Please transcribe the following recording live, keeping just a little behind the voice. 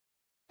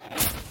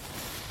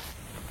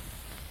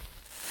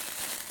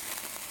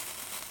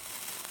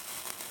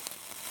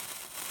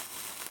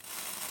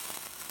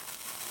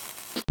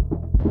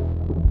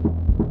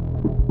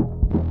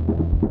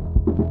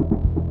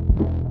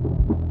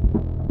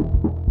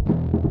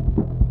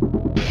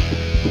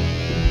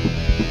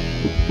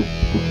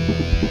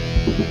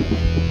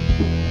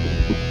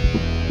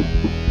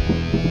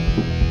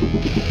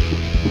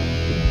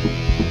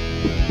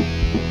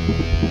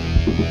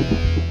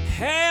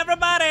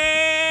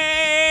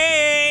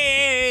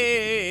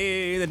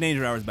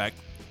Danger Hour's back.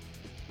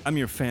 I'm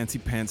your fancy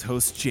pants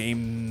host,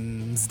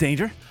 James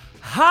Danger.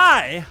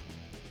 Hi!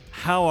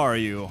 How are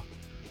you?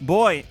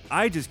 Boy,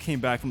 I just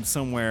came back from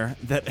somewhere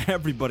that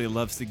everybody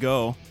loves to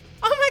go.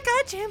 Oh my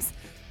god, James!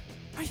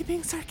 Are you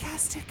being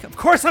sarcastic? Of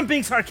course I'm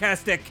being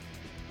sarcastic!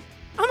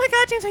 Oh my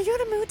god, James, are you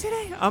in a mood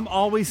today? I'm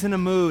always in a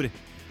mood.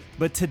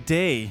 But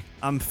today,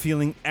 I'm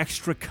feeling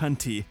extra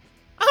cunty.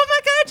 Oh my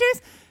god,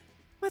 James!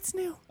 What's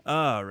new?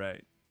 All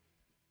right.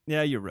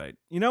 Yeah, you're right.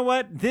 You know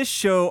what? This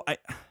show, I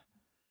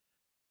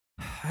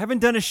haven't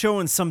done a show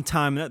in some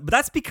time, but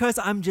that's because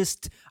I'm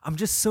just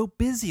so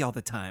busy all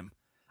the time.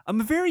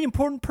 I'm a very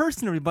important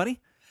person, everybody.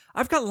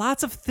 I've got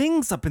lots of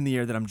things up in the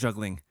air that I'm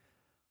juggling.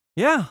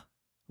 Yeah,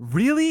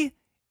 really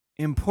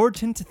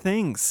important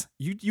things.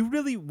 You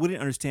really wouldn't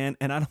understand,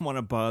 and I don't want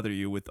to bother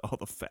you with all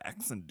the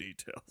facts and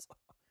details.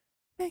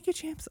 Thank you,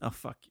 James. Oh,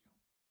 fuck you.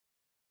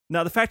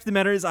 Now, the fact of the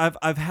matter is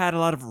I've had a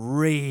lot of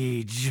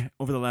rage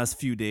over the last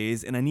few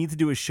days, and I need to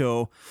do a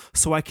show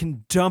so I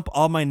can dump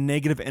all my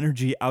negative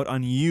energy out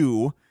on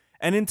you,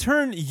 and in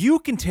turn, you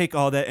can take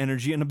all that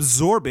energy and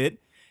absorb it,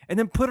 and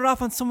then put it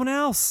off on someone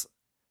else.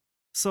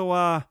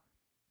 So,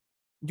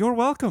 you're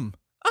welcome.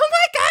 Oh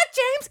my god,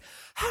 James!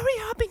 How are you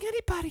helping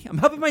anybody? I'm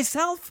helping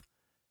myself.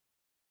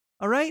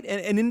 All right?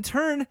 And in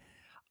turn,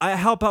 I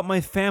help out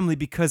my family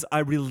because I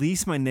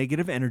release my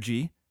negative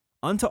energy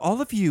onto all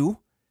of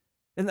you,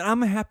 and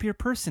I'm a happier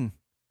person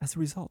as a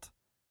result.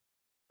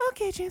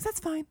 Okay, James,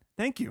 that's fine.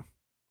 Thank you.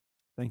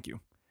 Thank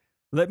you.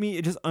 Let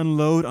me just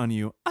unload on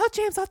you. Oh,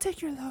 James, I'll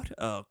take your load.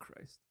 Oh,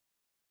 Christ.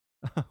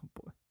 Oh,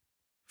 boy.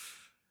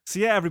 So,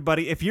 yeah,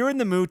 everybody, if you're in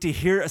the mood to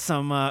hear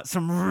some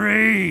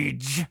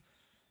rage,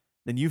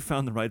 then you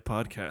found the right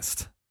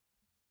podcast.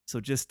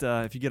 So just,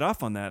 if you get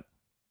off on that,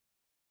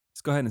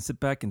 just go ahead and sit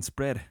back and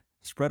spread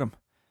them,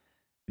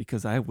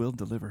 because I will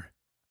deliver.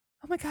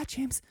 Oh my god,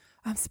 James,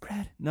 I'm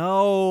spread.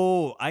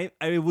 No, I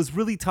was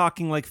really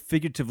talking like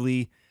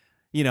figuratively,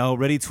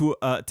 ready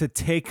to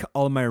take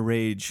all my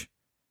rage.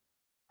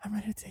 I'm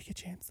ready to take it,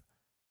 James.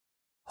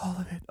 All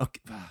of it.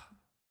 Okay.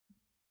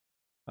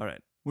 All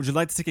right. Would you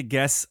like to take a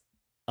guess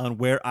on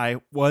where I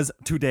was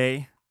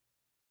today?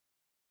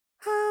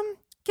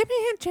 Give me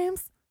a hint,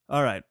 James.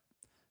 All right.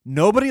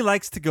 Nobody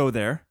likes to go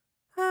there.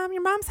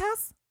 Your mom's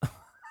house?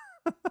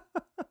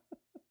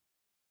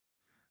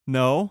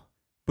 No,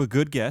 but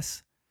good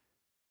guess.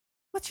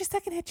 What's your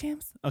second hint,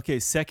 James? Okay,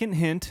 second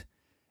hint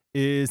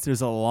is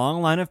there's a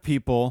long line of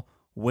people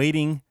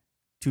waiting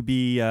to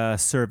be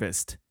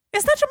serviced.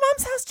 It's not your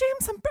mom's house,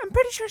 James. I'm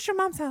pretty sure it's your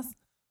mom's house.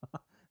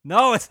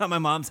 No, it's not my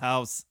mom's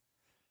house.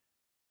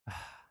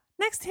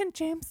 Next hint,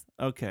 James.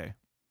 Okay.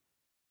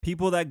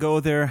 People that go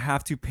there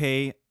have to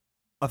pay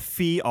a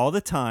fee all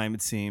the time,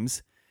 it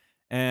seems,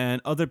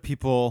 and other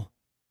people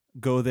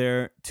go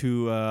there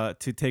to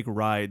take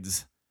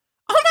rides.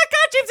 Oh my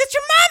god, James, it's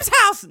your mom's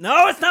house!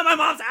 No, it's not my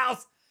mom's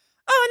house!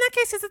 Oh, in that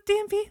case, it's a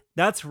DMV?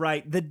 That's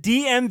right, the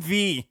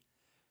DMV.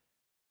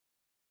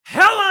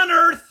 Hell on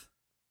earth!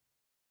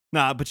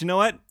 Nah, but you know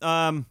what?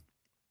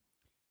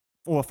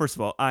 Well, first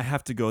of all, I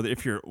have to go there,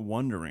 if you're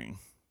wondering.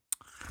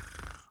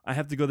 I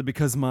have to go there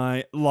because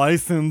my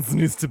license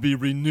needs to be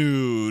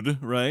renewed,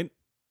 right?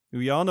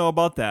 We all know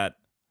about that.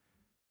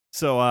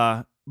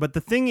 So, but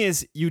the thing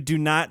is, you do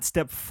not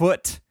step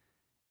foot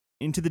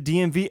into the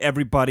DMV,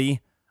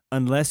 everybody,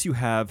 unless you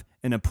have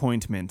an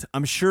appointment.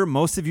 I'm sure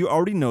most of you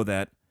already know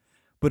that,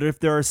 but if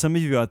there are some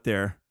of you out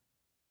there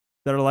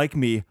that are like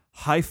me,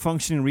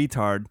 high-functioning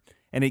retard,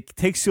 and it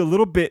takes you a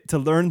little bit to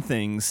learn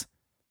things,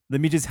 let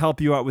me just help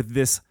you out with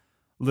this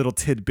little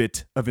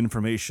tidbit of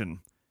information.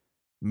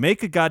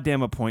 Make a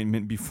goddamn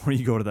appointment before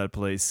you go to that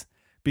place,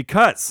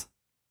 because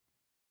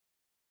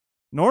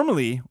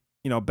normally,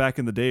 back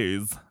in the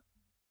days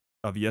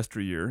of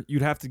yesteryear,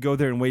 you'd have to go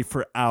there and wait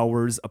for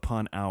hours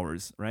upon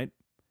hours, right?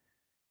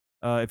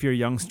 If you're a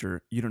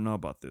youngster, you don't know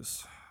about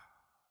this.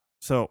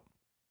 So,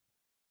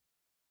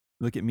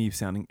 look at me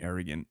sounding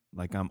arrogant,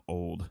 like I'm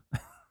old.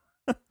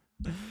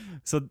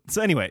 So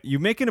anyway, you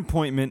make an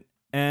appointment,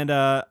 and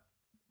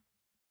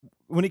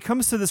when it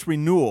comes to this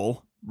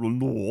renewal,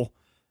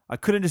 I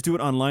couldn't just do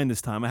it online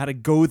this time. I had to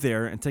go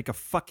there and take a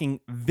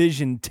fucking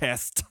vision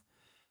test,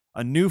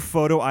 a new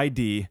photo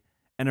ID,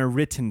 and a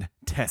written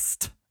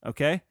test,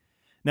 okay?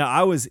 Now,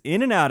 I was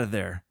in and out of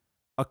there,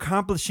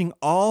 accomplishing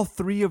all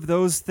three of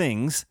those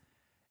things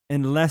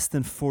in less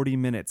than 40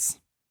 minutes.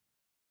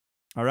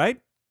 All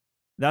right?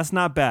 That's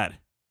not bad.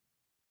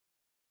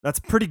 That's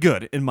pretty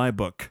good in my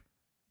book.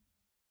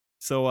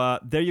 So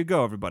there you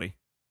go, everybody.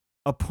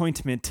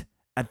 Appointment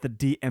at the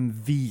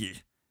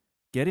DMV.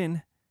 Get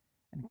in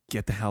and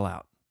get the hell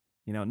out.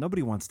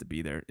 Nobody wants to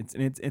be there.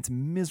 It's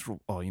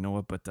miserable. Oh, you know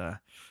what? But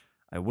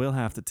I will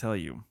have to tell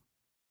you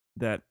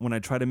that when I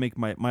try to make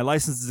my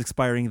license is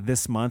expiring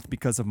this month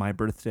because of my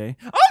birthday.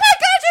 Oh my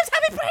god, James,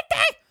 happy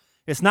birthday!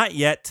 It's not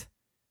yet.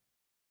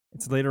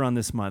 It's later on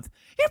this month.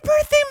 Your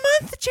birthday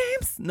month,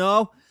 James!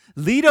 No.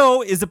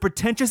 Lito is a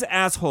pretentious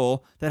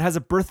asshole that has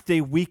a birthday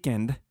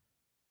weekend.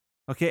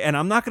 Okay, and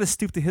I'm not going to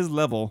stoop to his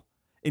level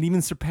and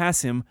even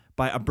surpass him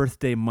by a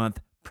birthday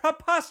month.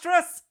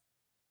 Preposterous!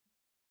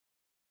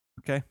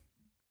 Okay?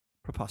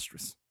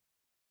 Preposterous.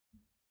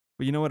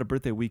 But you know what? A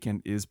birthday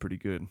weekend is pretty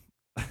good.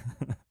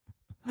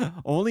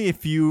 Only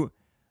if you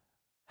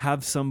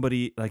have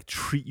somebody like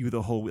treat you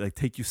the whole week, like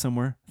take you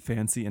somewhere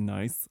fancy and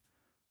nice.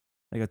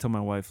 Like I told my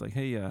wife, like,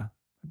 hey,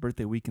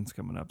 birthday weekend's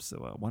coming up, so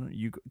why don't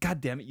you go?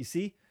 God damn it, you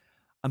see?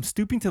 I'm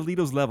stooping to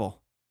Lito's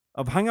level.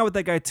 I've hung out with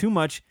that guy too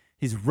much.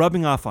 He's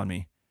rubbing off on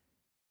me.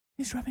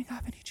 He's rubbing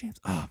off on you, James.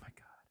 Oh my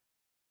God.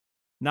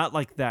 Not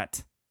like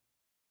that.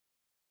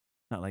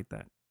 Not like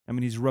that. I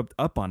mean, he's rubbed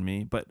up on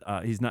me, but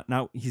he's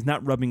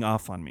not rubbing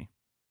off on me.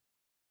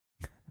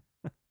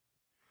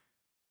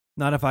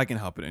 Not if I can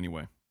help it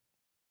anyway.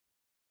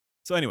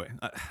 So anyway,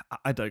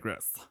 I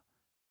digress.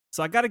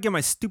 So I got to get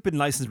my stupid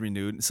license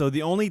renewed. So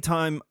the only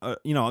time,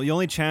 the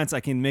only chance I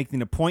can make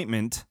an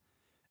appointment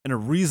in a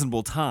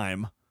reasonable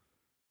time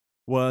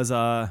was,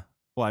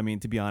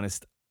 to be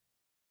honest,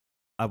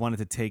 I wanted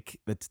to take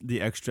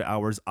the extra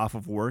hours off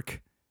of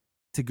work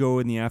to go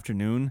in the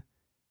afternoon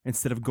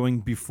instead of going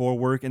before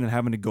work and then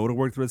having to go to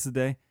work the rest of the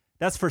day.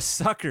 That's for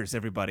suckers,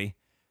 everybody.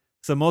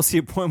 So most of the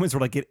appointments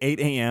were like at 8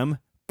 a.m.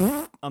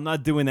 I'm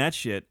not doing that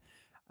shit.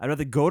 I'd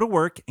rather go to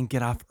work and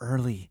get off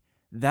early.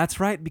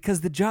 That's right,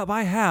 because the job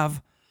I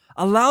have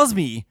allows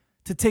me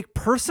to take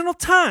personal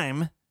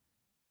time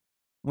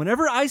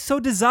whenever I so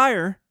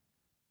desire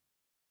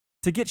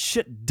to get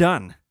shit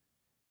done.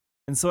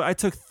 And so I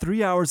took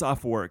 3 hours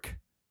off work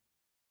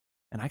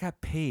and I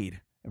got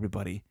paid,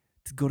 everybody,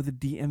 to go to the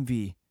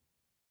DMV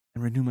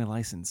and renew my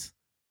license.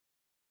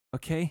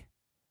 Okay?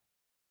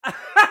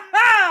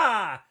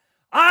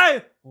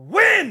 I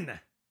win!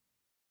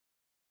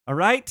 All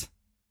right?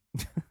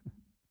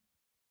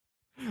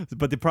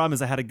 But the problem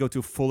is I had to go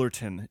to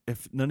Fullerton.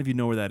 If none of you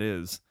know where that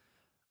is,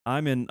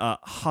 I'm in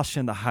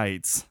Hacienda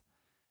Heights.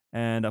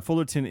 And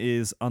Fullerton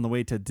is on the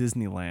way to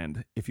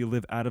Disneyland if you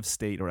live out of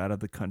state or out of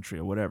the country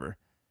or whatever.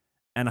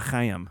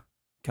 Anaheim,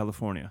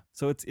 California.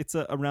 So it's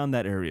around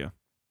that area.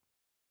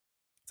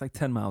 It's like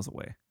 10 miles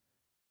away.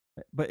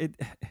 But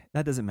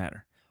that doesn't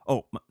matter.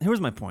 Oh, here's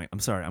my point. I'm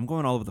sorry. I'm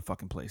going all over the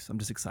fucking place. I'm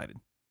just excited.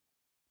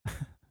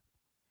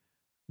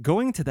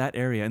 Going to that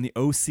area in the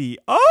OC.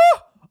 Oh,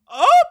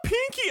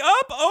 pinky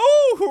up.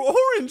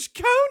 Oh, Orange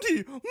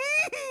County.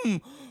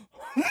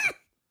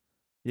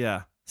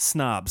 Yeah,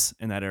 snobs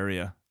in that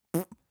area.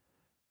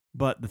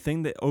 But the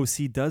thing that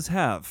OC does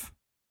have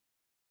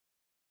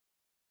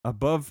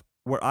above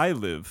where I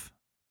live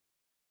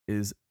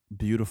is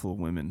beautiful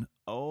women.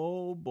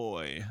 Oh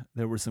boy,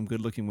 there were some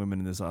good-looking women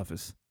in this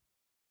office.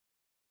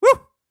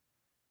 Woo!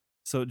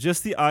 So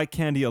just the eye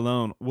candy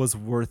alone was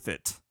worth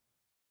it.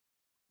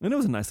 And it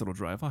was a nice little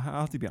drive. I'll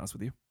have to be honest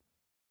with you.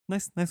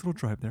 Nice little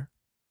drive there.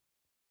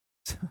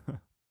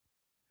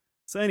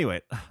 So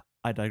anyway,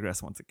 I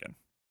digress once again.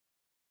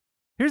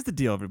 Here's the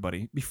deal,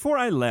 everybody. Before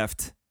I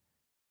left,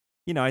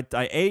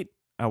 I ate.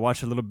 I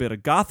watched a little bit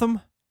of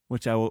Gotham,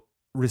 which I will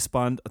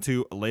respond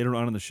to later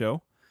on in the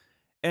show.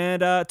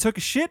 And took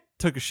a shit,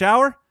 took a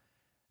shower,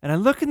 and I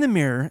look in the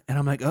mirror, and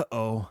I'm like,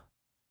 uh-oh.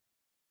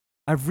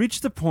 I've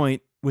reached the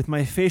point with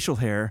my facial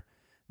hair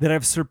that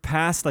I've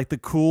surpassed like the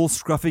cool,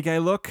 scruffy guy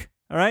look,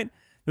 all right?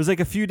 There's like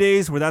a few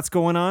days where that's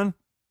going on,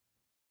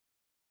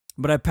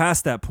 but I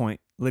passed that point,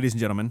 ladies and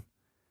gentlemen,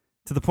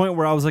 to the point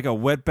where I was like a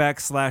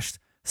wetback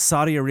 /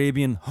 Saudi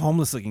Arabian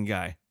homeless-looking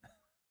guy.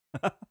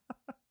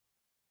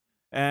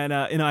 And,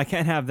 I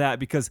can't have that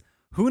because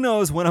who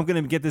knows when I'm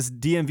going to get this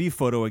DMV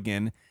photo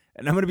again,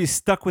 and I'm going to be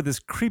stuck with this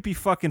creepy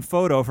fucking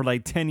photo for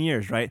like 10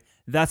 years, right?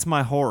 That's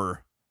my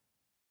horror.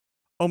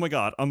 Oh my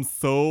God, I'm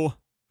so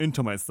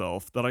into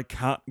myself that I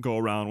can't go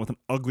around with an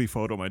ugly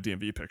photo of my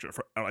DMV picture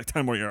for like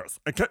 10 more years.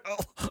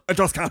 I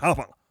just can't help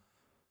it.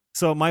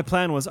 So my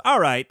plan was, all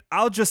right,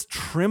 I'll just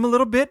trim a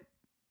little bit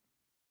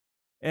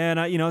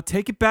and,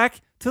 take it back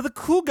to the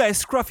cool guy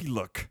scruffy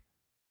look.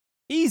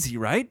 Easy,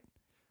 right?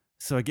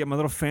 So I get my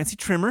little fancy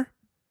trimmer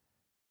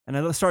and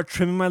I start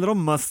trimming my little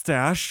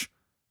mustache,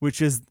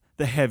 which is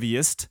the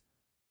heaviest.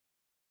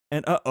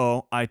 And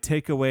I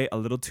take away a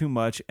little too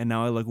much and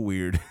now I look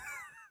weird.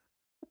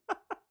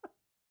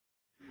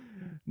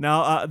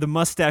 Now the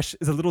mustache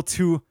is a little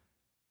too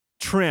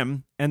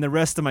trim and the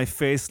rest of my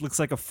face looks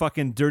like a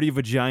fucking dirty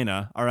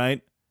vagina, all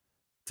right?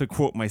 To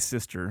quote my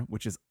sister,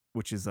 which is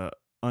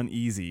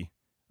uneasy.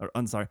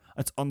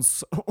 It's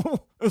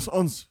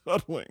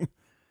unsettling.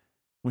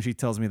 When she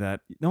tells me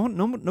that,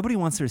 nobody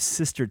wants their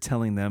sister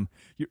telling them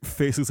your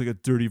face looks like a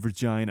dirty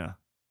vagina.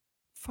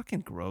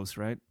 Fucking gross,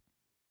 right?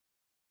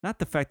 Not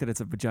the fact that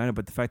it's a vagina,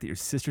 but the fact that your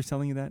sister's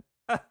telling you that.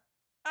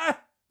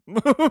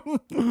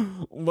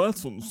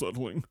 That's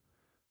unsettling.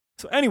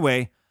 So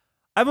anyway,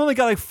 I've only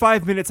got like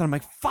 5 minutes, and I'm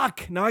like,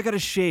 fuck, now I gotta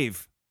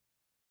shave.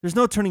 There's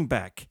no turning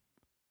back.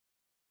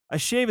 I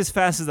shave as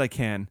fast as I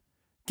can,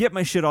 get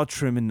my shit all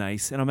trim and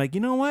nice, and I'm like, you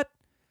know what?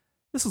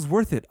 This was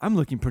worth it. I'm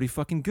looking pretty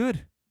fucking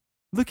good.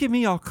 Look at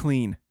me all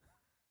clean.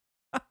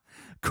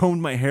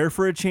 Combed my hair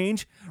for a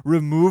change,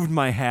 removed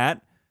my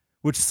hat,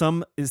 which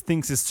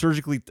thinks is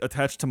surgically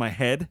attached to my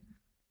head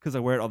because I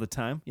wear it all the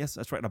time. Yes,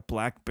 that's right, a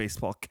black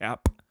baseball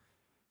cap.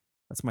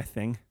 That's my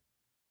thing.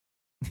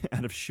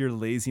 Out of sheer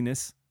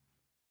laziness.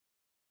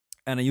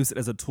 and I use it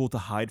as a tool to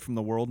hide from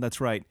the world.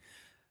 That's right.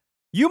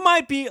 You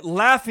might be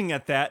laughing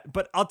at that,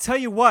 but I'll tell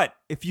you what,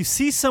 if you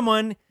see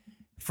someone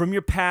from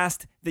your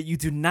past that you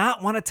do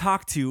not want to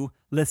talk to,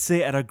 let's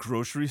say at a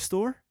grocery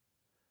store,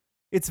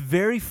 it's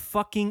very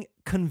fucking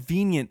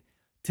convenient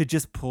to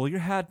just pull your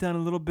hat down a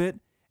little bit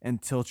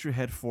and tilt your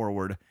head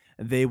forward.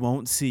 They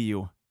won't see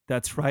you.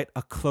 That's right,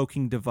 a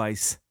cloaking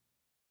device.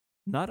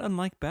 Not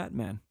unlike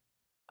Batman.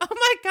 Oh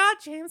my God,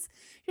 James,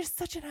 you're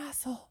such an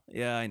asshole.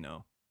 Yeah, I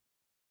know.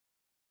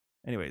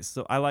 Anyways,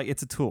 so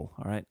it's a tool,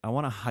 all right? I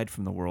want to hide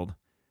from the world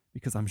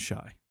because I'm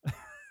shy.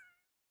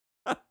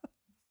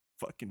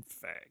 Fucking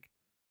fag.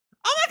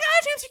 Oh my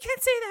God, James, you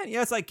can't say that.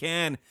 Yes, I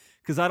can,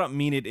 because I don't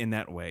mean it in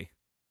that way.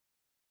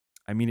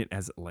 I mean it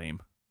as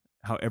lame.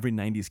 How every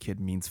 90s kid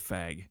means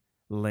fag.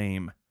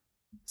 Lame.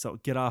 So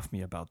get off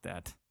me about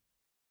that.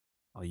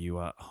 All you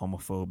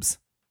homophobes.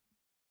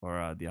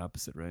 Or the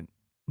opposite, right?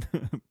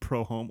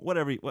 Pro-home.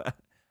 Whatever.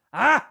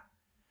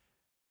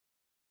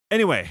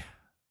 Anyway.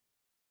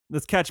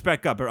 Let's catch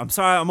back up. I'm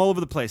sorry. I'm all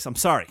over the place. I'm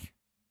sorry.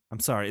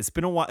 It's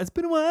been a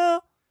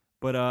while.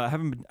 But I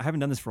haven't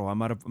done this for a while.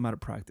 I'm out of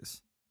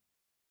practice.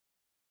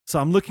 So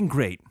I'm looking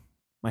great.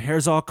 My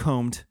hair's all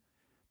combed.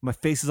 My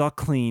face is all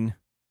clean.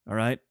 All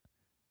right.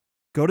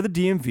 Go to the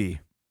DMV.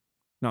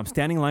 Now I'm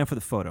standing in line for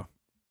the photo.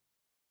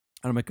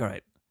 And I'm like, all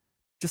right.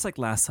 Just like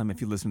last time,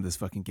 if you listen to this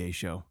fucking gay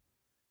show.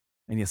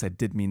 And yes, I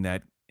did mean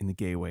that in the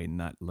gay way,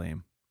 not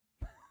lame.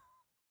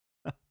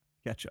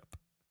 Catch up.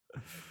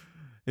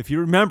 If you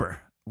remember,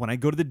 when I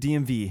go to the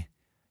DMV,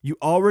 you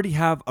already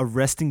have a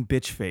resting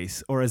bitch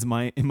face, or in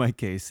my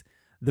case,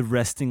 the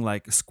resting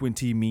like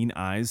squinty mean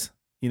eyes,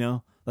 you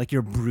know, like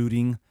you're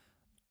brooding,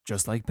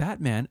 just like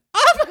Batman.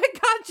 Oh my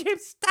God,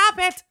 James, stop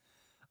it.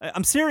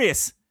 I'm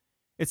serious.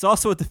 It's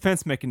also a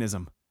defense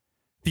mechanism.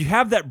 If you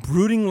have that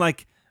brooding,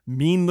 like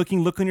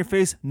mean-looking look on your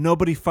face,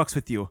 nobody fucks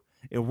with you.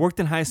 It worked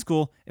in high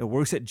school. It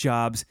works at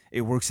jobs.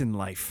 It works in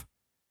life.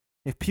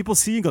 If people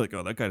see you and go like,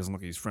 oh, that guy doesn't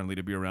look like he's friendly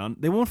to be around,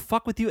 they won't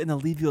fuck with you and they'll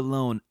leave you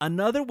alone.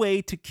 Another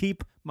way to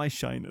keep my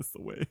shyness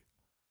away.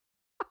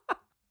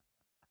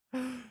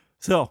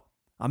 So,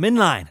 I'm in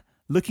line,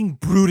 looking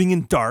brooding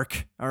and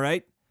dark, all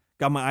right?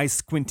 Got my eyes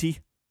squinty.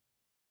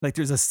 Like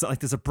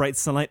there's a bright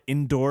sunlight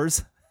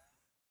indoors.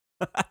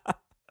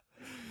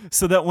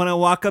 So that when I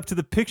walk up to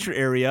the picture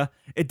area,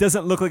 it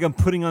doesn't look like I'm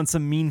putting on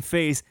some mean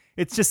face.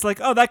 It's just like,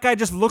 oh, that guy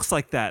just looks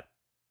like that.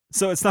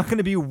 So it's not going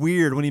to be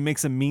weird when he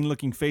makes a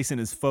mean-looking face in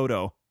his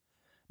photo.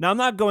 Now, I'm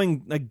not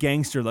going like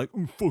gangster, like,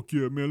 oh, fuck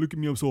yeah, man, look at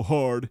me, I'm so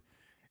hard.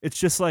 It's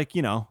just like,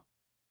 you know,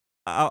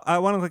 I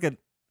want to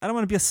I don't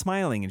want to be a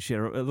smiling and shit,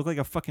 or look like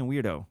a fucking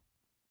weirdo.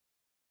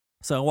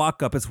 So I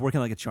walk up, it's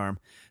working like a charm.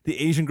 The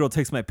Asian girl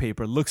takes my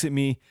paper, looks at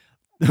me,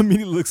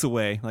 immediately looks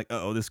away, like,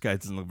 uh-oh, this guy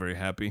doesn't look very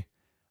happy.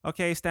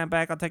 Okay, stand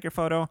back, I'll take your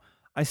photo.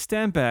 I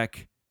stand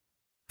back,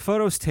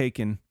 photo's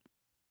taken.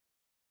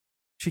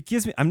 She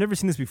gives me, I've never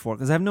seen this before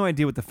because I have no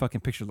idea what the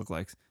fucking picture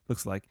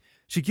looks like.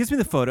 She gives me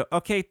the photo.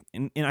 Okay,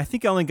 and I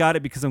think I only got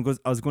it because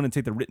I was going to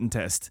take the written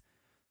test.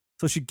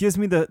 So she gives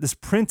me this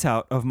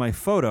printout of my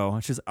photo.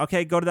 She's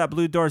okay, go to that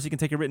blue door so you can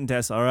take your written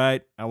test. All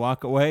right, I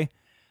walk away.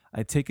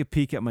 I take a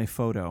peek at my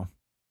photo.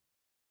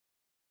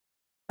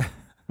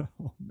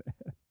 Oh,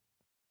 man.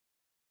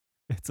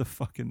 It's a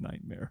fucking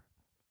nightmare.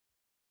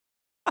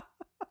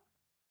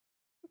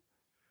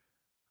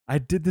 I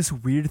did this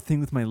weird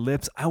thing with my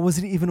lips. I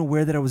wasn't even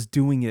aware that I was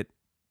doing it.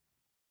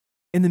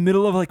 In the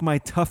middle of like my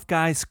tough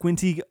guy,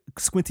 squinty,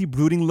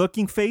 brooding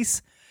looking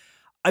face,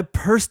 I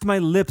pursed my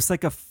lips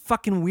like a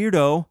fucking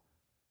weirdo.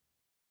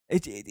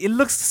 It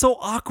looks so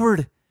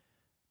awkward.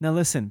 Now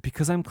listen,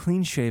 because I'm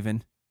clean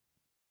shaven,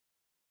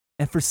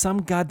 and for some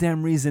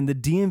goddamn reason, the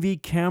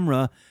DMV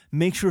camera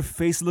makes your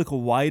face look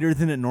wider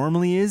than it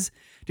normally is.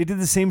 They did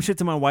the same shit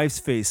to my wife's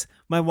face.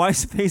 My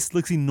wife's face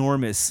looks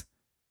enormous.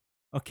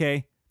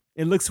 Okay?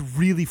 It looks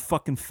really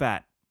fucking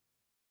fat.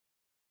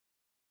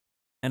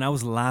 And I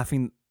was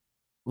laughing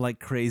like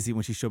crazy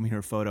when she showed me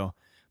her photo.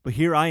 But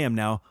here I am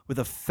now with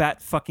a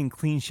fat fucking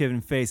clean shaven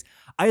face.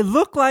 I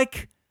look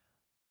like,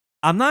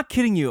 I'm not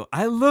kidding you,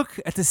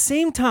 at the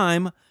same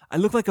time, I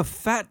look like a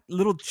fat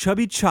little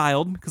chubby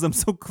child because I'm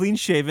so clean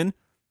shaven.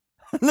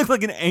 I look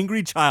like an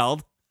angry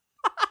child.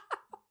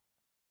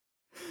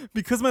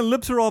 Because my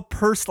lips are all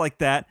pursed like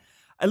that.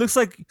 It looks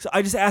like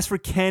I just asked for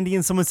candy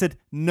and someone said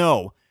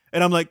no.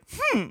 And I'm like,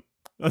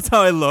 that's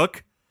how I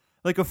look.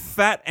 Like a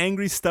fat,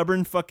 angry,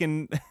 stubborn,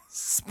 fucking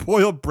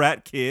spoiled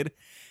brat kid.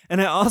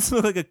 And I also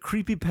look like a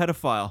creepy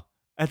pedophile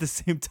at the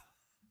same time.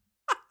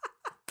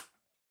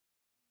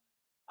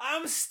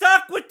 I'm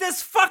stuck with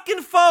this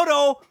fucking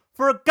photo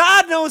for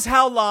God knows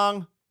how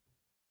long.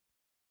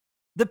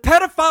 The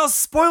pedophile,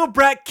 spoiled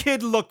brat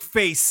kid look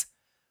face.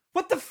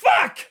 What the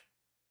fuck?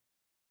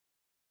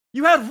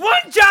 You had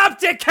one job,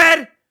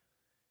 dickhead!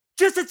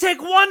 Just to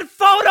take one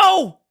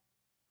photo!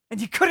 And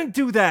you couldn't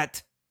do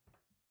that.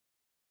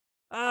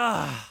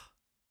 Ah.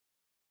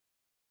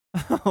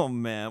 Oh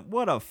man,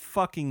 what a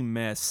fucking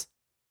mess.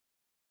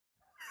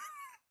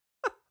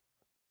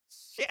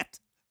 Shit.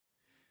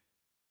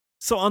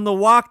 So on the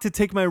walk to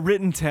take my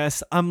written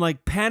test, I'm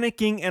like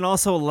panicking and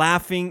also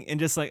laughing and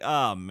just like,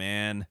 oh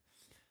man.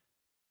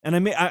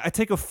 And I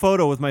take a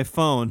photo with my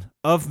phone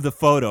of the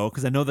photo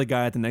because I know the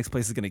guy at the next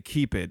place is gonna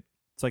keep it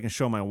so I can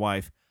show my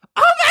wife.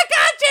 Oh my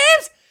god,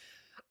 James!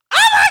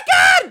 Oh my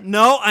god!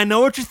 No, I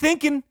know what you're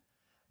thinking.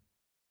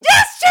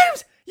 Yes,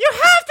 James! You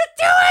have to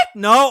do it!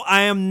 No,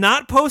 I am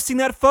not posting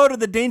that photo to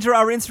the Danger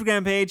Hour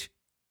Instagram page.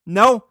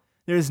 No,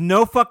 there's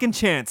no fucking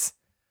chance.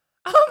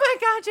 Oh my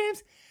god,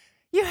 James!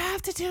 You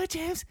have to do it,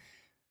 James.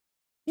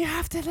 You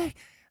have to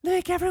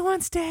make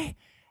everyone's day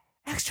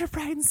extra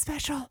bright and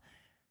special.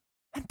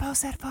 And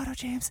post that photo,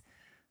 James,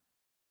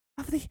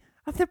 of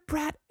the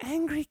brat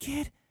angry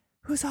kid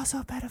who's also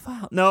a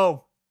pedophile.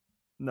 No,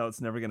 it's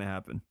never gonna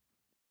happen.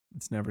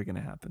 It's never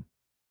gonna happen.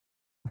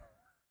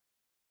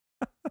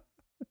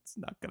 It's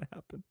not gonna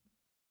happen.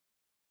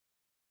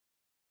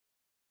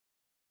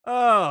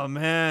 Oh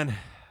man,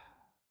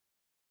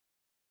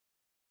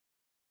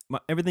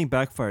 everything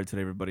backfired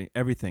today, everybody.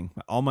 Everything,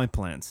 all my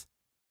plans.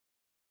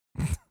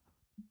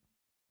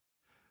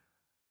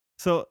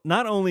 So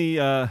not only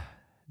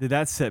did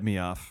that set me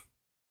off.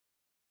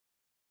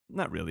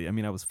 Not really. I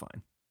mean, I was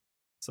fine.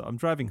 So I'm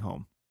driving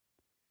home.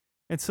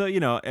 And so,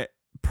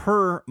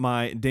 per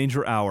my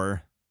danger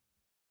hour.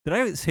 Did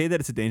I say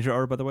that it's a danger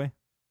hour, by the way?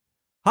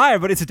 Hi,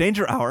 everybody. It's a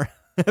danger hour.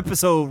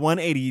 Episode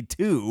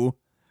 182.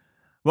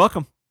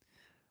 Welcome.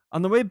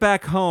 On the way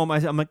back home,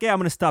 I'm like, I'm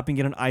going to stop and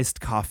get an iced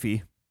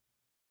coffee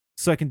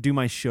so I can do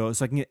my show,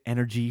 so I can get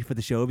energy for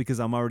the show because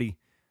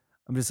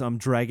I'm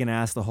dragging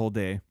ass the whole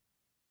day.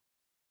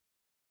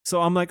 So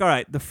I'm like, all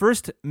right, the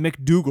first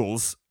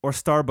McDougal's or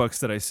Starbucks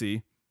that I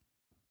see,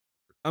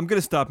 I'm going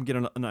to stop and get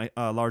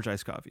a large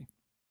iced coffee.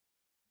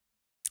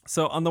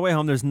 So on the way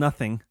home, there's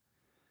nothing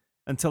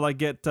until I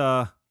get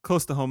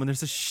close to home, and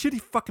there's a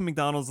shitty fucking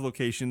McDonald's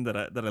location that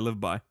I live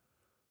by.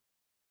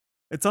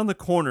 It's on the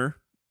corner,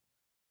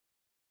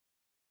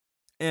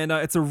 and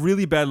it's a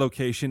really bad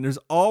location. There's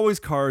always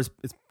cars.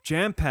 It's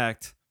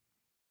jam-packed.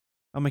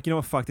 I'm like, you know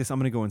what? Fuck this. I'm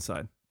going to go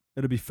inside.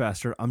 It'll be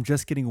faster. I'm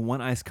just getting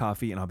one iced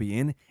coffee, and I'll be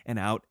in and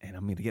out, and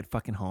I'm going to get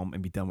fucking home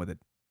and be done with it.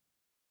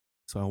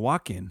 So I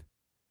walk in.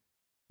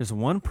 There's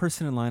one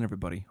person in line,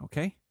 everybody,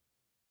 okay?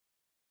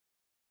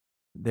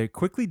 They're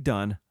quickly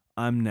done.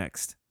 I'm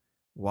next.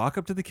 Walk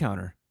up to the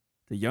counter.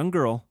 The young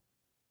girl.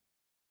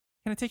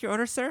 Can I take your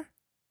order, sir?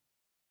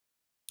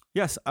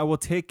 Yes, I will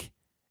take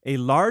a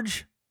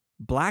large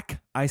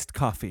black iced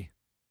coffee.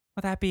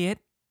 Will that be it?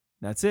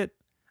 That's it.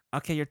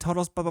 Okay, your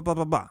total's blah, blah, blah,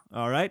 blah, blah.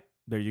 All right,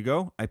 there you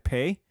go. I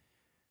pay.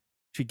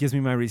 She gives me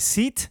my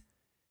receipt.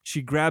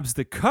 She grabs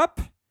the cup.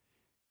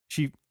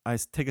 I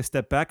take a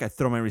step back. I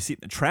throw my receipt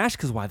in the trash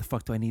because why the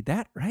fuck do I need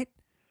that, right?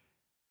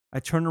 I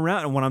turn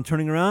around, and when I'm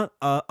turning around,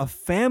 a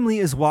family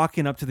is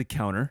walking up to the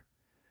counter.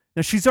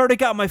 Now, she's already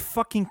got my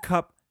fucking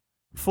cup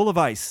full of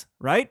ice,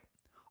 right?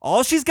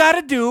 All she's got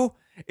to do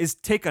is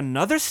take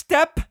another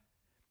step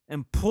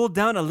and pull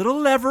down a little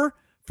lever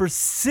for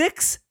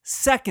 6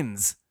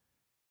 seconds.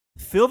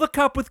 Fill the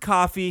cup with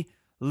coffee,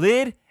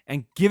 lid,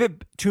 and give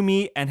it to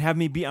me and have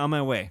me be on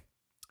my way.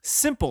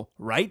 Simple,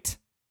 right?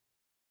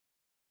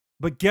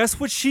 But guess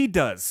what she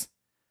does?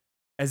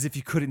 As if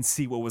you couldn't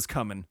see what was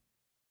coming.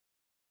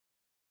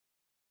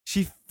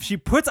 She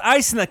puts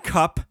ice in the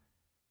cup,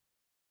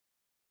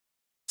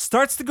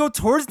 starts to go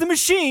towards the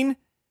machine,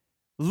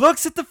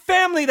 looks at the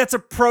family that's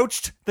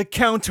approached the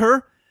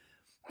counter,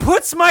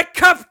 puts my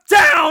cup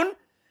down,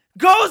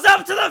 goes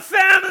up to the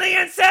family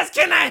and says,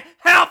 "Can I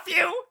help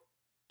you?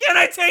 Can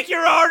I take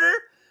your order?"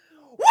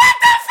 What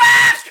the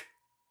fuck?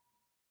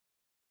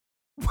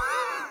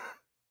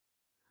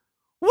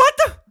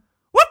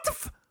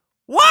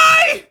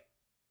 Why?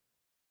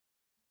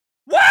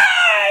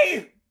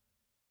 Why?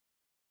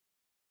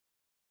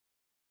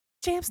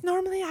 James,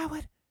 normally I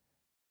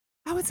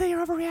would say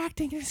you're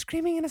overreacting. You're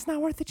screaming and it's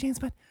not worth it, James,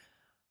 but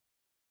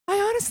I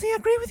honestly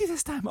agree with you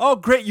this time. Oh,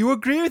 great. You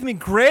agree with me.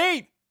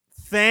 Great.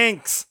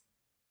 Thanks.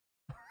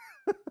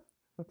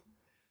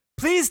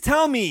 Please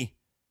tell me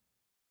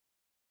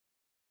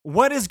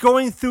what is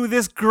going through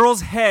this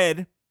girl's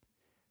head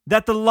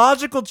that the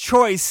logical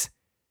choice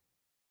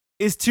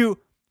is to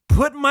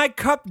put my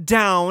cup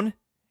down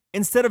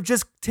instead of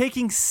just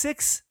taking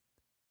 6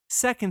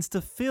 seconds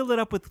to fill it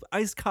up with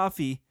iced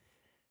coffee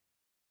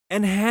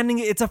and handing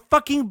it. It's a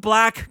fucking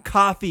black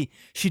coffee.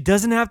 She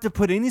doesn't have to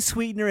put any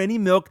sweetener, any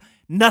milk,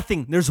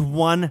 nothing. There's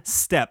one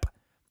step.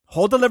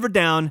 Hold the lever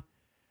down,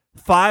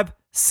 5,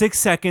 6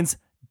 seconds,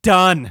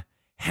 done.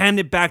 Hand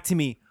it back to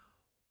me.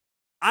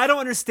 I don't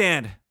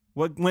understand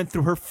what went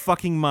through her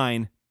fucking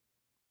mind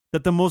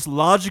that the most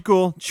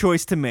logical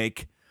choice to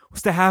make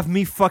was to have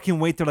me fucking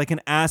wait there like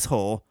an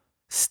asshole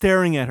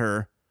staring at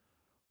her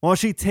while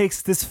she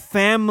takes this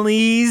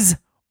family's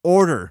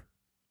order.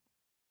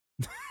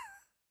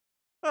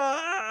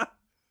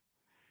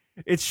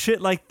 It's shit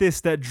like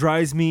this that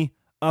drives me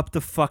up the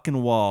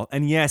fucking wall.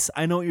 And yes,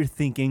 I know what you're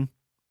thinking.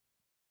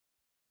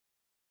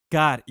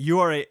 God,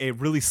 you are a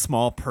really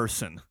small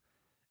person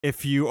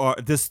if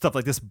this stuff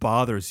like this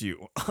bothers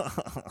you.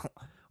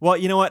 Well,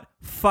 you know what?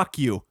 Fuck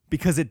you,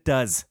 because it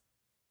does.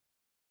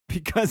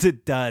 Because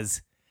it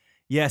does.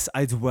 Yes,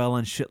 I dwell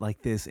on shit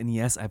like this, and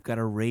yes, I've got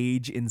a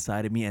rage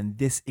inside of me, and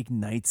this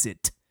ignites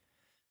it.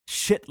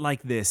 Shit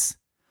like this.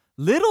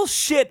 Little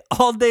shit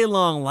all day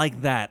long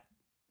like that.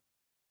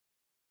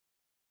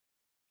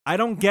 I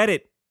don't get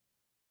it.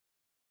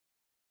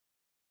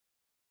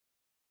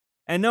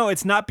 And no,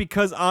 it's not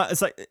because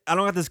it's like I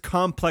don't have this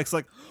complex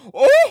like,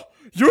 oh,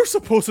 you're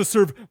supposed to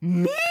serve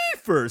me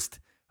first.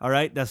 All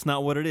right, that's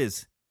not what it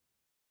is.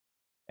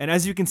 And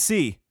as you can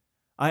see,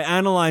 I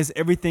analyze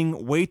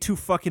everything way too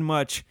fucking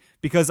much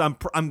because I'm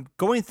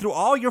going through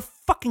all your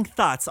fucking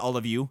thoughts, all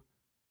of you.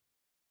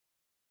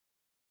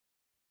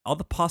 All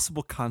the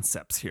possible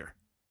concepts here.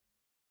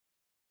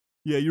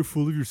 Yeah, you're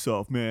full of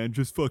yourself, man.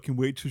 Just fucking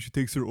wait till she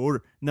takes her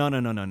order. No.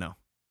 No.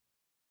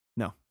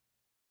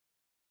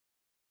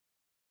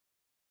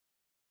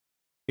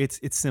 It's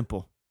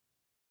simple.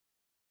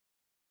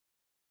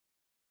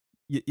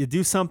 You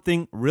do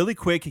something really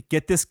quick.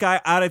 Get this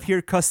guy out of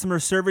here. Customer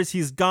service.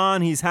 He's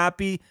gone. He's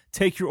happy.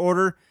 Take your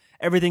order.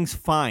 Everything's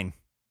fine.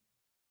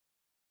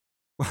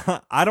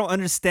 I don't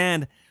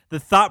understand the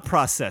thought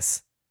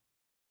process.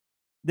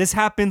 This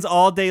happens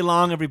all day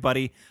long,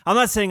 everybody. I'm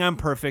not saying I'm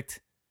perfect,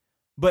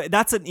 but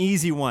that's an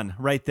easy one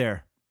right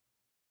there.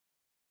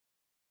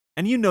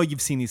 And you know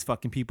you've seen these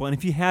fucking people. And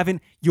if you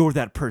haven't, you're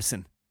that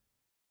person.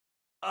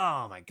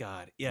 Oh my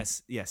God.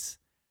 Yes.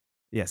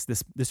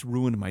 This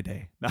ruined my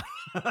day.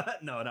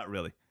 No, not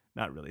really.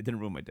 Not really. It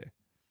didn't ruin my day.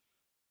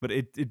 But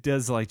it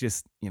does like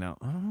just,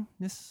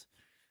 this.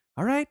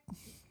 All right.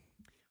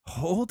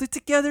 Hold it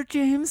together,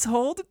 James.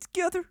 Hold it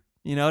together.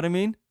 You know what I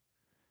mean?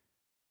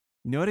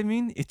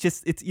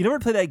 It's you never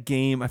play that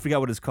game. I forgot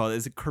what it's called.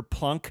 Is it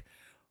Kerplunk?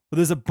 Where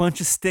there's a bunch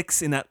of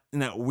sticks in that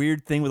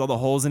weird thing with all the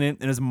holes in it,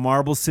 and there's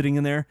marbles sitting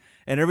in there.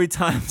 And every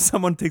time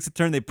someone takes a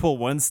turn, they pull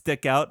one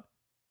stick out.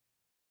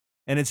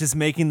 And it's just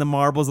making the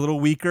marbles a little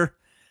weaker.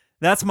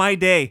 That's my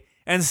day.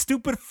 And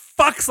stupid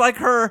fucks like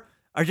her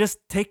are just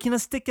taking a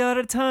stick out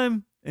at a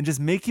time and just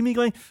making me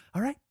going,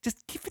 all right,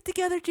 just keep it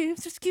together,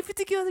 James. Just keep it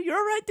together. You're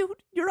all right, dude.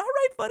 You're all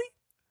right, buddy.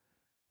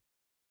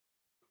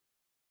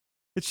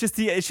 It's just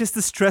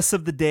the stress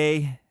of the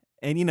day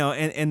and,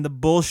 and the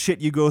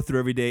bullshit you go through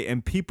every day.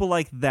 And people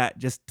like that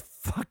just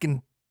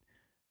fucking...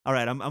 All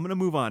right, I'm going to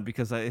move on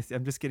because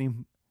I'm just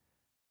getting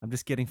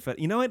fed.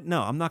 You know what?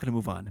 No, I'm not going to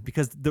move on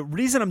because the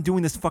reason I'm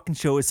doing this fucking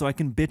show is so I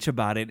can bitch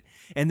about it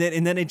and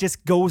then it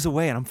just goes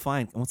away and I'm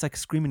fine. Once I can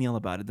scream and yell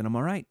about it, then I'm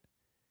all right.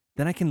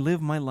 Then I can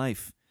live my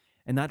life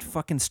and not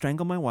fucking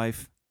strangle my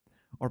wife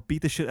or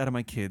beat the shit out of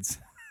my kids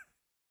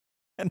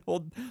and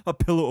hold a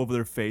pillow over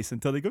their face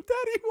until they go,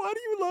 Daddy, why do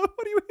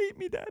you hate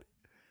me, Dad?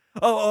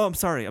 Oh, I'm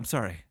sorry.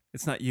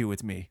 It's not you,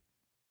 it's me.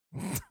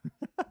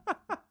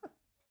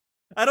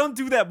 I don't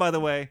do that, by the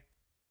way.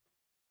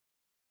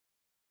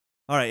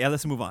 All right, yeah,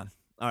 let's move on.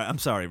 All right, I'm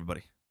sorry,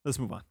 everybody. Let's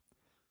move on.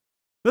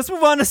 Let's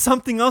move on to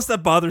something else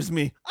that bothers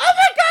me. Oh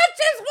my God,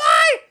 James,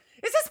 why?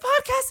 Is this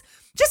podcast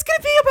just going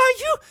to be about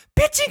you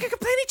bitching and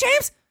complaining,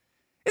 James?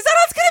 Is that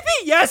all it's going to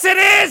be? Yes, it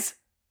is!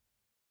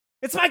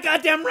 It's my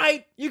goddamn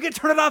right. You can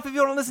turn it off if you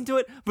don't want to listen to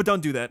it, but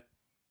don't do that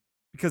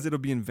because it'll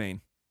be in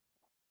vain.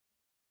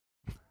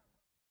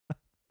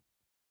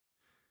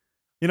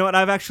 You know what?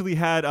 I've actually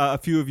had a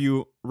few of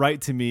you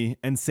write to me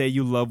and say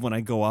you love when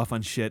I go off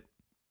on shit.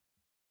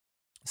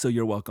 So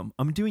you're welcome.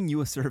 I'm doing you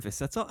a service.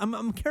 That's all.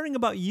 I'm caring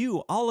about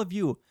you, all of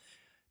you.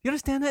 You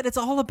understand that? It's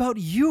all about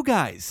you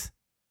guys.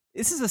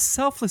 This is a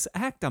selfless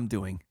act I'm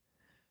doing.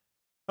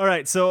 All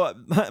right, so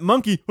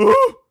Monkey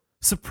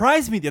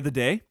surprised me the other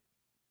day.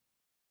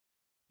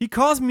 He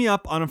calls me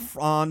up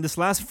on this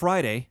last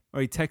Friday,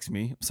 or he texts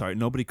me. I'm sorry,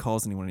 nobody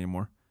calls anyone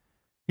anymore.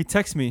 He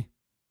texts me,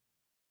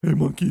 "Hey,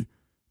 Monkey,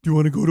 do you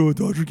want to go to a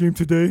Dodger game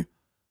today?"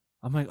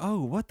 I'm like,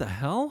 oh, what the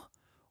hell?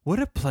 What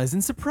a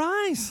pleasant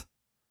surprise.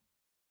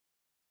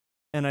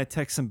 And I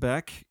text him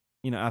back,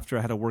 after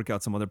I had to work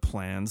out some other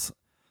plans,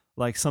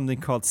 like something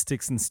called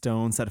Sticks and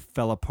Stones that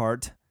fell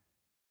apart.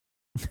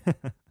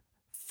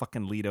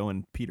 Fucking Leto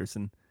and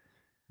Peterson.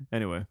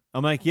 Anyway,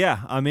 I'm like,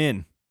 yeah, I'm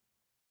in.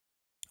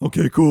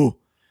 Okay, cool.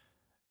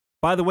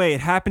 By the way,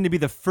 it happened to be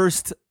the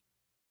first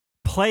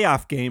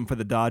playoff game for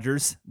the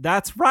Dodgers.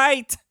 That's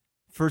right.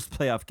 First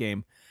playoff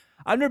game.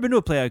 I've never been to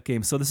a playoff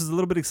game, so this is a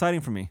little bit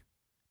exciting for me.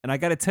 And I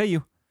got to tell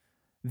you,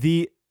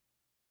 the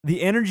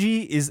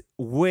energy is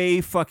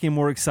way fucking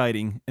more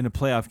exciting in a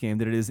playoff game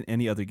than it is in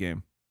any other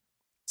game.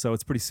 So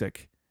it's pretty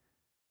sick.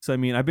 So, I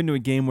mean, I've been to a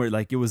game where,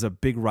 like, it was a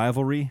big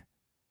rivalry.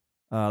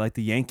 Like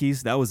the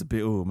Yankees. That was a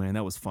big... Oh, man,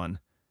 that was fun.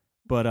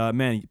 But,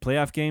 man,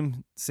 playoff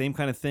game, same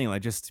kind of thing.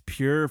 Like, just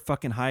pure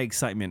fucking high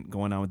excitement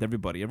going on with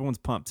everybody. Everyone's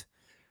pumped.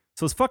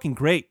 So it's fucking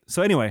great.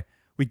 So, anyway,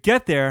 we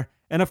get there,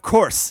 and of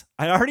course,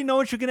 I already know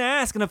what you're going to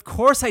ask, and of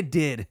course I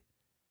did.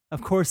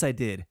 Of course I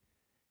did.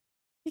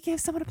 You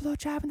gave someone a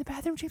blowjob in the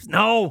bathroom, James?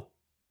 No.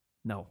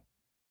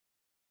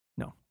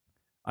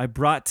 I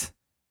brought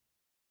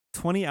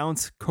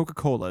 20-ounce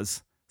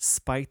Coca-Colas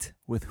spiked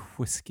with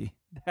whiskey.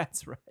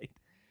 That's right.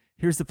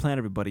 Here's the plan,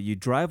 everybody. You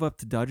drive up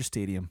to Dodger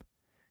Stadium.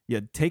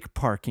 You take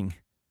parking.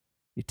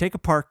 You take a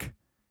park.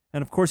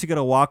 And, of course, you got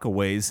to walk a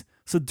ways.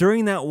 So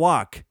during that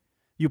walk,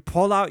 You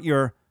pull out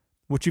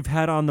what you've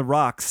had on the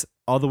rocks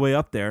all the way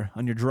up there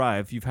on your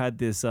drive. You've had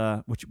this,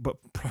 but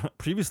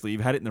previously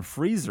you've had it in the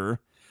freezer,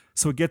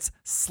 so it gets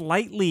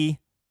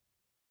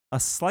a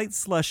slight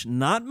slush,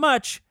 not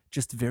much,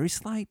 just very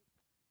slight.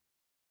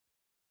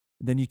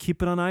 Then you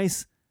keep it on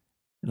ice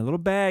in a little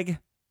bag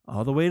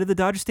all the way to the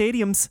Dodger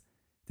stadiums.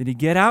 Then you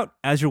get out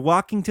as you're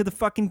walking to the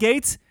fucking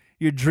gates.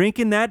 You're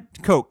drinking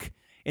that Coke.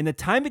 And the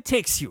time it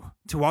takes you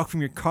to walk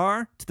from your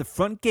car to the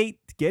front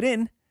gate to get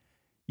in,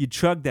 you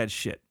chug that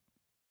shit.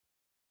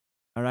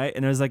 All right?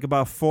 And there's like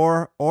about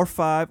 4 or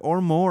 5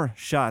 or more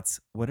shots,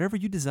 whatever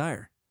you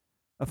desire,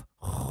 of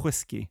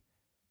whiskey.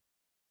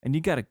 And you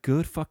got a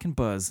good fucking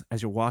buzz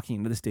as you're walking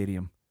into the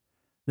stadium.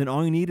 Then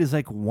all you need is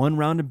like 1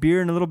 round of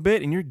beer in a little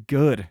bit and you're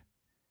good.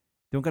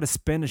 You don't got to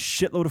spend a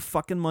shitload of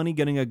fucking money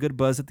getting a good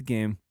buzz at the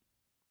game.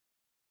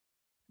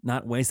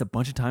 Not waste a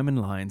bunch of time in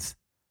lines.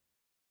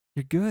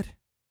 You're good.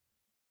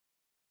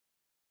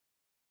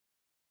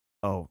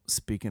 Oh,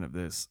 speaking of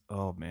this,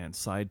 oh man,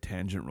 side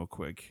tangent real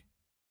quick.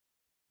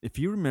 If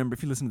you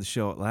listen to the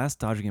show, last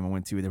Dodger game I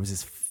went to, there was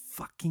this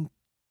fucking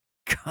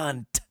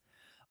cunt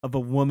of a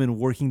woman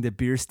working the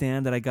beer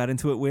stand that I got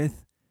into it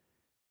with.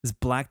 This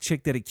black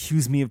chick that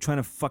accused me of trying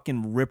to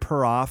fucking rip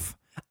her off.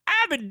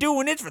 I've been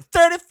doing this for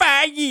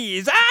 35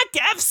 years.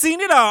 I've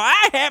seen it all.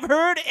 I have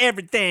heard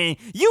everything.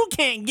 You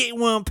can't get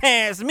one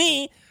past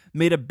me.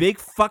 Made a big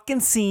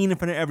fucking scene in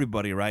front of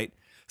everybody, right?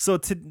 So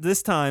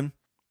this time,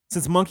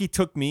 since Monkey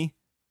took me,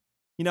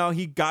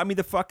 he got me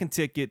the fucking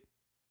ticket,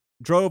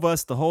 drove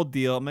us, the whole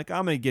deal. I'm like,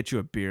 I'm going to get you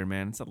a beer,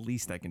 man. It's the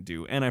least I can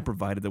do. And I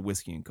provided the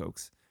whiskey and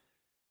Cokes.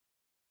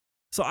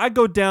 So I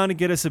go down to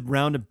get us a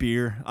round of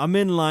beer. I'm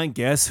in line.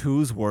 Guess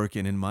who's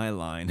working in my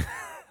line?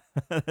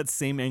 That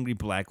same angry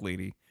black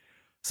lady.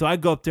 So I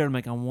go up there and I'm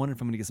like, I wonder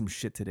if I'm going to get some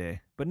shit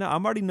today. But no, I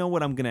already know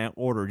what I'm going to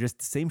order. Just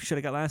the same shit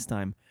I got last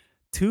time.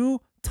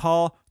 2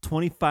 tall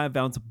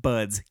 25-ounce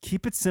buds.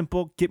 Keep it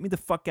simple. Get me the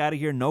fuck out of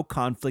here. No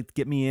conflict.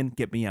 Get me in.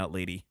 Get me out,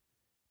 lady.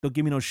 Don't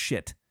give me no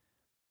shit.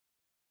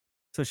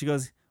 So she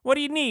goes, what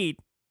do you need?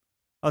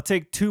 I'll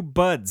take 2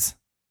 buds.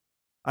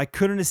 I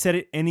couldn't have said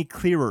it any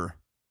clearer,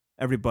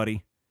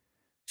 everybody.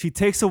 She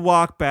takes a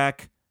walk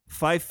back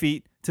 5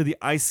 feet to the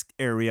ice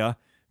area,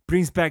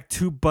 brings back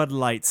 2 Bud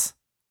Lights.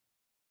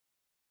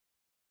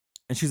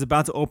 And she's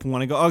about to open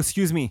one. I go, oh,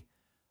 excuse me.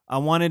 I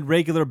wanted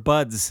regular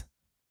buds.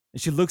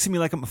 And she looks at me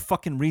like I'm a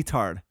fucking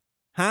retard.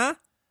 Huh?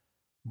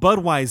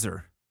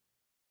 Budweiser.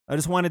 I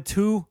just wanted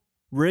 2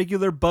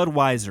 regular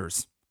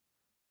Budweisers.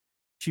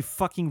 She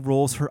fucking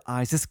rolls her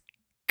eyes. This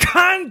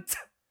cunt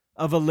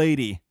of a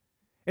lady.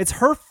 It's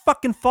her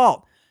fucking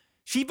fault.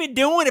 She's been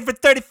doing it for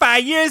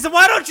 35 years, and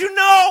why don't you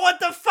know what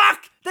the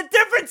fuck the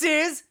difference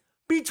is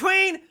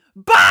between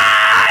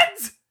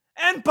buds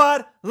and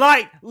Bud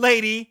Light,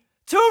 lady?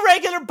 2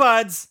 regular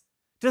buds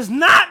does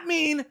not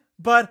mean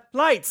Bud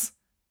Lights.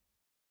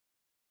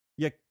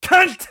 You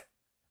cunt!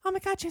 Oh my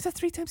God, James, that's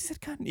 3 times he said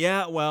cunt.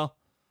 Yeah, well,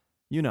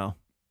 you know.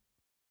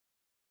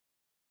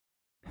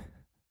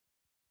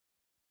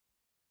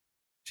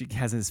 She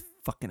has this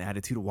fucking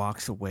attitude,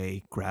 walks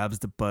away, grabs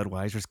the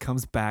Budweisers,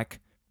 comes back.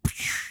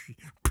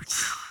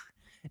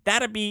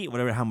 That'd be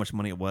whatever, how much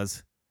money it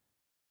was.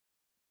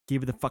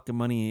 Gave her the fucking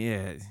money,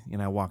 yeah,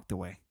 and I walked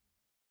away.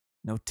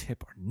 No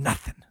tip or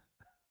nothing.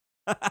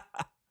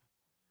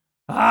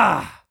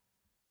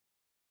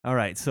 All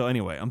right, so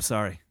anyway, I'm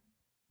sorry.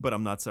 But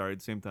I'm not sorry at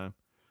the same time.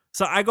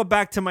 So I go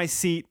back to my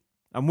seat.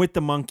 I'm with the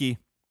monkey.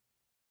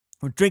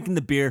 We're drinking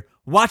the beer,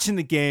 watching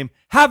the game,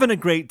 having a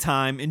great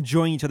time,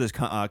 enjoying each other's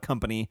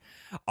company.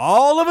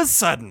 All of a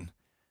sudden,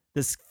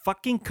 this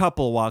fucking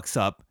couple walks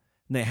up,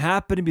 and they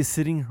happen to be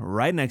sitting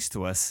right next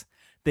to us.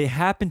 They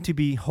happen to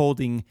be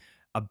holding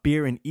a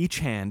beer in each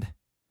hand.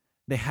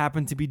 They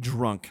happen to be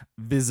drunk,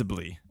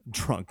 visibly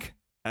drunk,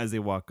 as they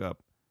walk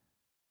up.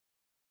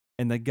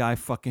 And the guy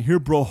fucking, here,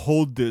 bro,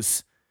 hold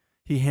this.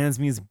 He hands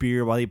me his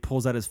beer while he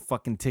pulls out his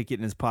fucking ticket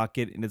in his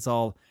pocket, and it's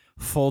all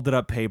folded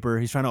up paper.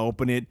 He's trying to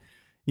open it,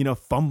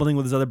 fumbling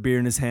with his other beer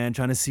in his hand,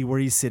 trying to see where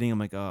he's sitting. I'm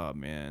like, oh,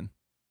 man.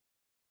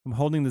 I'm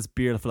holding this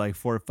beer for like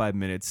 4 or 5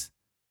 minutes.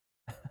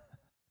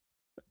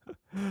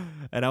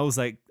 And I was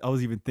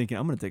even thinking,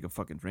 I'm going to take a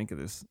fucking drink of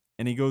this.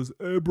 And he goes,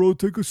 hey, bro,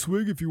 take a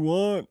swig if you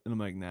want. And I'm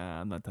like,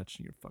 nah, I'm not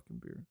touching your fucking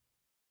beer.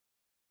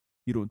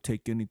 You don't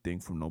take anything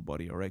from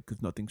nobody, all right?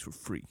 Because nothing's for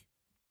free.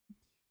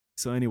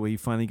 So anyway, he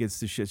finally gets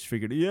the shit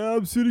figured. Yeah,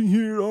 I'm sitting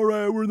here. All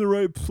right, we're in the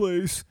right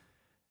place.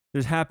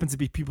 There happens to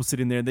be people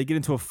sitting there, and they get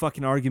into a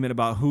fucking argument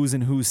about who's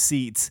in whose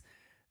seats.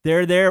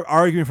 They're there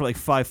arguing for like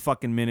 5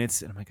 fucking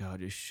minutes. And I'm like, oh,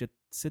 just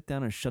sit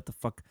down and shut the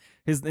fuck.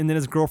 And then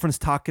his girlfriend's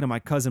talking to my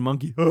cousin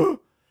Monkey.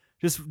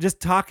 just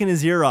talking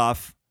his ear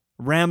off,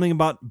 rambling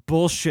about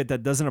bullshit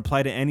that doesn't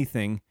apply to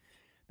anything.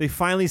 They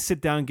finally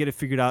sit down and get it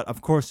figured out.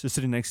 Of course, they're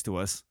sitting next to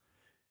us.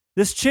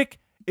 This chick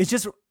is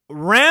just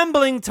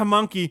rambling to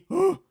Monkey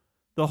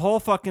the whole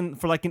fucking,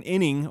 for like an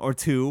inning or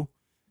 2.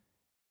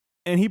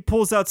 And he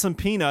pulls out some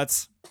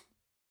peanuts.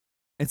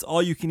 It's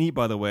all you can eat,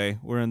 by the way.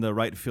 We're in the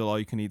right field all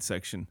you can eat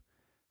section.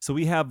 So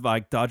we have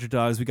like Dodger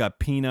dogs. We got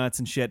peanuts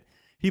and shit.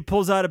 He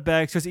pulls out a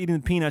bag, starts eating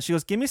the peanuts. She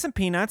goes, give me some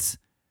peanuts.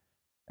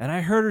 And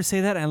I heard her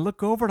say that, and I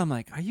look over, and I'm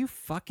like, are you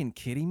fucking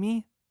kidding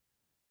me?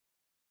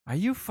 Are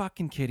you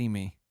fucking kidding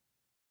me?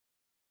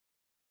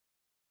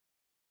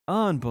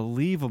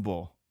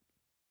 Unbelievable.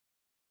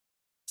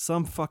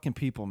 Some fucking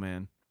people,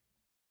 man.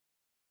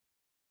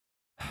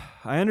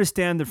 I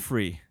understand they're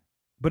free,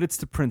 but it's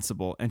the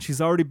principle, and she's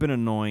already been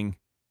annoying,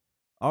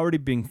 already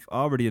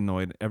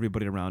annoyed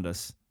everybody around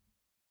us.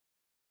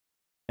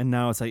 And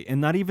now it's like,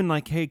 and not even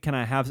like, hey, can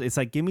I have, it's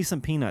like, give me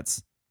some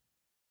peanuts.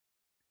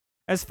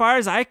 As far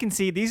as I can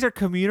see, these are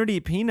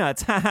community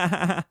peanuts.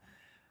 I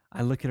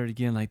look at her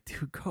again like,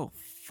 dude, go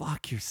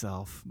fuck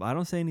yourself. But I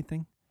don't say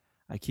anything.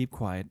 I keep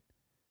quiet.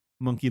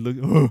 Monkey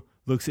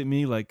looks at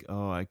me like,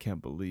 oh, I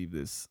can't believe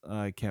this.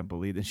 I can't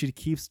believe it. And she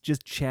keeps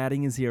just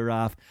chatting his ear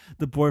off.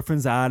 The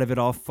boyfriend's out of it,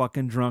 all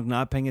fucking drunk,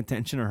 not paying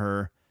attention to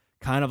her.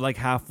 Kind of like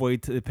halfway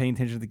to paying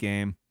attention to the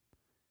game.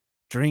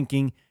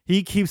 Drinking.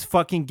 He keeps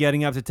fucking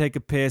getting up to take a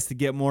piss, to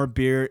get more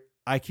beer.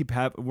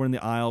 We're in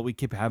the aisle. We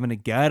keep having to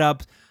get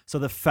up so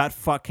the fat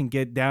fuck can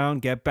get down,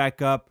 get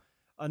back up.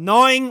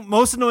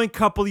 Most annoying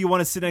couple you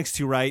want to sit next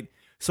to, right?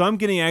 So I'm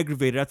getting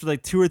aggravated after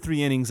like 2 or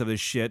 3 innings of this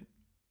shit.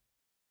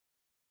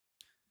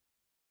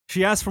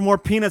 She asked for more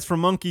peanuts from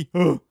Monkey.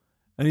 And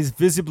he's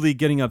visibly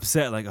getting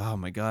upset, like, oh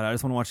my God, I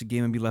just want to watch the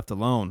game and be left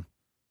alone.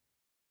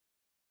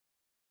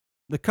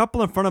 The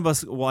couple in front of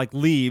us, like,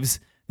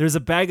 leaves. There's a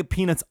bag of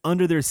peanuts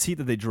under their seat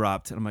that they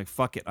dropped. And I'm like,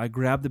 fuck it. I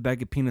grabbed the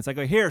bag of peanuts. I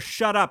go, here,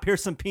 shut up.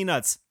 Here's some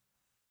peanuts.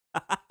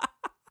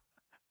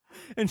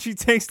 And she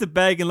takes the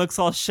bag and looks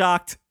all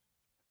shocked.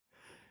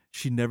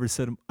 She never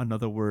said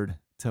another word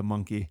to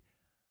Monkey.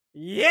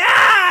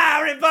 Yeah,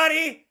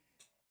 everybody.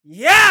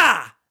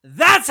 Yeah,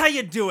 that's how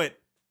you do it.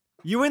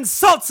 You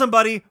insult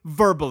somebody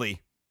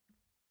verbally.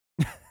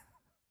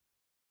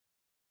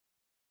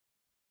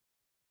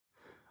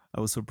 I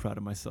was so proud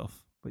of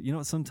myself. But you know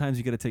what? Sometimes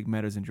you got to take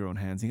matters into your own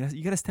hands.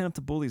 You got to stand up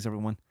to bullies,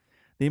 everyone.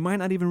 They might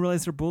not even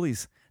realize they're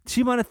bullies.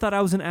 She might have thought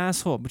I was an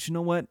asshole. But you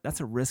know what? That's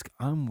a risk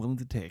I'm willing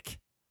to take.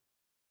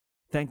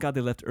 Thank God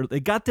they left early. They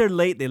got there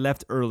late. They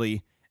left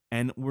early.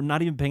 And we're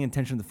not even paying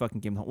attention to the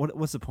fucking game.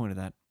 What's the point of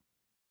that?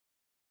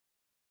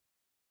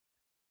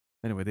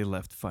 Anyway, they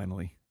left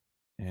finally.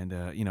 And,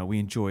 we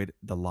enjoyed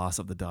the loss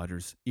of the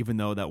Dodgers, even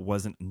though that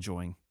wasn't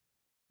enjoyment.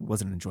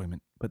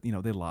 But,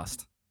 they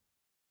lost.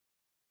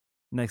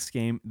 Next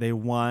game, they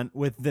won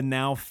with the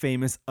now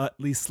famous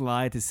Utley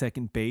slide to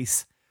second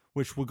base,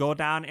 which will go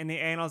down in the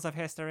annals of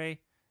history.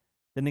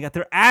 Then they got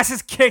their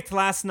asses kicked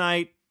last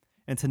night.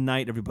 And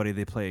tonight, everybody,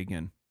 they play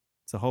again.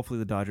 So hopefully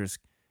the Dodgers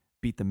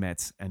beat the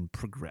Mets and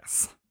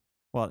progress.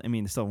 Well, I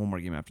mean, there's still one more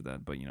game after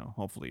that, but,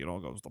 hopefully it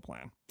all goes to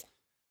plan.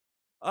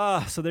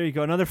 So there you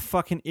go. Another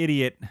fucking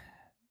idiot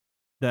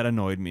that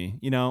annoyed me.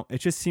 It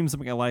just seems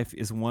like my life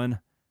is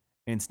one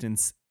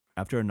instance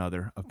after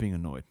another of being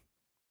annoyed.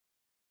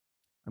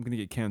 I'm going to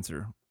get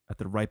cancer at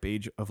the ripe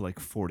age of like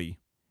 40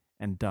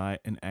 and die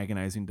an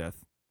agonizing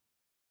death.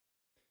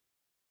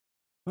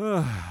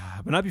 But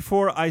not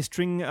before I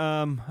string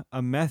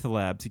a meth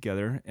lab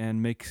together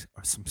and make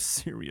some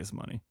serious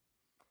money.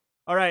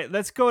 All right,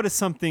 let's go to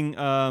something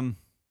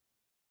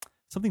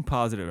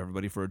positive,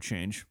 everybody, for a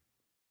change.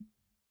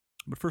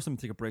 But first, I'm going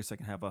to take a break so I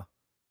can have a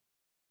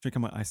drink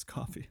of my iced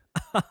coffee.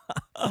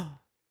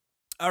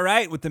 All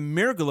right, with the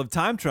miracle of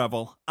time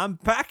travel, I'm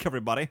back,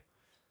 everybody.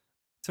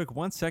 Took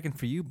 1 second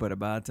for you, but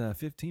about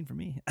 15 for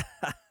me.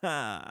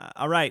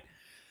 All right.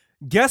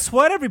 Guess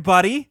what,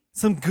 everybody?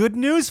 Some good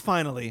news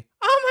finally.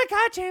 Oh my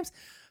God, James.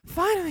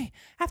 Finally,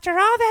 after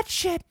all that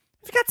shit,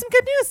 we've got some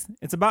good news.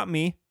 It's about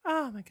me.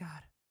 Oh my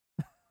God.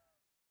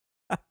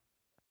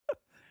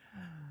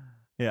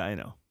 Yeah, I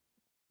know.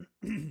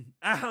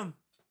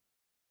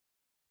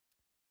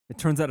 It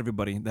turns out,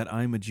 everybody, that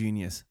I'm a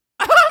genius.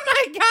 Oh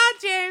my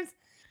God, James.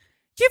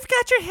 You've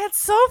got your head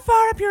so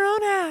far up your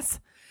own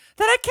ass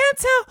that I can't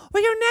tell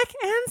where your neck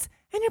ends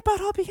and your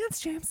butthole begins,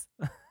 James.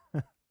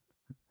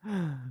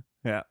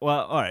 Yeah,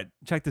 well, all right.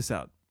 Check this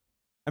out.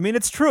 I mean,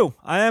 it's true.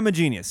 I am a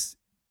genius.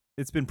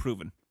 It's been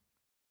proven.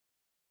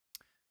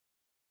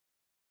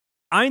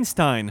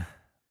 Einstein.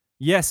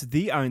 Yes,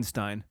 the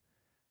Einstein.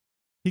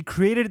 He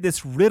created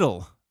this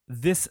riddle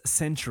this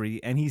century,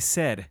 and he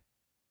said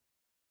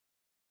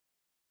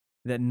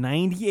that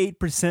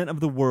 98% of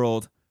the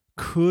world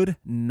could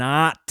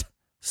not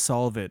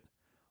solve it.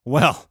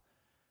 Well,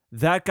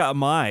 that got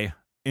my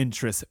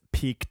interest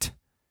piqued,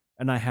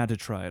 and I had to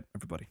try it,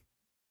 everybody.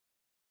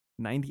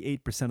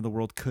 98% of the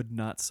world could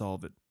not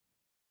solve it.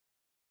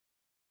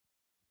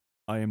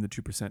 I am the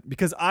 2%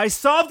 because I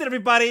solved it,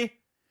 everybody.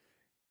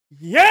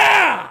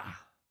 Yeah!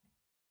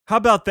 How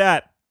about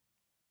that?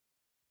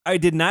 I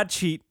did not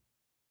cheat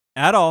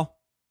at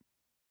all.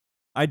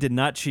 I did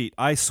not cheat.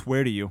 I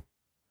swear to you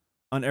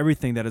on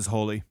everything that is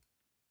holy.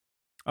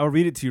 I'll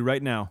read it to you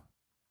right now.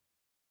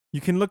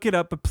 You can look it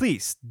up, but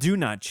please do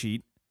not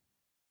cheat.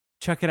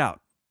 Check it out.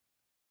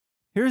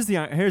 Here's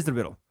the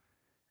riddle.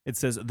 It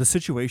says, the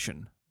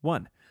situation.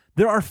 1.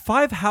 There are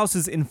 5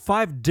 houses in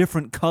 5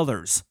 different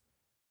colors.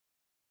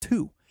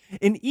 2.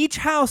 In each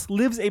house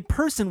lives a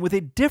person with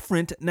a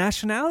different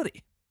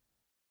nationality.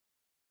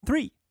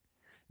 3.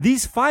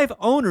 These 5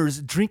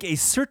 owners drink a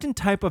certain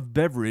type of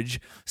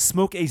beverage,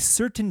 smoke a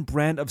certain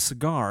brand of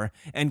cigar,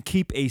 and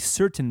keep a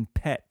certain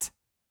pet.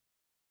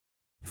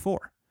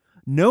 4.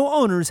 No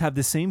owners have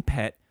the same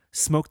pet,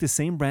 smoke the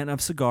same brand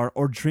of cigar,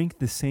 or drink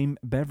the same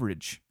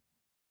beverage.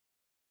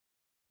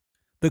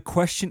 The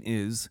question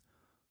is,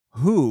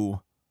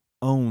 who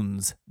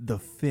owns the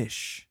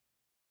fish?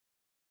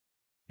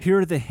 Here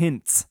are the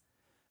hints.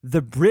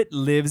 The Brit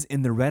lives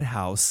in the red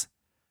house.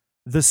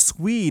 The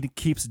Swede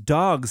keeps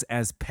dogs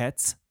as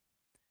pets.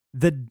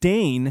 The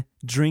Dane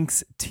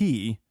drinks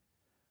tea.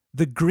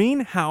 The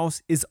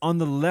greenhouse is on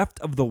the left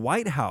of the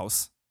White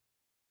House.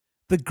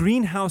 The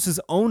greenhouse's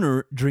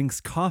owner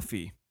drinks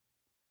coffee.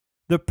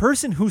 The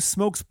person who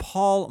smokes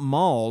Pall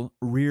Mall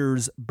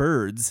rears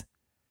birds.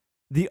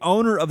 The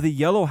owner of the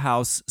yellow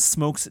house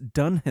smokes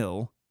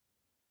Dunhill.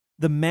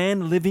 The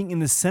man living in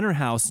the center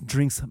house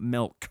drinks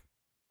milk.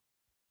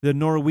 The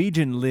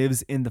Norwegian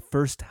lives in the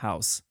first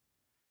house.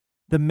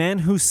 The man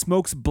who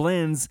smokes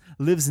blends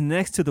lives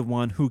next to the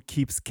one who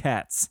keeps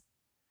cats.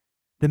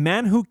 The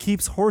man who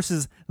keeps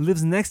horses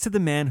lives next to the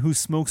man who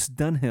smokes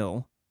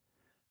Dunhill.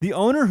 The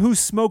owner who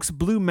smokes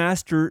Blue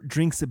Master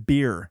drinks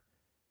beer.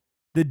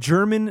 The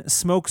German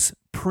smokes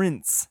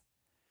Prince.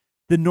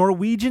 The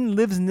Norwegian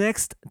lives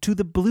next to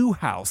the Blue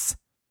House.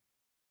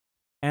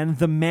 And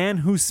the man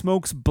who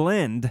smokes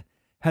blend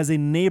has a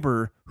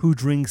neighbor who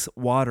drinks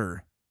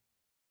water.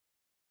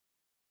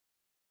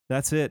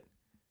 That's it.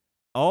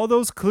 All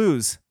those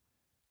clues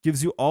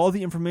gives you all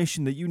the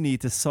information that you need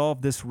to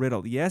solve this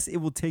riddle. Yes, it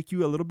will take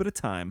you a little bit of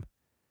time.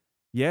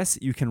 Yes,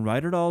 you can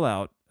write it all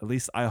out. At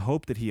least I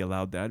hope that he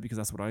allowed that, because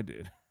that's what I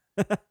did.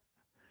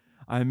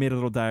 I made a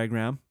little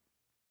diagram.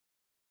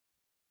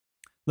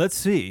 Let's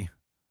see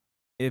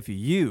if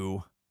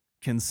you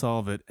can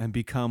solve it and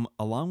become,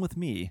 along with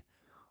me,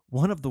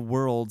 one of the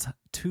world's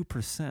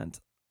 2%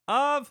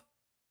 of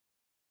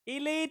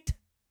elite.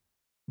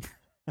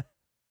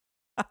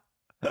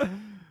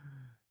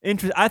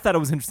 I thought it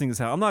was interesting as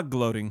hell. I'm not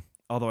gloating,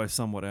 although I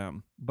somewhat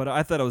am. But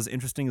I thought it was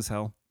interesting as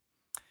hell.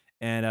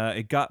 And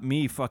it got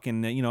me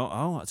fucking,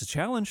 oh, it's a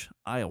challenge.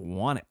 I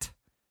want it.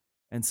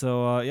 And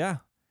so, yeah.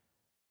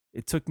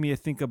 It took me, I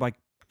think about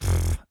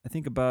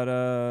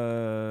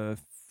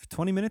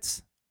 20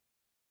 minutes.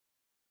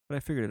 But I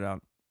figured it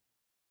out.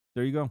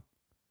 There you go.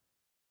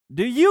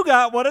 Do you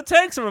got what it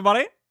takes,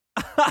 everybody?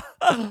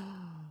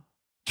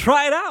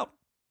 Try it out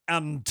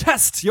and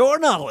test your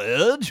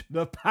knowledge.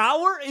 The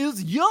power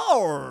is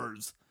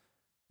yours.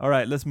 All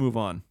right, let's move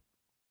on.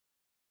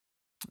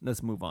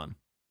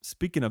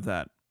 Speaking of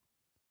that,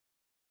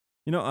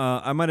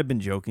 I might have been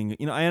joking.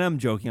 And I'm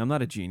joking. I'm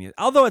not a genius.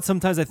 Although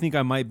sometimes I think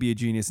I might be a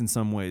genius in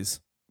some ways.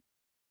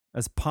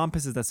 As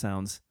pompous as that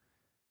sounds.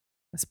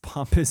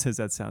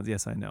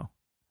 Yes, I know.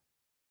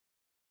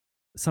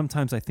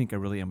 Sometimes I think I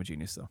really am a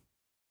genius, though.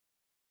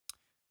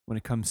 When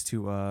it comes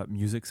to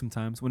music,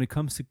 sometimes. When it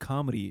comes to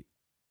comedy,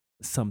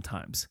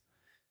 sometimes.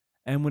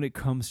 And when it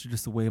comes to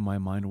just the way my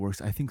mind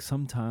works, I think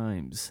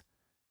sometimes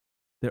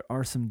there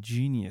are some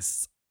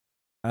genius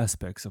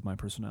aspects of my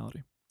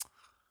personality.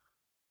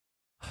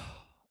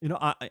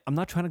 I'm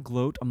not trying to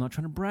gloat. I'm not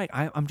trying to brag.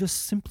 I'm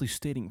just simply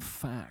stating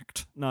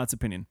fact. No, it's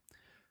opinion.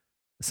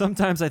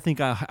 Sometimes I think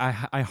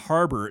I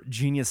harbor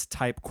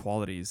genius-type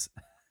qualities.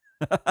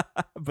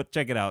 But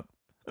check it out.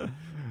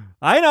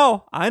 I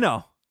know.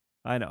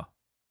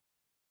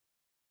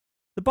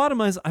 The bottom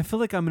line is, I feel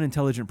like I'm an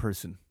intelligent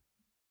person.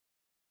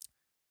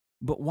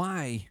 But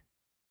why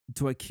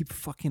do I keep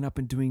fucking up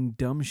and doing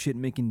dumb shit,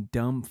 making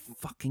dumb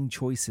fucking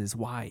choices?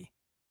 Why?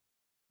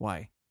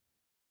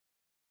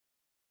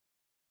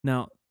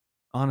 Now,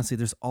 honestly,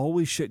 there's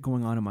always shit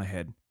going on in my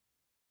head.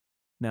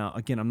 Now,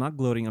 again, I'm not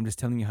gloating. I'm just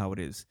telling you how it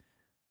is.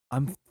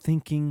 I'm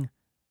thinking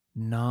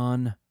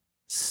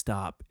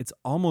non-stop. It's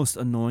almost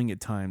annoying at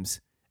times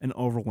and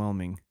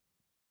overwhelming.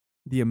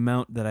 The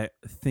amount that I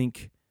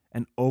think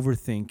and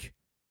overthink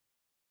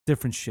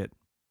different shit.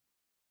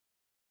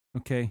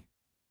 Okay?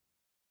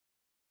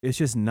 It's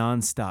just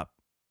nonstop.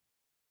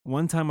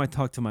 One time I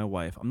talked to my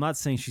wife. I'm not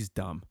saying she's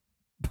dumb.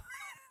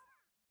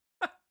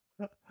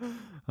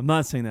 I'm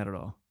not saying that at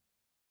all.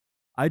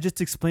 I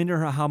just explained to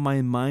her how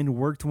my mind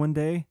worked one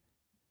day.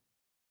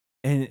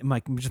 And my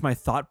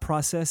thought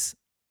process.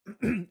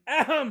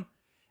 And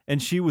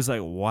she was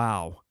like,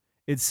 wow,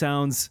 it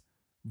sounds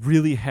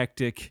really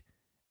hectic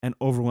and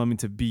overwhelming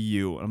to be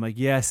you. And I'm like,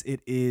 yes,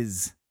 it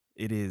is.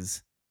 It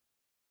is.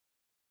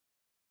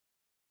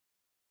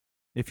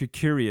 If you're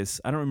curious,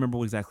 I don't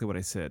remember exactly what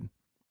I said.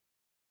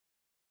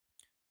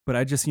 But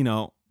I just,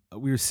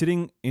 we were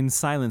sitting in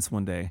silence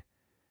one day.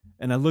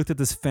 And I looked at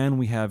this fan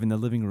we have in the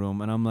living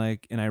room. And I'm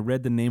like, and I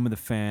read the name of the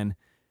fan.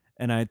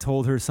 And I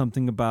told her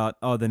something about,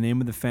 the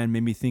name of the fan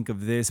made me think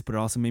of this. But it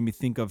also made me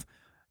think of,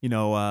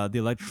 the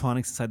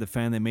electronics inside the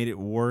fan that made it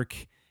work.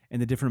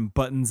 and the different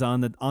buttons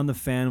on the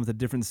fan with the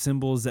different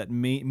symbols that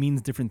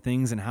means different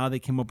things and how they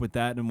came up with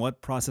that and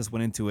what process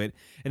went into it.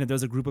 And if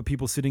there's a group of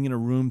people sitting in a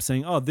room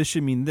saying, "Oh, this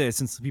should mean this,"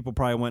 and some people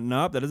probably went,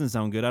 "Nope, that doesn't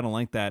sound good. I don't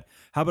like that.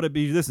 How about it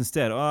be this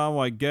instead?" "Oh, well,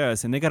 I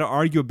guess." And they got to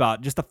argue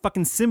about just a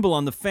fucking symbol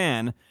on the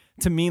fan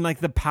to mean like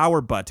the power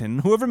button.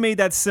 Whoever made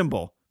that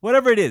symbol,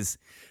 whatever it is.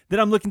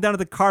 Then I'm looking down at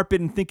the carpet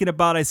and thinking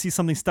about, I see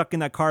something stuck in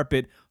that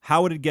carpet.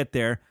 How would it get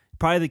there?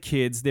 Probably the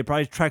kids. They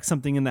probably tracked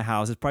something in the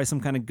house. It's probably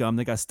some kind of gum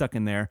that got stuck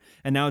in there.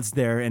 And now it's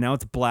there. And now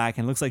it's black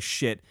and it looks like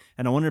shit.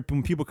 And I wonder if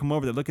when people come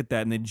over, they look at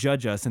that and they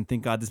judge us and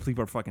think, God, these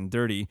people are fucking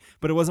dirty.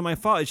 But it wasn't my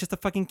fault. It's just the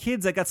fucking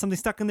kids that got something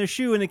stuck in their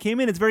shoe and it came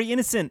in. It's very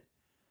innocent.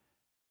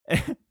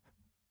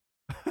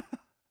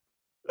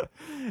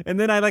 And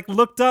then I like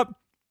looked up,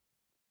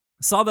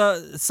 saw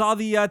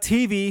the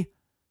TV,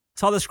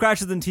 saw the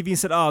scratches in the TV and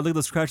said, "Oh, look at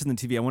the scratches in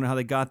the TV. I wonder how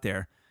they got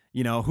there.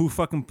 You know, who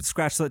fucking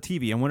scratched that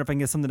TV? I wonder if I can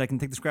get something that can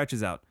take the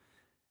scratches out."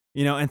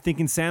 You know, and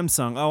thinking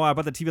Samsung, "Oh, I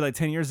bought the TV like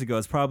 10 years ago.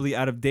 It's probably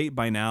out of date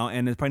by now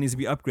and it probably needs to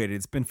be upgraded.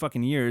 It's been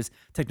fucking years.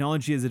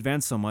 Technology has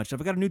advanced so much.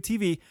 If I got a new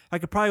TV, I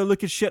could probably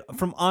look at shit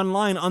from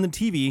online on the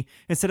TV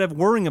instead of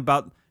worrying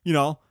about, you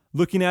know,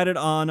 looking at it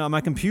on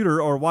my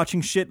computer or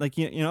watching shit like,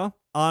 you know,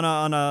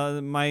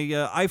 on my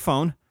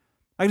iPhone.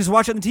 I can just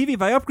watch it on the TV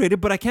if I upgrade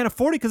it, but I can't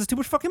afford it because it's too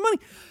much fucking money."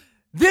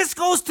 This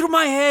goes through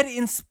my head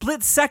in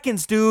split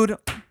seconds, dude.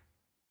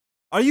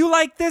 Are you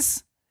like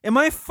this? Am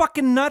I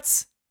fucking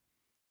nuts?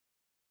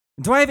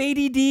 Do I have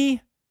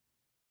ADD?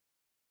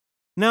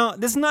 Now,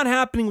 this is not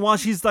happening while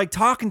she's like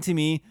talking to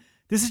me.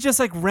 This is just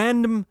like a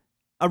random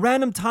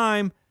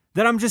time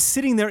that I'm just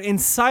sitting there in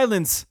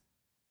silence.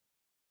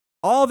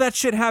 All that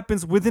shit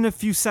happens within a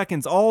few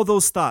seconds. All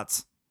those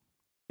thoughts.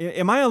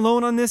 Am I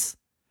alone on this?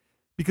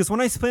 Because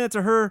when I explained it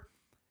to her,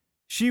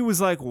 she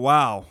was like,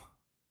 "Wow,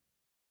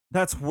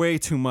 that's way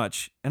too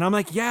much." And I'm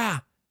like, "Yeah,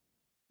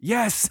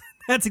 yes,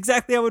 that's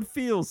exactly how it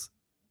feels."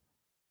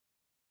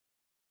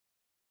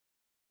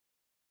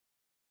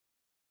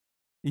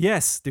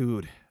 Yes,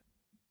 dude.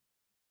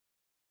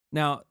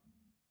 Now,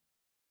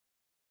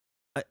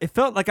 it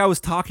felt like I was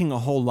talking a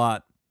whole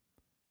lot.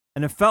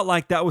 And it felt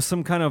like that was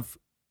some kind of,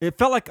 it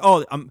felt like,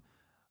 oh,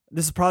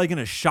 this is probably going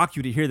to shock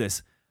you to hear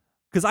this.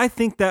 Because I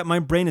think that my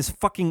brain is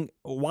fucking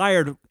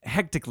wired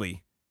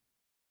hectically.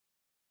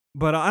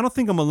 But I don't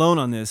think I'm alone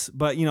on this.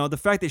 But, you know, the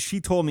fact that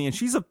she told me, and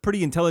she's a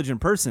pretty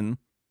intelligent person,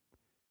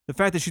 the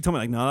fact that she told me,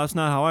 like, "No, that's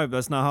not how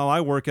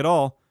I work at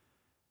all."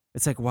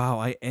 It's like, wow,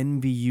 I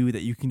envy you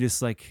that you can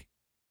just, like,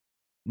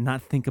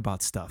 not think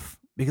about stuff.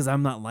 Because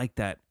I'm not like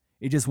that.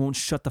 It just won't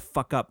shut the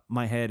fuck up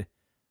my head.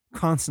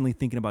 Constantly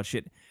thinking about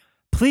shit.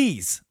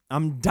 Please,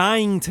 I'm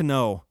dying to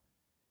know.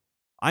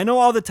 I know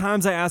all the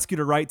times I ask you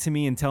to write to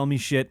me and tell me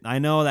shit. I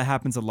know that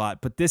happens a lot.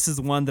 But this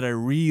is one that I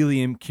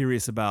really am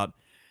curious about.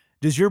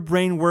 Does your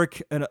brain work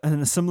in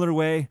a similar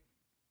way?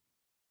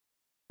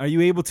 Are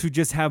you able to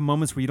just have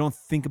moments where you don't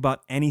think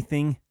about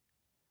anything?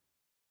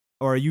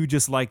 Or are you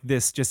just like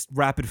this, just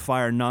rapid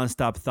fire,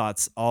 nonstop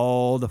thoughts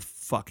all the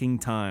fucking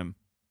time?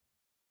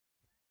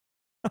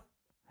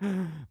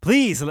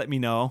 Please let me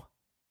know.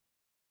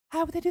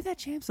 How would they do that,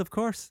 James? Of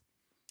course.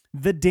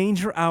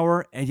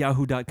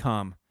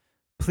 TheDangerHour@yahoo.com.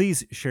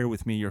 Please share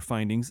with me your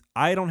findings.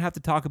 I don't have to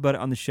talk about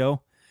it on the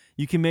show.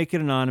 You can make it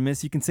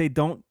anonymous. You can say,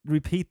 "Don't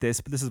repeat this,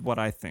 but this is what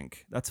I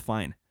think." That's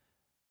fine.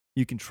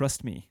 You can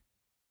trust me.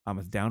 I'm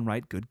a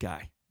downright good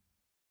guy.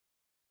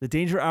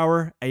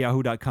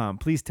 TheDangerHour@yahoo.com.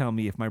 Please tell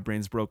me if my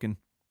brain's broken.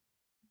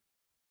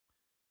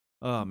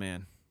 Oh,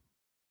 man.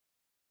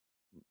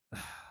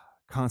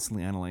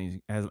 Constantly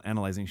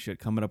analyzing shit,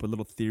 coming up with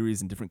little theories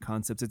and different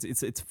concepts.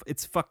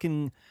 It's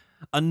fucking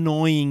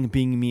annoying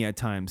being me at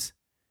times.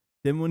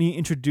 Then when you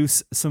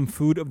introduce some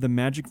food of the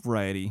magic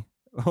variety,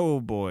 oh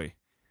boy,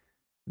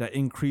 that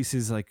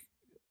increases like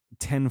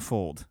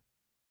tenfold.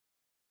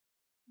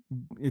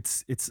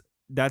 It's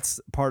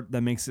that's part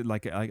that makes it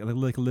like a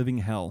living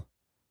hell.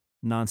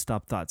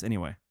 Nonstop thoughts.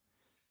 Anyway.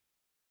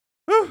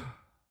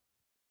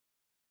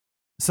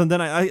 So then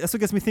that's what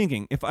gets me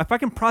thinking. If I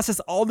can process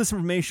all this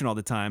information all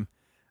the time,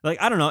 like,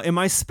 I don't know, am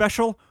I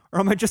special or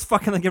am I just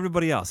fucking like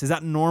everybody else? Is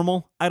that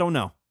normal? I don't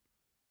know.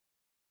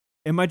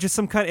 Am I just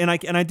some kind and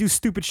I do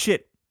stupid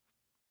shit.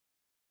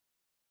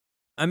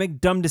 I make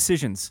dumb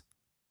decisions.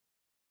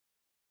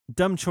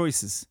 Dumb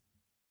choices.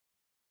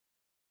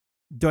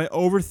 Do I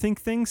overthink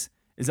things?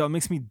 Is that what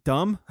makes me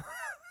dumb?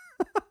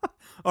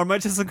 Or am I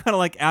just some kind of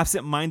like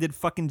absent-minded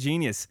fucking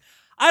genius?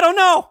 I don't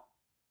know.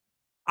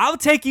 I'll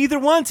take either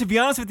one, to be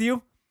honest with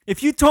you.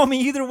 If you told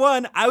me either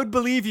one, I would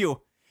believe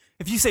you.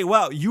 If you say,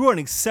 "Wow, you are an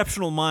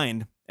exceptional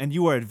mind and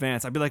you are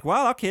advanced," I'd be like,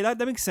 "Wow, okay, that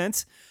makes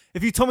sense."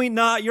 If you told me,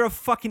 "Nah, you're a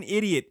fucking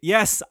idiot,"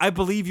 yes, I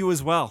believe you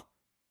as well.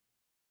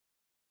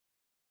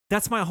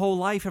 That's my whole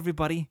life,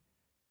 everybody.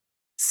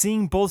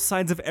 Seeing both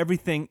sides of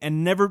everything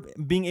and never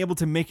being able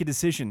to make a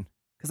decision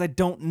because I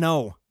don't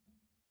know.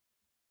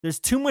 There's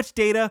too much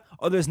data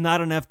or there's not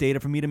enough data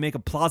for me to make a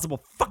plausible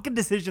fucking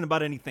decision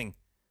about anything.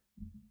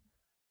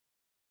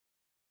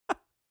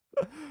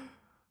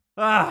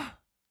 Ah.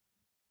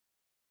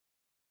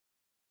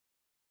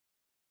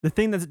 the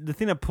thing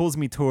that pulls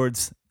me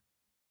towards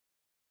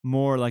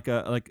more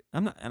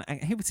I'm not, and I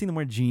hate seeing the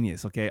word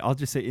genius. Okay, I'll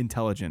just say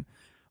intelligent,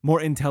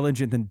 more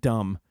intelligent than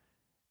dumb.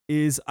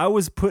 Is I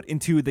was put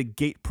into the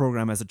GATE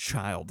program as a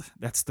child.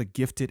 That's the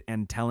gifted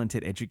and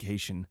talented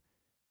education.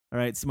 All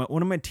right, so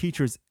one of my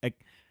teachers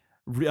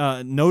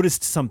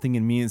noticed something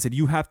in me and said,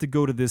 "You have to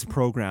go to this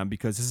program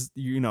because this is,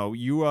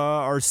 you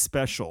are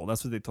special."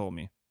 That's what they told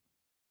me.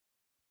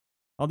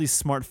 All these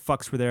smart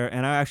fucks were there,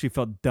 and I actually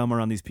felt dumb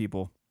around these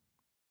people.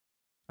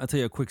 I'll tell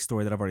you a quick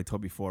story that I've already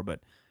told before,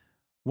 but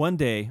one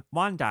day,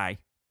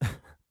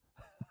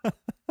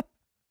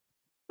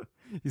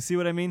 you see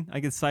what I mean? I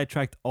get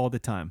sidetracked all the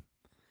time.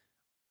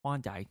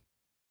 One day,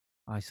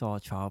 I saw a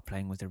child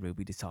playing with a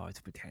ruby the size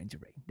of a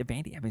tangerine. The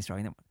bandy, I've been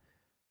throwing them.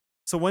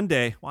 So one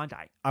day,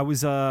 I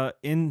was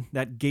in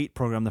that GATE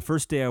program. The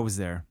first day I was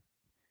there,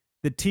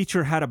 the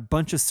teacher had a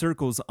bunch of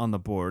circles on the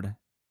board,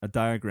 a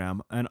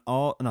diagram, and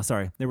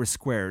they were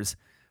squares.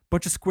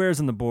 Bunch of squares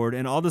on the board,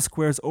 and all the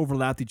squares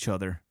overlapped each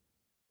other.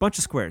 Bunch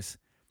of squares.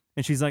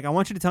 And she's like, I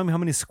want you to tell me how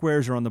many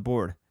squares are on the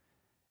board.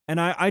 And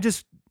I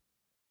just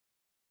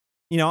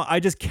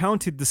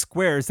counted the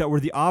squares that were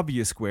the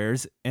obvious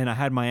squares, and I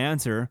had my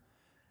answer.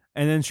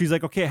 And then she's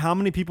like, okay, how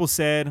many people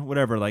said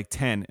whatever, like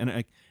 10?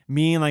 And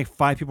me and like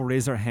 5 people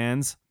raised their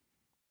hands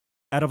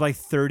out of like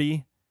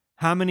 30.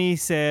 How many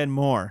said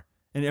more?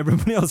 And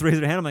everybody else raised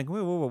their hand. I'm like,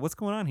 whoa, what's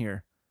going on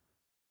here?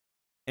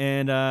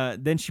 And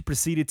then she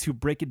proceeded to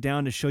break it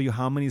down to show you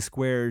how many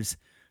squares,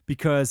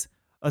 because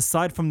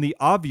aside from the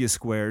obvious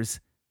squares,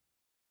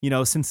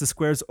 since the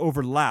squares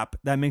overlap,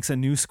 that makes a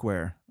new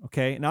square.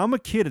 Okay. Now I'm a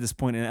kid at this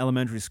point in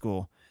elementary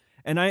school,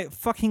 and I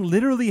fucking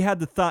literally had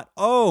the thought,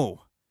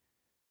 oh,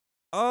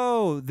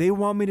 they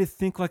want me to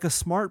think like a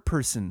smart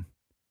person.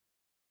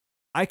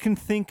 I can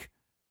think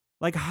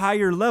like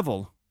higher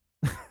level.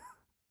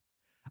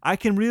 I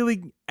can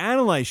really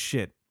analyze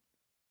shit.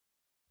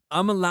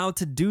 I'm allowed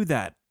to do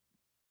that.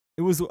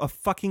 It was a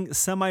fucking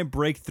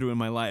semi-breakthrough in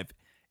my life.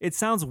 It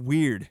sounds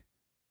weird,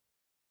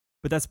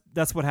 but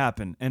that's what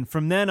happened. And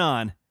from then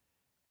on,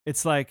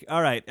 it's like,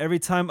 all right, every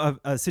time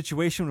a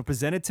situation was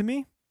presented to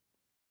me,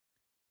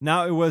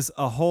 now it was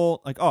a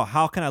whole, like, oh,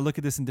 how can I look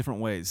at this in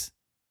different ways?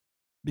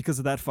 Because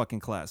of that fucking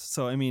class.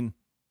 So, I mean,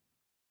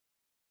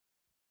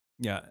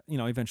 yeah,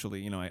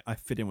 eventually, I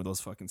fit in with those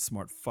fucking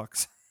smart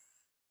fucks.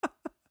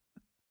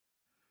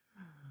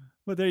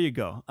 But there you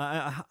go.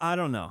 I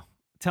don't know.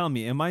 Tell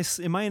me, am I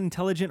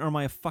intelligent or am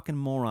I a fucking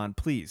moron?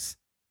 Please.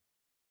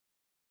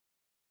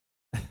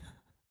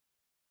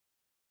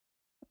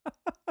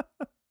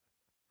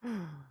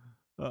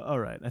 All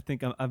right. I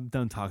think I'm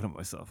done talking to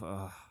myself.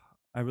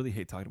 I really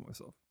hate talking to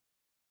myself.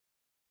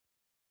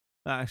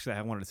 Actually,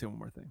 I wanted to say one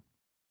more thing.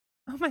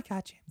 Oh my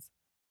God, James.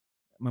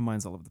 My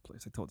mind's all over the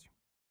place. I told you.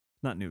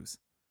 Not news.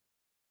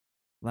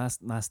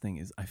 Last thing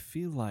is, I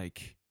feel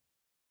like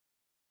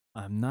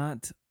I'm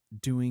not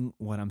doing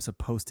what I'm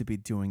supposed to be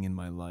doing in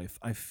my life.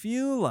 I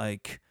feel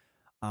like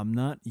I'm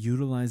not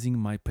utilizing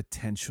my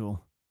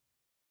potential.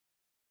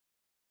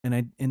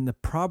 And the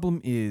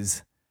problem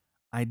is,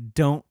 I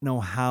don't know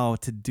how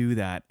to do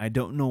that. I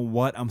don't know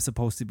what I'm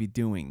supposed to be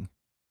doing.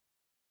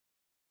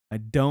 I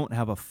don't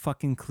have a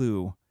fucking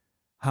clue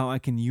how I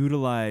can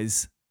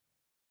utilize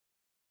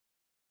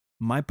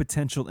my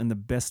potential in the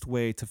best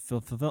way to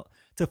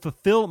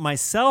fulfill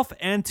myself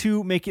and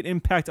to make an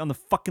impact on the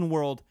fucking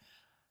world.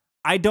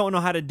 I don't know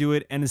how to do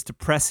it, and it's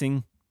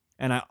depressing.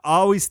 And I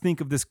always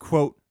think of this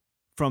quote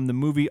from the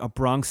movie A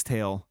Bronx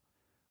Tale,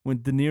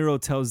 when De Niro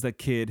tells that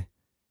kid,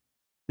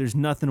 there's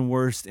nothing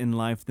worse in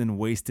life than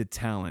wasted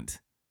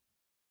talent.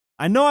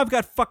 I know I've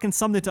got fucking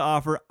something to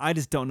offer. I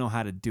just don't know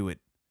how to do it.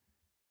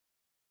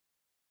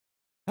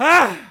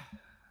 I'm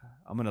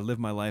going to live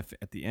my life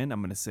at the end.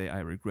 I'm going to say I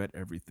regret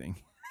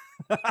everything.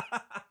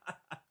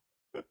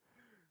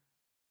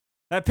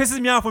 That pisses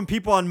me off when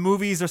people on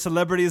movies or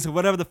celebrities or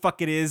whatever the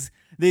fuck it is,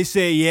 they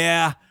say,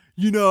 yeah,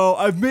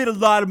 I've made a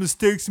lot of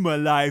mistakes in my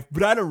life,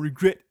 but I don't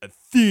regret a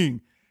thing.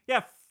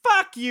 Yeah,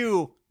 fuck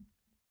you.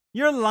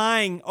 You're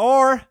lying.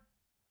 Or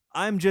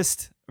I'm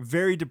just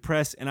very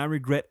depressed and I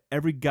regret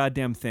every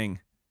goddamn thing.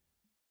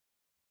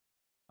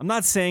 I'm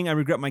not saying I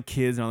regret my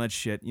kids and all that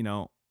shit,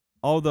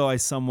 although I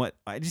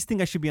just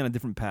think I should be on a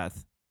different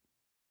path.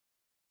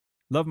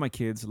 Love my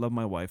kids, love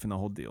my wife, and the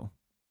whole deal.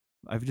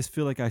 I just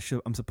feel like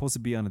I'm supposed to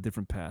be on a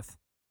different path.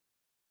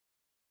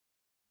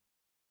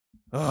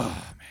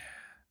 Oh, man.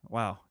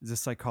 Wow. Is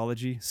this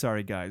psychology?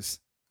 Sorry, guys.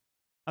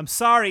 I'm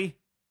sorry.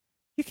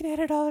 You can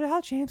edit all it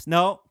out, James.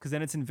 No, because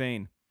then it's in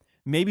vain.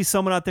 Maybe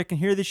someone out there can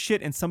hear this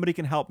shit and somebody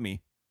can help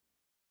me.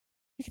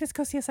 You can just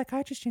go see a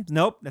psychiatrist, James.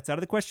 Nope, that's out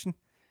of the question.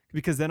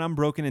 Because then I'm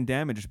broken and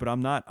damaged, but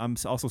I'm not. I'm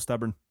also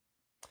stubborn.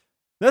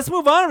 Let's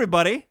move on,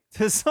 everybody,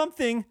 to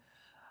something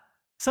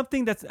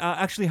that's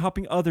actually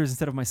helping others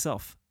instead of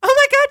myself. Oh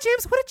my God,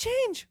 James, what a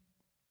change.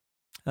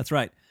 That's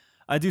right.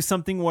 I do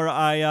something where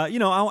I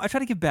try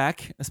to give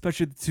back,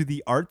 especially to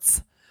the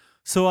arts.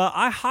 So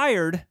I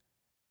hired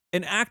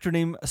an actor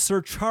named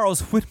Sir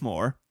Charles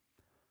Whitmore,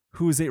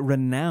 who is a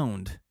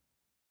renowned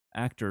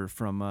actor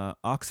from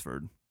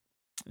Oxford.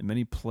 in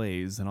many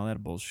plays and all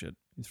that bullshit.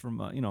 He's from,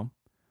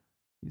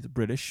 he's a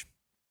British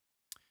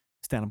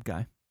stand-up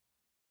guy.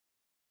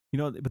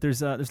 But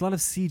there's a lot of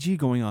CG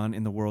going on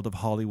in the world of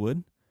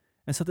Hollywood.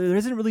 And so there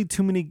isn't really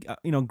too many,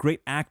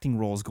 great acting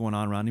roles going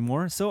on around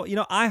anymore. So,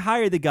 I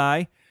hired the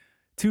guy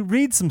to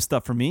read some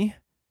stuff for me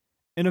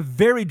in a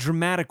very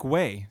dramatic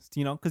way,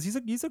 because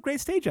he's a great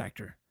stage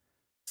actor.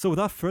 So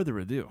without further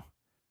ado,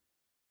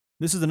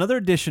 this is another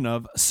edition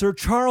of Sir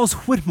Charles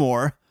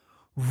Whitmore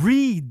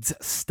Reads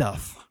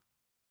Stuff.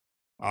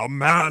 A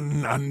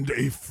man and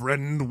a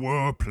friend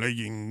were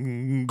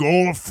playing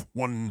golf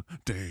one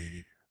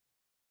day.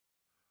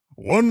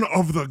 One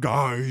of the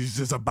guys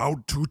is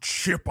about to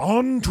chip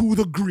onto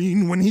the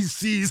green when he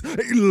sees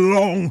a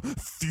long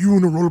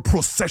funeral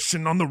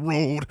procession on the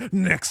road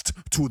next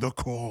to the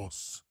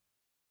course.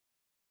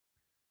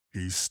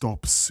 He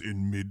stops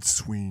in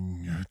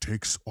mid-swing,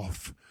 takes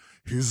off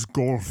his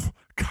golf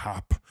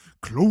cap,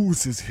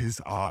 closes his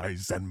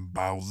eyes, and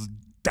bows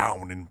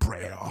down in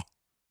prayer.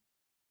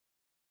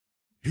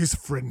 His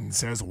friend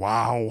says,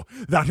 "Wow,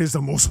 that is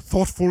the most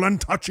thoughtful and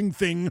touching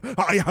thing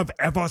I have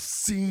ever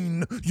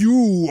seen.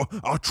 You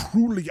are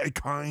truly a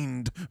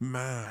kind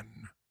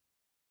man."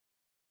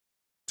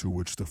 To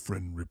which the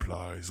friend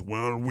replies,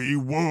 "Well, we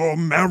were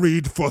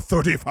married for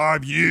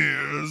 35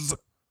 years.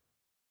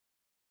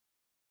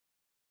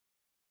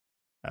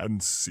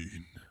 And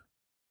scene.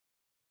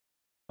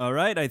 All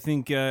right, I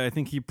think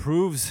he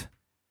proves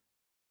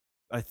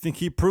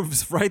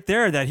right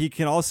there that he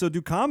can also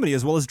do comedy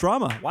as well as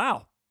drama.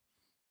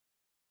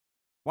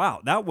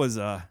 Wow, that was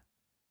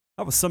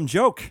some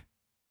joke.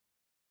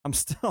 I'm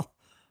still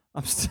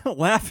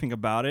laughing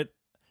about it.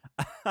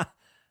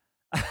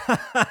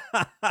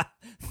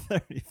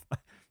 35.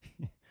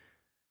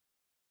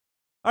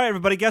 All right,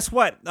 everybody, guess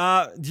what?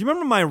 Do you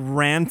remember my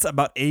rant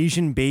about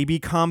Asian baby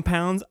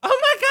compounds? Oh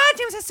my God,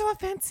 James, that's so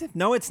offensive.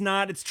 No, it's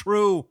not. It's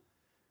true.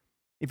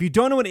 If you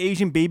don't know what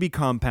Asian baby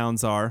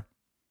compounds are,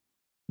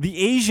 the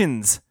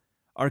Asians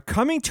are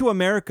coming to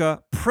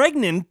America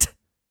pregnant,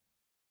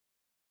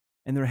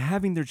 and they're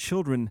having their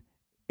children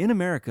in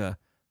America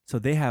so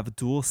they have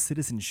dual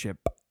citizenship,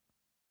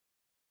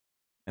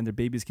 and their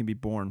babies can be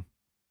born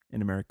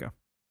in America.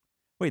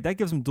 Wait, that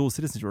gives them dual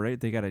citizenship, right?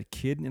 They got a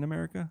kid in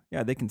America?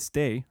 Yeah, they can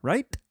stay,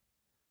 right?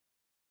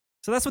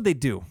 So that's what they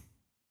do.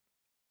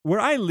 Where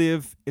I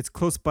live, it's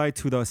close by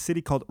to the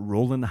city called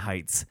Rowland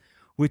Heights,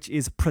 which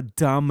is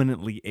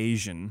predominantly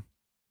Asian.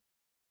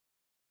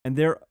 And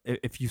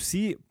if you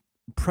see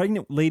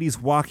pregnant ladies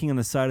walking on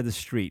the side of the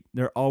street,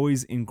 they're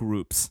always in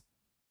groups.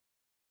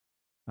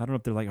 I don't know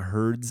if they're like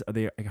herds. Are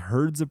they like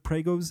herds of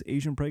pregos,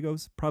 Asian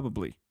pregos?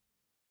 Probably.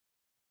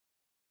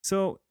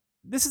 So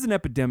this is an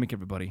epidemic,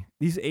 everybody.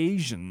 These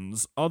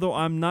Asians, although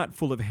I'm not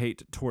full of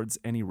hate towards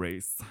any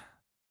race,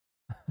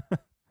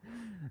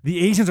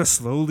 the Asians are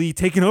slowly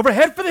taking over.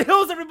 Head for the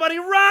hills, everybody,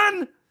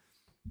 run!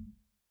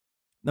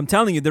 I'm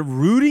telling you, they're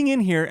rooting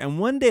in here, and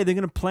one day they're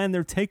going to plan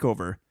their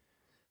takeover.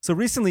 So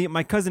recently,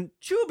 my cousin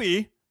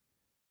Chubby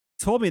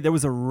told me there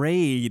was a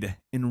raid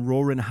in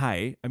Rowland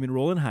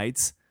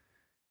Heights,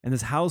 and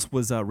this house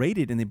was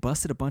raided, and they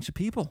busted a bunch of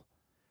people.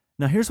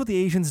 Now, here's what the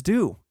Asians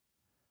do.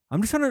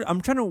 I'm trying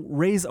to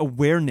raise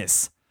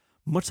awareness,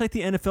 much like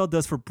the NFL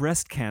does for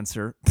breast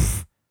cancer.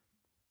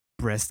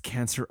 Breast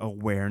cancer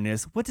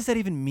awareness. What does that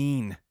even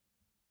mean?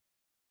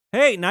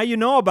 Hey, now you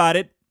know about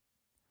it.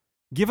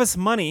 Give us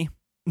money.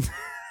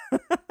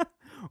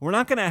 We're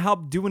not going to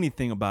help do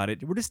anything about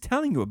it. We're just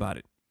telling you about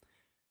it.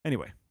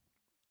 Anyway,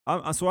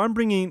 so I'm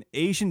bringing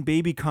Asian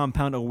baby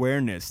compound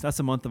awareness. That's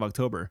the month of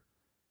October.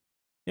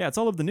 Yeah, it's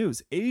all over the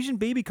news. Asian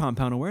baby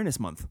compound awareness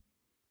month.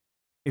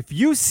 If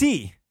you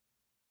see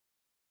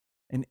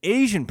an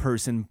Asian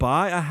person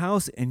buy a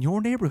house in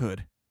your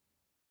neighborhood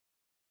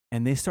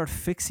and they start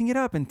fixing it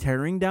up and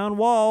tearing down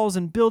walls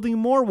and building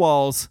more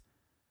walls,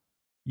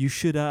 you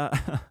should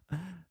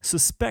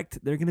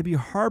suspect they're going to be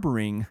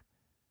harboring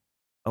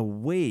a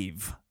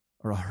wave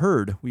or a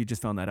herd. We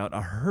just found that out.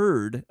 A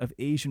herd of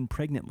Asian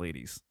pregnant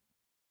ladies.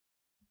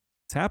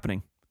 It's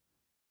happening.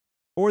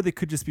 Or they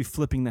could just be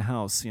flipping the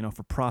house,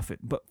 for profit.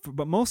 But for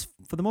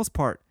the most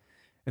part,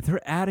 if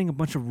they're adding a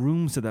bunch of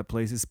rooms to that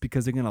place, it's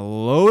because they're going to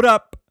load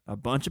up a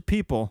bunch of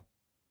people.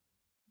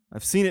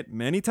 I've seen it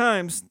many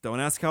times. Don't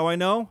ask how I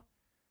know.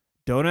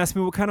 Don't ask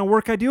me what kind of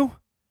work I do.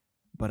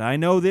 But I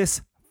know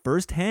this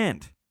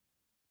firsthand.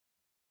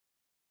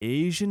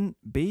 Asian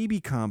baby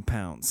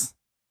compounds.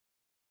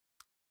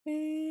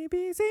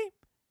 ABC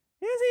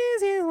is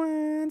easy as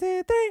 1,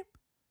 2, 3.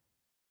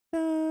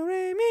 Do,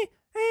 re, mi,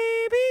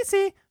 ABC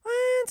 1,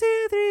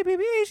 2, 3.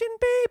 Baby Asian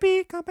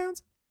baby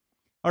compounds.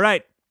 All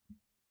right.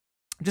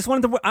 I just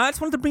wanted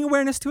to bring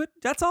awareness to it.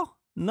 That's all.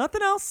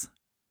 Nothing else.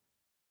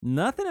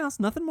 Nothing else.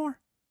 Nothing more.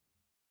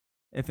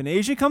 If an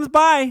Asian comes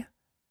by,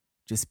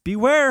 just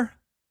beware.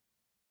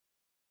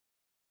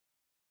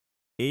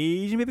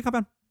 Asian baby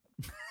compound.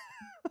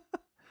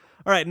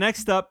 All right,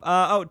 next up.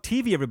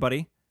 TV,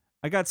 everybody.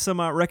 I got some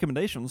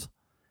recommendations.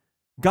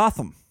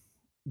 Gotham.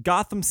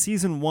 Gotham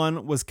season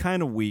 1 was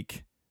kind of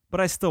weak, but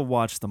I still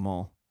watched them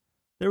all.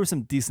 There were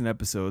some decent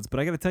episodes, but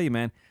I got to tell you,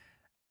 man,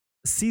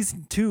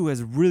 season 2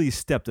 has really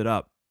stepped it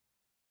up.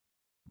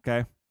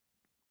 Okay?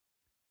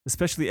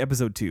 Especially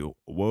episode 2.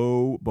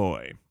 Whoa,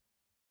 boy.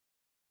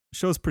 The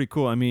show's pretty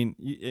cool. I mean,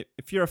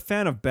 if you're a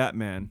fan of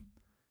Batman,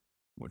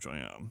 which I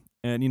am,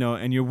 and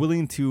and you're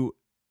willing to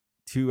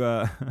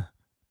to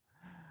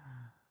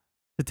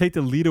take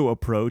the Leto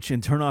approach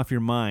and turn off your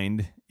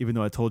mind, even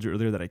though I told you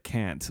earlier that I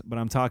can't. But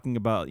I'm talking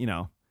about,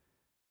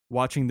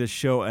 watching this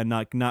show and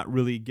not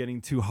really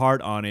getting too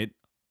hard on it.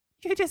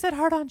 You just said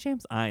hard on,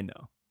 James. I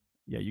know.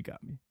 Yeah, you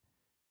got me.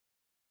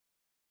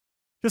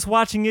 Just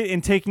watching it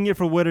and taking it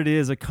for what it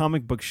is, a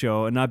comic book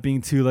show, and not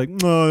being too like,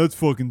 oh, that's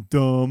fucking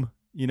dumb.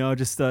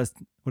 Just, what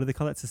do they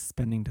call that?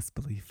 Suspending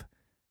disbelief.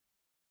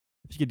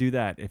 If you could do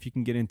that, if you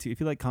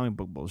like comic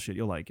book bullshit,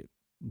 you'll like it.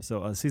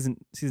 So season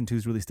 2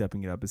 is really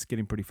stepping it up. It's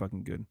getting pretty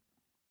fucking good.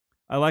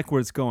 I like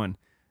where it's going.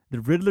 The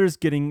Riddler's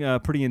getting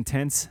pretty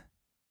intense.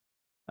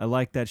 I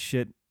like that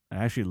shit. I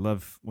actually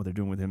love what they're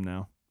doing with him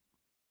now.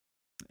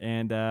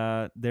 And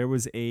there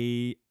was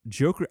a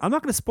Joker. I'm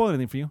not going to spoil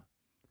anything for you.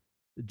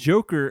 The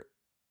Joker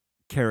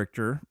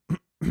character.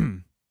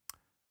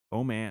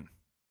 Oh man,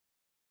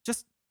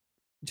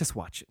 just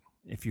watch it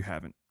if you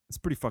haven't. It's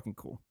pretty fucking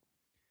cool.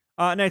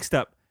 Next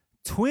up,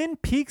 Twin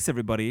Peaks.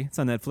 Everybody, it's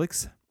on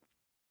Netflix.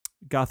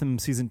 Gotham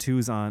season 2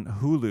 is on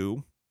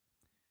Hulu.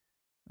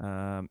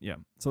 Yeah.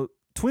 So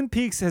Twin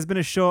Peaks has been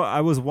a show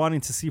I was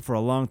wanting to see for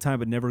a long time,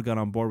 but never got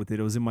on board with it.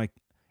 It was in my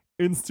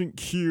instant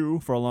queue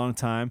for a long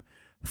time.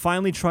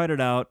 Finally tried it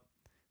out.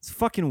 It's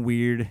fucking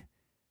weird.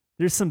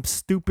 There's some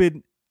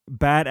stupid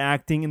bad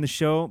acting in the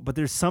show, but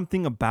there's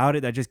something about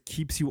it that just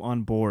keeps you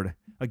on board.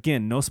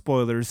 Again, no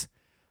spoilers.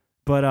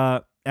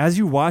 But as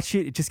you watch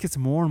it, it just gets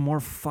more and more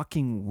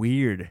fucking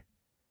weird.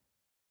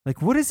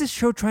 Like, what is this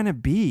show trying to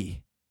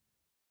be?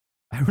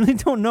 I really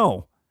don't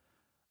know.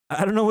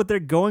 I don't know what they're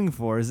going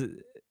for.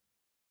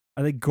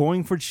 Are they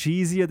going for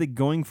cheesy? Are they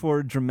going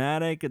for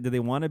dramatic? Do they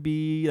want to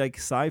be like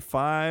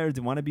sci-fi? Or do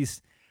they want to be...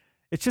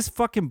 It's just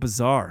fucking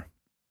bizarre.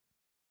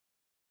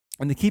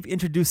 And they keep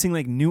introducing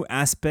like new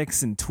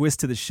aspects and twists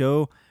to the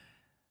show.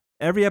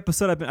 Every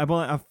episode I've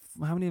how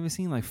many have I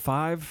seen? Like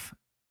 5?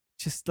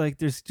 Just like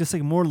there's just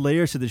like more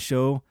layers to the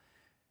show.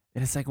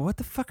 And it's like, what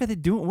the fuck are they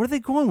doing? Where are they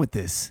going with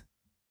this?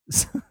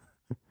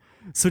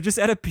 So just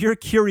out of pure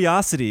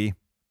curiosity,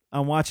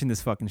 I'm watching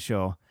this fucking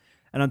show.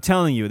 And I'm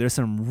telling you, there's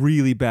some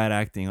really bad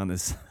acting on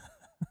this.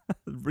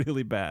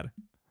 Really bad.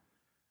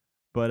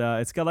 But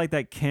it's got like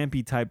that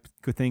campy type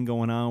thing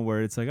going on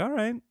where it's like, all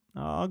right,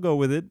 I'll go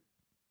with it.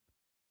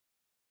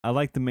 I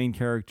like the main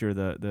character,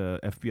 the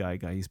FBI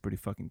guy. He's pretty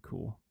fucking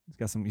cool. He's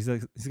got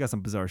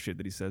some bizarre shit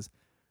that he says.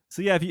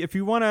 So yeah, if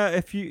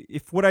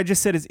what I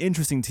just said is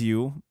interesting to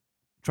you,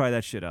 try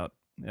that shit out.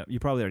 Yeah, you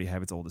probably already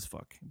have. It's old as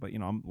fuck. But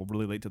I'm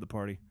really late to the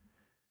party.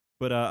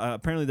 But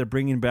apparently they're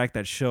bringing back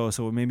that show,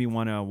 so it made me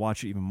want to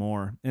watch it even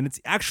more. And it's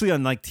actually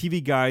on like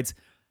TV Guide's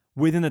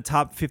within the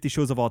top 50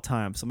 shows of all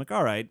time. So I'm like,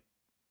 all right.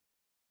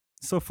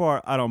 So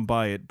far, I don't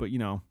buy it, but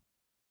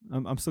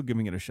I'm still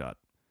giving it a shot.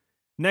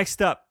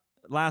 Next up,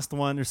 last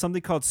one. There's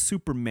something called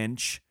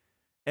Supermensch,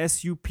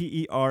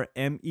 Supermensh.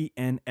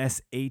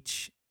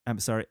 I'm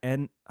sorry,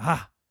 let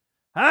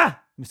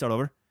me start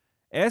over.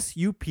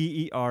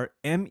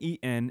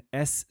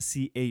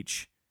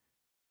 Supermensch.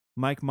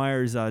 Mike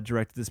Myers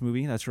directed this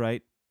movie. That's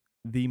right,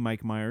 the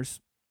Mike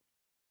Myers.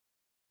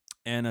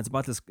 And it's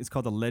about this. It's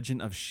called The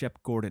Legend of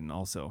Shep Gordon.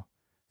 Also,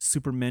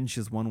 Supermensch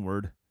is one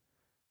word.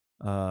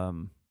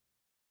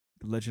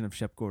 The Legend of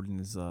Shep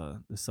Gordon is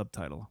the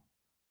subtitle.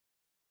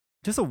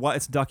 It's a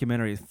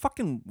documentary. It's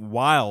fucking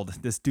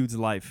wild, this dude's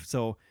life.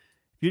 So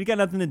if you got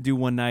nothing to do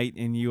one night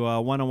and you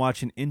want to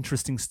watch an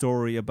interesting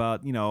story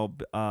about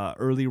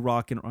early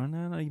rock and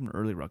not even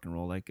early rock and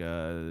roll, like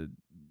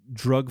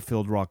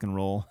drug-filled rock and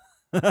roll,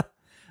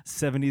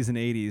 70s and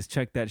 80s,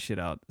 check that shit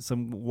out.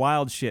 Some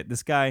wild shit.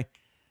 This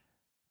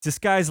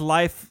guy's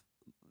life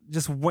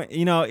just went.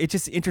 It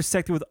just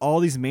intersected with all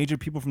these major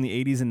people from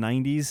the 80s and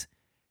 90s.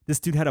 This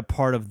dude had a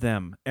part of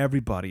them.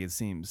 Everybody, it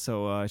seems.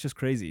 So it's just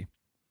crazy.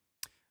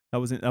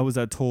 That was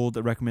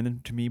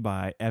recommended to me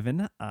by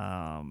Evan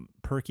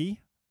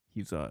Perky.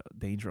 He's a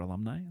Danger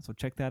alumni, so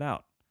check that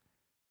out.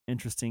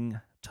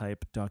 Interesting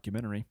type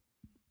documentary.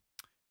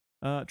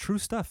 True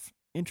stuff.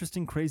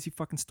 Interesting, crazy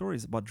fucking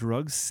stories about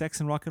drugs, sex,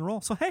 and rock and roll.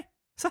 So hey.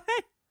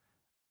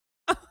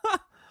 All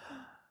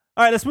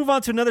right, let's move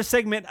on to another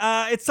segment.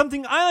 It's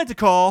something I like to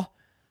call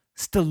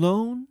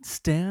Stallone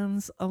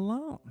Stands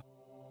Alone.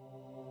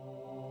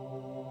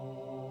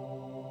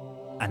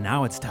 And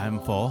now it's time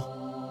for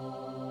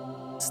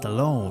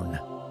Stallone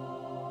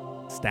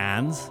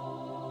Stands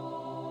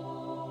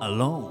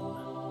Alone.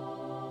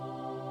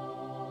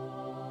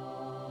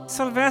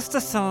 Sylvester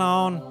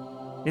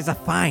Stallone is a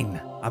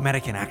fine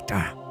American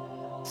actor.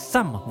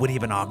 Some would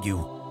even argue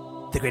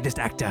the greatest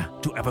actor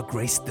to ever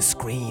grace the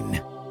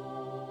screen.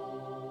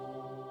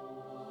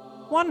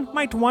 One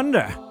might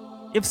wonder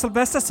if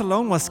Sylvester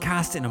Stallone was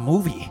cast in a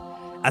movie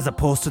as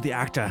opposed to the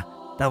actor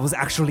that was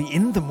actually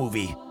in the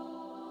movie.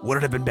 Would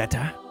it have been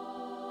better?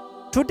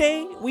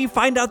 Today, we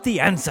find out the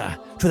answer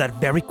to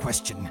that very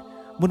question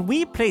when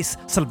we place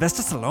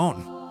Sylvester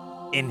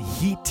Stallone in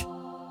Heat,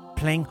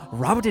 playing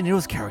Robert De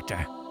Niro's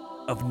character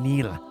of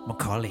Neil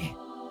Macaulay.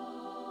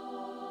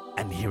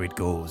 And here it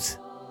goes.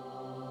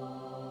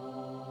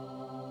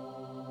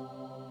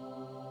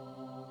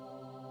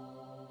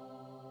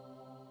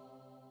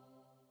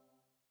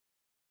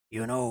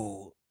 You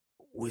know,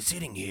 we're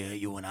sitting here,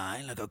 you and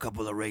I, like a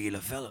couple of regular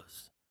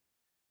fellas.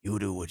 You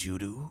do what you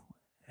do,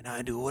 and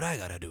I do what I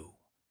gotta do.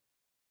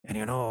 And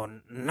you know,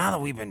 now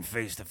that we've been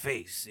face to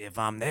face, if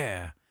I'm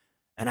there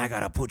and I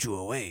gotta put you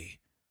away,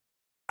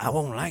 I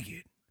won't like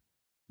it.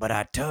 But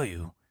I tell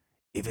you,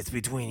 if it's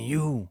between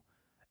you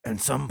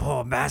and some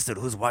poor bastard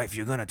whose wife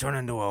you're gonna turn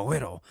into a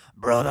widow,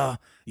 brother,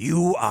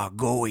 you are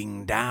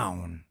going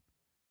down.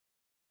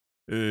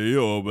 Hey,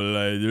 yo, but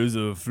like, there's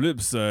a flip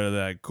side of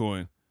that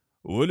coin.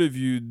 What if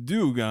you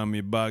do got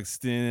me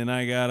boxed in and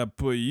I gotta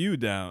put you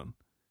down?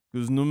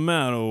 Cause no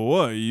matter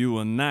what, you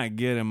will not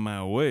get in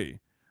my way.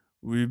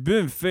 We've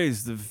been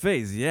face to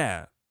face,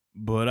 yeah,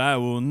 but I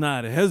will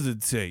not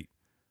hesitate.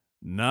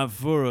 Not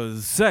for a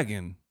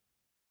second.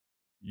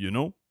 You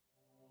know?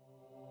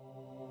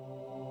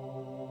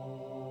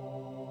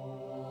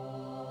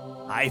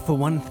 I, for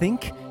one,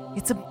 think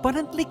it's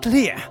abundantly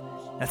clear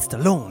that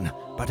Stallone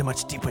brought a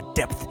much deeper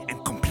depth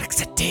and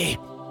complexity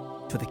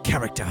to the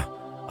character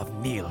of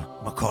Neil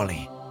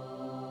Macaulay.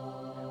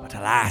 But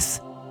alas,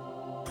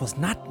 it was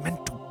not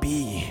meant to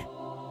be.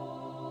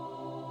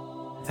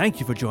 Thank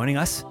you for joining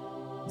us.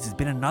 This has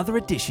been another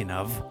edition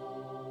of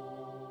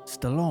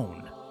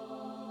Stallone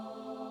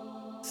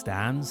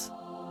Stands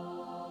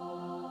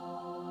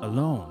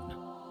Alone.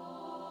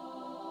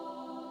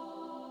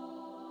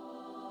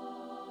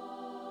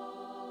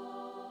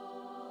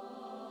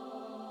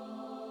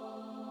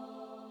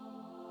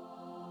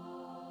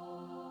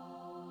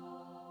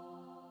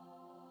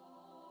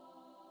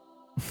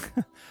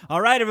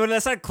 All right, everyone,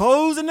 let's start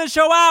closing the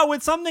show out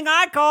with something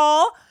I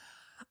call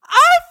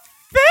I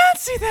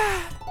Fancy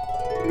That.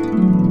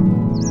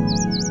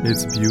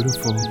 It's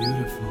beautiful.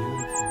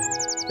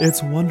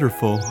 It's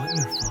wonderful.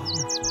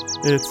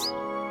 It's...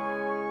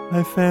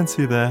 I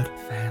fancy that.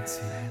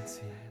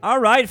 All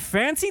right,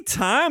 fancy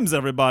times,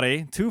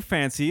 everybody. Two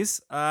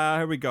fancies.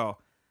 Here we go.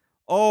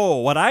 Oh,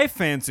 what I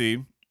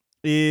fancy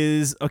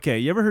is... Okay,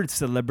 you ever heard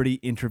celebrity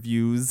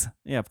interviews?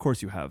 Yeah, of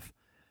course you have.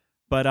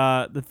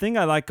 But the thing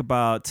I like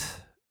about...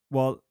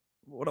 Well,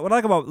 what I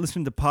like about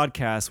listening to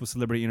podcasts with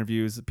celebrity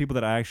interviews, people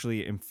that I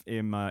actually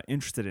am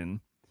interested in,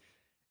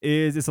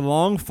 is it's a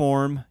long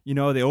form. You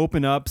know, they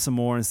open up some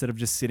more instead of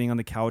just sitting on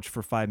the couch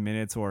for 5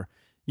 minutes or,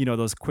 you know,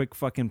 those quick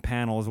fucking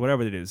panels,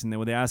 whatever it is. And then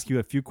when they ask you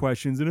a few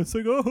questions and it's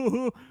like,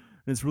 oh, and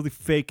it's really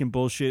fake and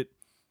bullshit.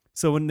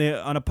 So when they,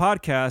 on a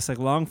podcast, like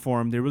long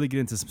form, they really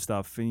get into some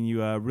stuff and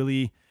you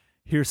really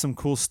hear some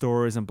cool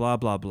stories and blah,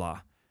 blah,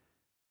 blah.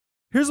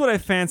 Here's what I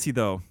fancy,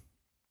 though.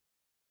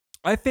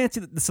 I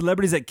fancy the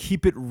celebrities that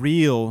keep it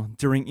real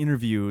during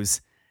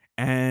interviews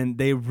and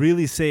they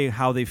really say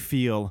how they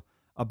feel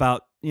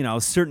about, you know,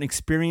 certain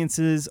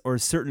experiences or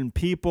certain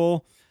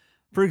people.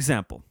 For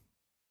example,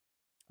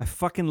 I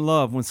fucking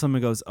love when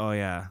someone goes, oh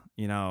yeah,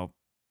 you know,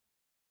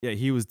 yeah,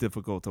 he was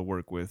difficult to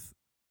work with.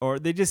 Or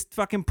they just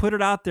fucking put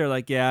it out there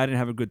like, yeah, I didn't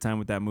have a good time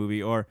with that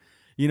movie. Or,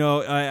 you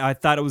know, I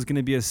thought it was going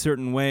to be a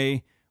certain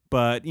way,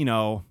 but, you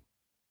know,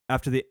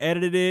 after they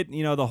edited it,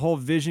 you know, the whole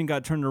vision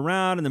got turned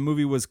around and the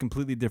movie was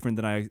completely different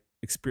than I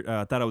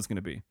thought it was going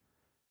to be.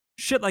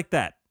 Shit like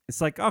that.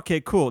 It's like, okay,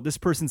 cool. This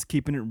person's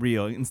keeping it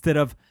real instead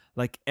of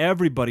like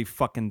everybody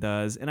fucking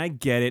does. And I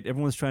get it.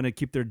 Everyone's trying to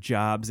keep their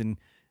jobs and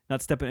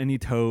not step on any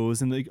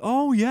toes. And like,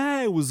 oh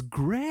yeah, it was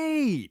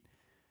great.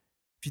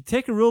 If you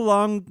take a real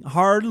long,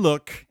 hard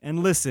look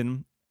and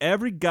listen,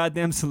 every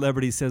goddamn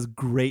celebrity says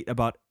great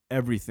about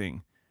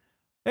everything.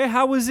 Hey,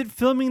 how was it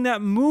filming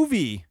that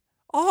movie?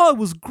 Oh, it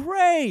was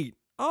great.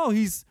 Oh,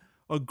 he's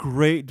a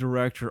great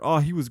director. Oh,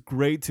 he was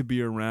great to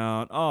be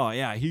around. Oh,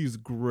 yeah, he's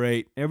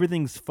great.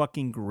 Everything's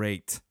fucking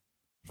great.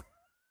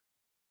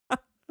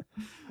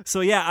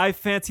 So, yeah, I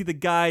fancy the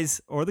guys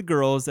or the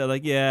girls that are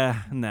like,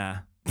 yeah, nah.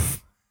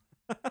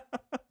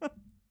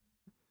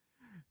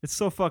 It's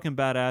so fucking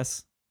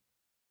badass.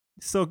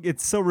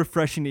 It's so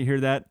refreshing to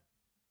hear that.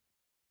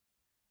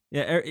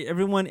 Yeah,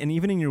 everyone, and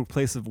even in your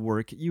place of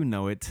work, you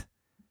know it.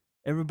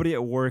 Everybody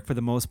at work, for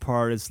the most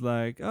part, is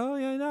like, oh,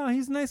 yeah, no,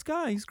 he's a nice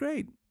guy. He's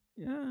great.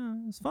 Yeah,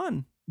 it's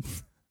fun.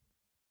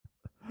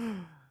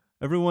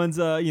 Everyone's,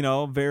 you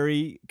know,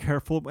 very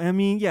careful. I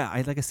mean, yeah,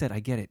 like I said,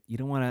 I get it. You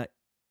don't want to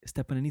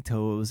step on any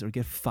toes or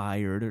get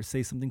fired or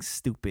say something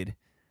stupid.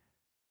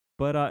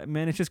 But,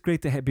 man, it's just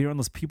great to be around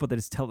those people that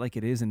just tell it like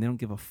it is and they don't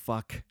give a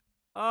fuck.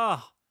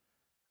 Oh,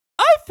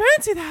 I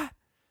fancy that.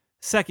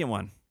 Second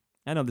one.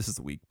 I know this is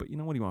weak, but, you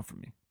know, what do you want from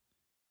me?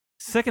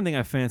 Second thing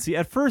I fancy,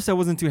 at first I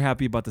wasn't too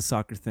happy about the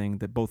soccer thing,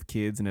 that both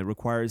kids, and it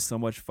requires so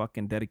much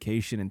fucking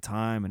dedication and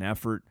time and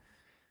effort.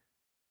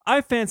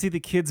 I fancy the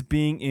kids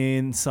being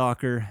in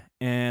soccer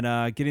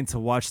and getting to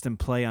watch them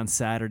play on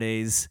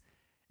Saturdays.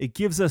 It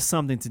gives us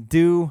something to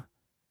do,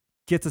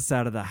 gets us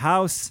out of the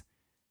house,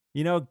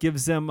 you know,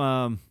 gives them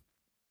a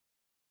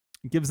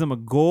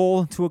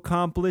goal to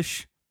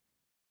accomplish.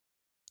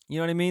 You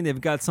know what I mean? They've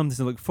got something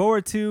to look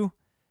forward to.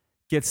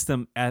 Gets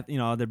them at,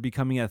 they're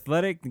becoming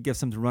athletic. It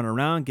gets them to run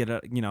around,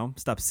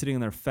 stop sitting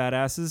on their fat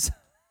asses.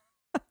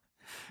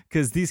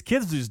 Because these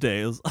kids these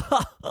days,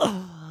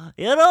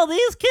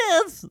 these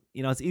kids,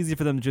 it's easy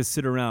for them to just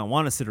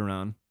want to sit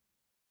around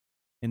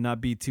and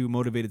not be too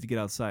motivated to get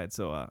outside.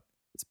 So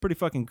it's pretty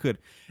fucking good.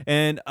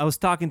 And I was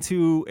talking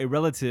to a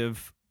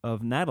relative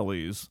of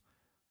Natalie's,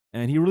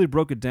 and he really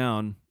broke it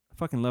down. I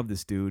fucking love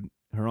this dude,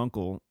 her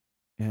uncle,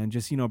 and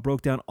just,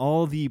 broke down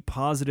all the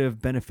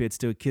positive benefits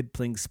to a kid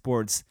playing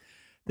sports.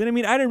 Then,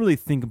 I didn't really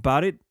think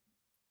about it.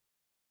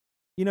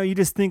 You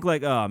just think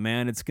like, oh,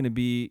 man, it's going to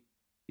be,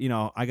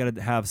 I got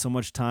to have so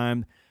much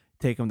time,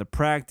 take them to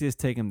practice,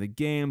 take them to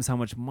games. How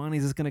much money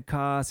is this going to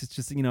cost? It's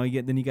just,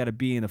 then you got to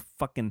be in the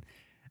fucking,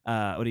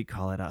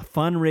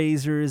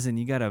 fundraisers, and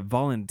you got to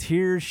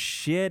volunteer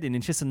shit. And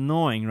it's just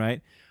annoying, right?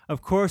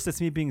 Of course,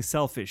 that's me being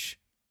selfish.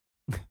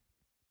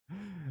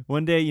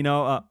 One day,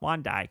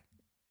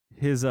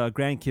 his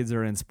grandkids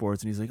are in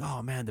sports, and he's like,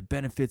 oh man, the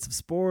benefits of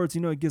sports,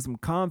 it gives them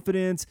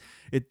confidence.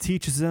 It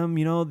teaches them,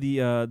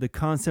 the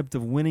concept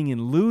of winning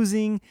and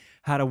losing,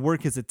 how to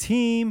work as a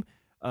team,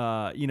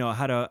 how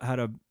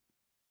to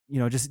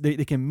just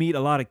they can meet a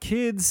lot of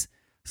kids.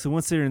 So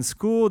once they're in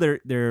school,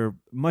 they're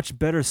much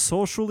better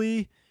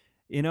socially,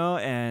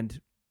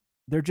 and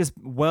they're just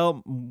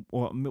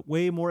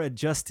way more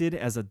adjusted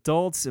as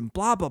adults and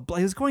blah, blah, blah.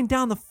 He was going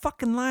down the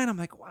fucking line. I'm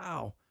like,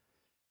 wow.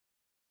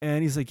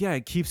 And he's like, yeah,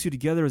 it keeps you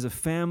together as a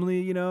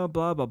family, blah,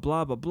 blah,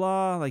 blah, blah,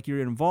 blah. Like,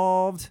 you're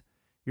involved,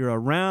 you're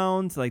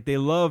around. Like, they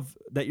love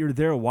that you're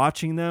there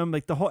watching them.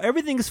 Like,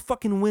 everything is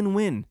fucking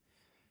win-win.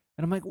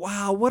 And I'm like,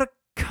 wow, what a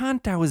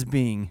cunt I was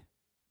being.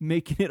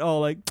 Making it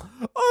all like,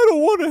 I don't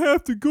want to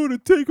have to go to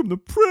take them to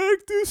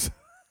practice.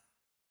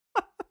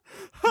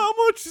 How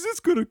much is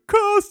this going to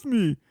cost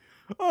me?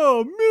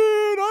 Oh, man,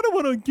 I don't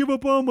want to give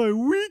up on my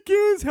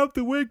weekends, have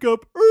to wake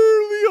up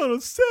early on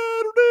a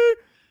Saturday.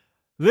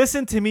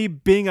 Listen to me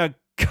being a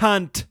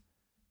cunt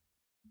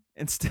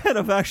instead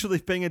of actually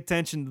paying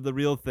attention to the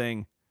real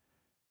thing.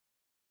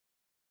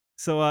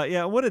 So,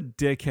 what a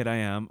dickhead I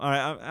am. All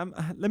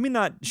right, let me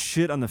not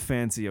shit on the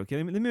fancy,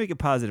 okay? Let me make it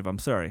positive. I'm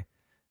sorry.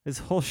 This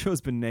whole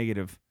show's been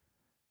negative.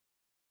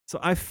 So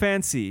I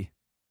fancy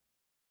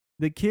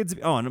the kids.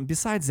 Oh, and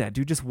besides that,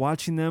 dude, just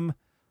watching them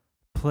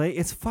play,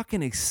 it's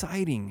fucking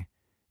exciting.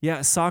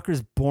 Yeah,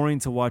 soccer's boring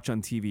to watch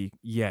on TV.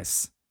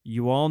 Yes,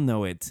 you all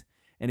know it.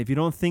 And if you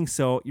don't think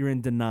so, you're in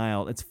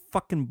denial. It's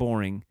fucking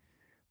boring.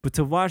 But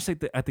to watch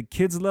at the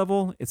kids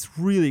level, it's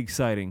really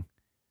exciting.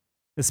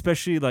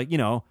 Especially like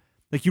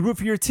you root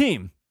for your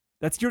team.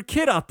 That's your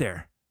kid out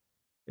there.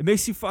 It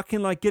makes you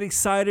fucking get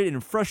excited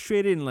and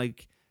frustrated and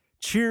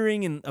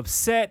cheering and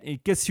upset.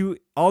 It gets you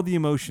all the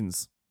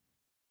emotions.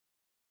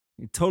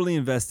 You're totally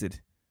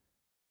invested.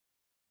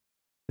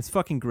 It's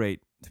fucking great,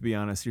 to be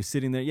honest. You're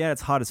sitting there. Yeah,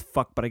 it's hot as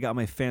fuck, but I got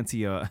my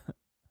fancy I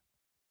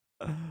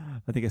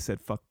think I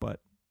said fuck butt.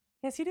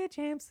 Yes, you did,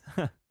 James.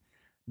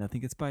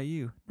 Nothing gets by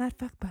you. Not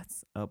fuck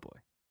butts. Oh, boy.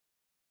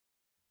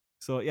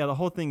 So, yeah, the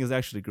whole thing is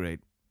actually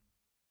great.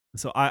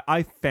 So,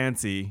 I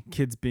fancy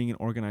kids being in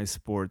organized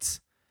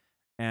sports.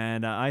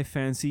 And I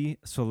fancy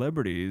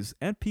celebrities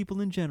and people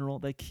in general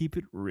that keep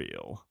it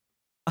real.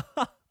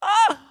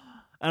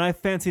 And I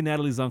fancy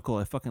Natalie's uncle.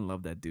 I fucking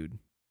love that dude.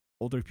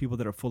 Older people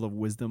that are full of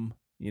wisdom,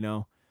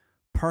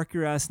 Park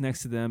your ass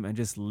next to them and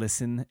just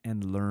listen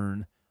and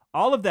learn.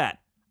 All of that.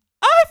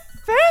 I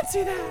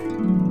fancy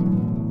that.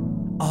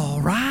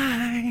 All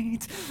right,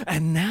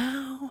 and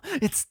now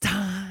it's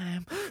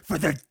time for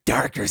the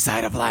darker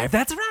side of life.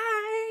 That's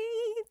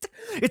right.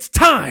 It's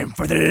time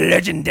for the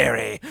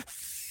legendary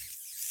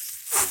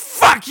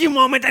fuck you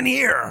moment, and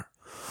here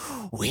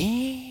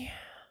we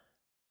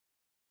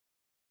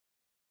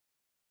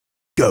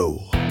go.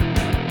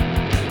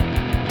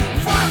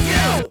 Fuck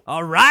you!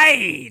 All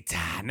right,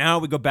 now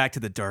we go back to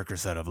the darker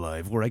side of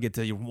life, where I get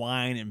to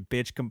whine and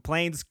bitch,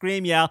 complain,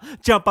 scream, yell,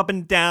 jump up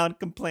and down,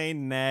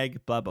 complain,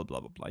 nag, blah, blah,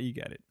 blah, blah, blah. You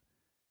get it.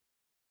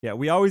 Yeah,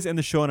 we always end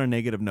the show on a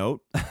negative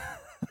note.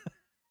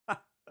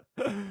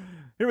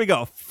 Here we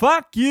go.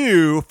 Fuck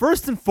you,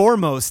 first and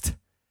foremost,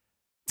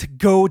 to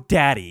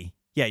GoDaddy.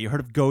 Yeah, you heard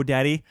of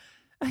GoDaddy?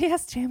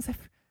 Yes, James,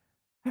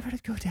 I've heard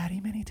of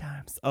GoDaddy many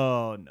times.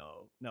 Oh,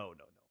 no.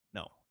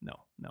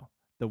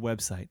 The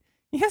website.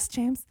 Yes,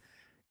 James.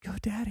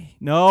 GoDaddy.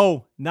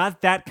 No,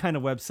 not that kind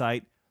of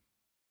website.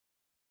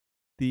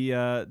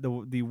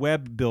 The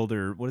web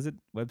builder. What is it?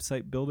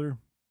 Website builder?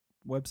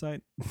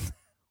 Website?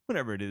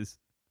 Whatever it is.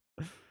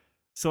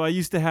 So I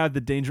used to have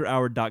the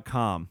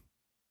dangerhour.com.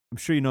 I'm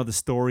sure you know the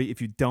story.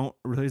 If you don't,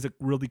 here's a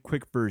really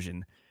quick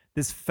version.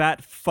 This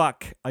fat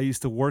fuck I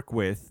used to work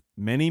with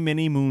many,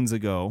 many moons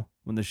ago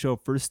when the show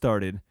first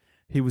started,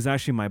 he was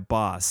actually my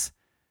boss.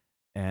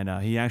 And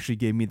he actually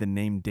gave me the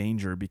name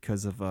Danger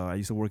because of I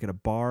used to work at a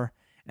bar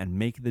and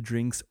make the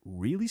drinks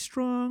really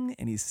strong.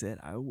 And he said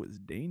I was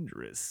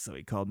dangerous. So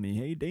he called me,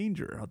 hey,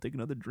 Danger, I'll take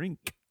another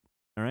drink.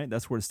 All right,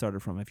 that's where it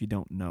started from if you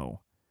don't know.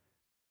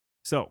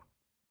 So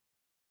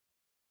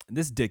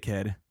this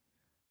dickhead,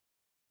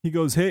 he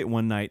goes, hey,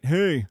 one night,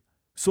 hey,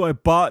 so I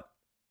bought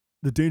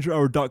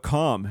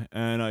thedangerhour.com,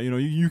 and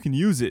you can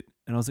use it.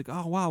 And I was like,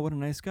 oh wow, what a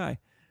nice guy.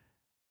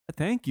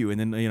 Thank you. And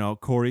then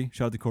Corey,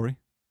 shout out to Corey,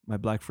 my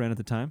black friend at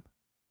the time,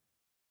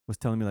 was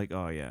telling me like,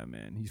 oh yeah,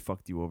 man, he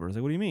fucked you over. I was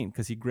like, what do you mean?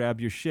 Because he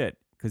grabbed your shit.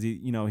 Because he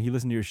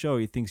listened to your show.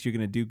 He thinks you're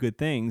gonna do good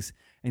things,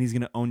 and he's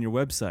gonna own your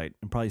website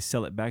and probably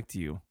sell it back to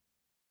you.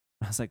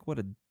 I was like, what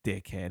a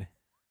dickhead.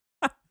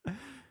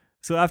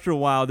 So after a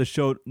while, the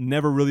show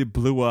never really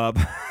blew up.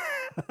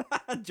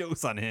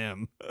 Jokes on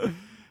him.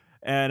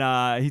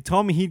 And he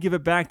told me he'd give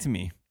it back to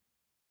me.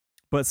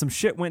 But some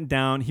shit went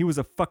down. He was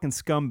a fucking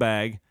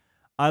scumbag.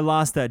 I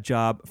lost that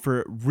job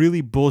for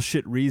really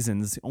bullshit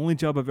reasons. The only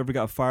job I've ever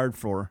got fired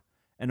for.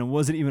 And it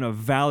wasn't even a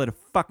valid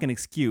fucking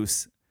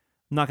excuse.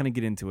 I'm not going to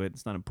get into it.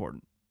 It's not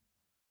important.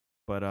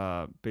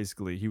 But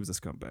basically, he was a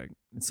scumbag.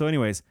 So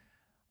anyways,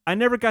 I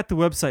never got the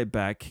website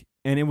back.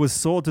 And it was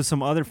sold to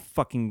some other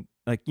fucking,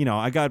 I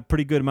got a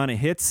pretty good amount of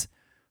hits.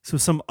 So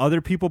some other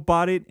people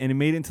bought it, and it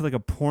made it into like a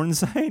porn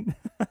site.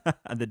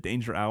 The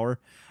Danger Hour.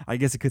 I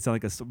guess it could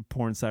sound like a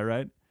porn site,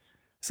 right?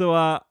 So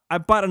I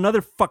bought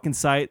another fucking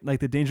site, like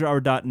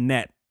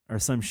thedangerhour.net or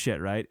some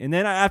shit, right? And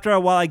then after a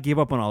while, I gave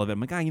up on all of it. I'm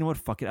like, you know what?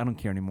 Fuck it. I don't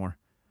care anymore.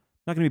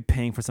 I'm not going to be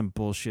paying for some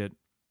bullshit.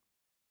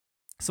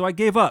 So I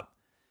gave up.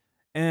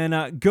 And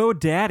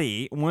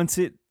GoDaddy, once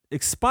it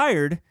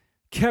expired,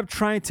 kept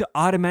trying to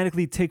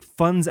automatically take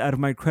funds out of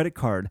my credit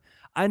card.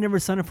 I never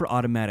signed up for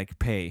automatic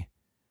pay,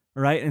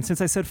 right? And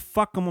since I said,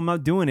 fuck them, I'm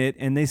not doing it,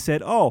 and they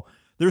said, oh,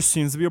 there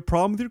seems to be a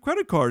problem with your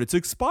credit card. It's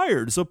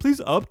expired, so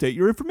please update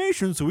your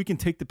information so we can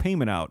take the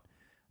payment out.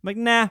 I'm like,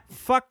 nah,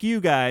 fuck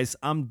you guys.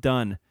 I'm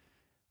done.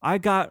 I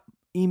got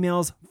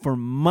emails for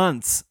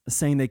months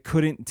saying they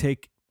couldn't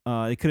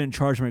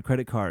charge my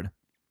credit card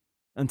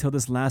until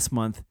this last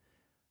month.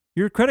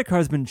 Your credit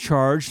card's been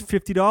charged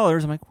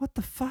 $50. I'm like, what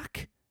the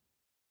fuck?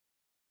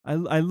 I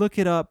look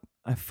it up.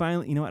 I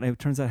finally, it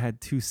turns out I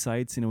had two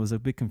sites, and it was a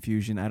big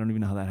confusion. I don't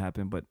even know how that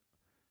happened, but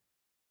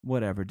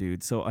whatever,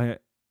 dude. So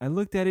I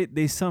looked at it.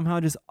 They somehow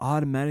just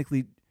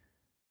automatically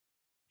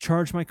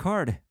charged my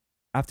card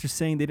after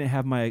saying they didn't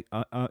have my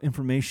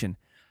information.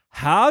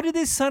 How did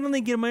they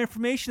suddenly get my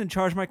information and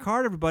charge my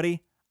card,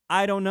 everybody?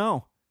 I don't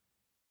know.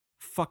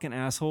 Fucking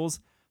assholes.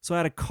 So I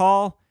had a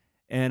call,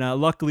 and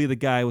luckily the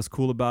guy was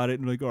cool about it.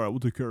 And like, all right, we'll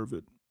take care of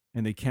it.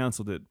 And they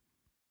canceled it.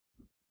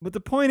 But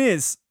the point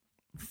is,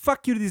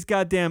 fuck you to these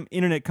goddamn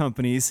internet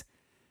companies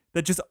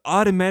that just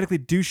automatically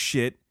do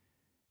shit.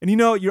 And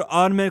you're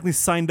automatically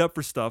signed up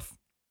for stuff.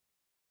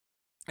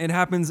 It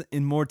happens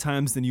in more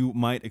times than you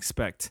might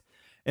expect.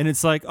 And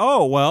it's like,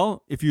 oh,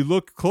 well, if you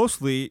look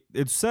closely,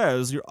 it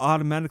says you're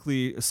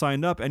automatically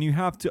signed up and you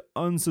have to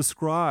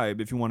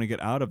unsubscribe if you want to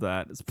get out of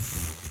that.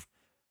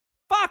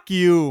 Fuck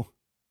you.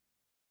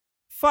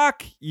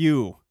 Fuck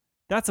you.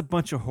 That's a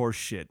bunch of horse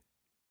shit.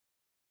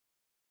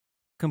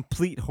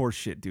 Complete horse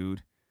shit,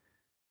 dude.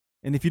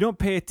 And if you don't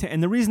pay attention,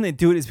 and the reason they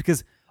do it is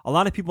because a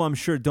lot of people, I'm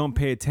sure, don't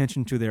pay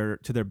attention to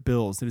their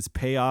bills. They just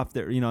pay off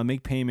their,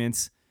 make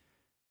payments.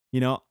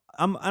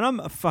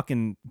 I'm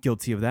fucking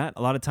guilty of that.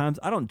 A lot of times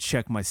I don't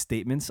check my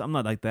statements. I'm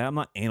not like that. I'm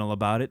not anal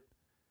about it.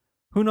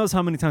 Who knows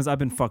how many times I've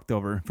been fucked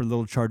over for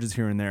little charges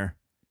here and there.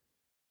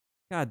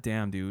 God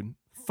damn, dude.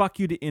 Fuck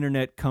you to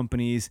internet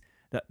companies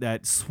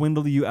that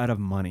swindle you out of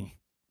money.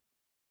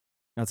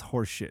 That's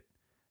horse shit.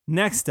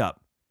 Next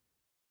up,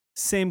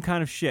 same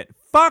kind of shit.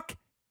 Fuck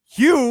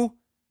you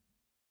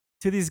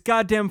to these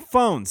goddamn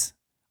phones.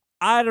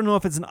 I don't know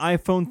if it's an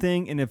iPhone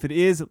thing, and if it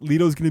is,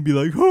 Lito's going to be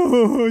like,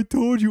 oh, I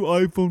told you,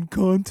 iPhone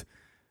cunt.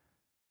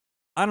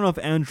 I don't know if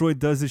Android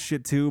does this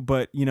shit too,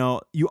 but,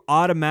 you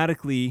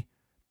automatically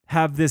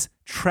have this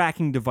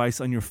tracking device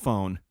on your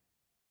phone.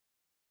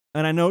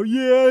 And I know,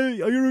 yeah,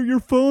 your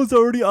phone's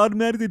already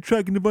automatically a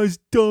tracking device,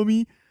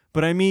 dummy.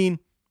 But I mean,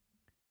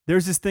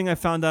 there's this thing I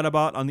found out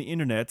about on the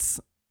internets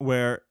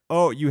where,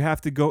 you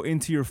have to go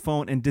into your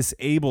phone and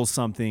disable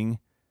something,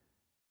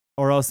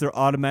 or else they're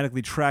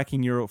automatically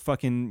tracking your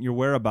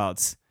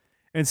whereabouts.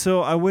 And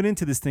so I went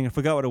into this thing. I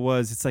forgot what it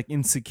was. It's like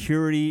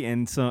insecurity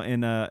and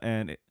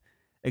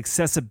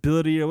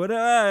accessibility or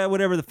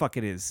whatever the fuck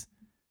it is.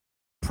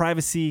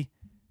 Privacy.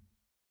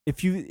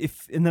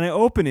 And then I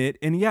open it,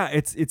 and yeah,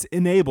 it's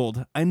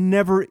enabled. I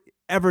never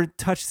ever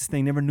touched this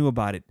thing. Never knew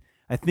about it.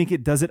 I think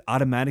it does it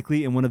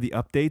automatically in one of the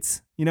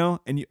updates,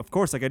 And of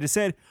course, like I just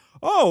said,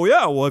 oh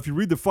yeah, well if you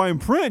read the fine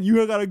print,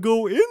 you gotta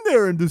go in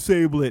there and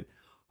disable it.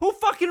 Who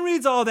fucking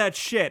reads all that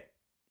shit?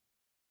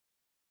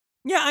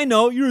 Yeah, I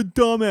know. You're a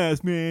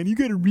dumbass, man. You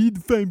gotta read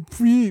the fine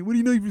print. What do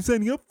you know you're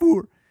signing up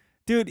for?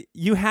 Dude,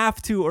 you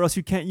have to, or else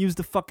you can't use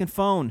the fucking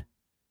phone.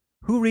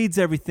 Who reads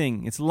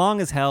everything? It's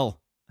long as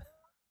hell.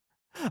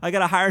 I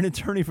gotta hire an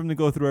attorney for him to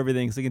go through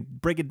everything so he can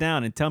break it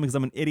down and tell me because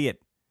I'm an idiot.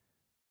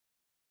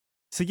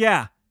 So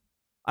yeah,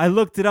 I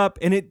looked it up,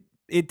 and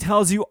it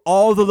tells you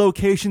all the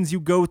locations you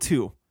go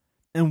to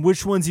and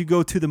which ones you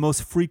go to the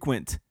most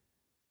frequent.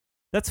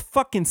 That's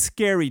fucking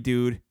scary,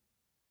 dude.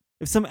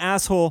 If some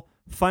asshole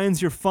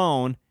finds your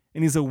phone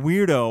and he's a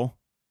weirdo,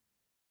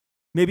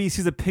 maybe he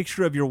sees a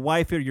picture of your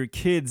wife or your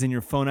kids in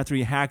your phone after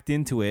he hacked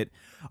into it.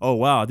 Oh,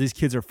 wow, these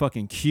kids are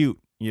fucking cute.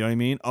 You know what I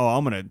mean? Oh,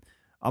 I'm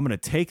gonna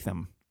take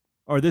them.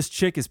 Or this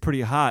chick is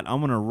pretty hot.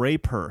 I'm gonna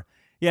rape her.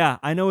 Yeah,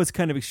 I know it's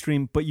kind of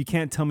extreme, but you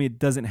can't tell me it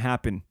doesn't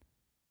happen.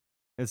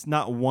 It's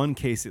not one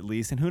case at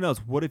least. And who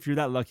knows? What if you're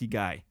that lucky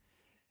guy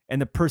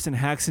and the person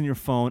hacks in your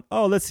phone?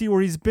 Oh, let's see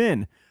where he's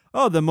been.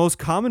 Oh, the most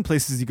common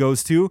places he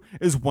goes to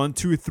is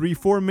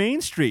 1234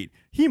 Main Street.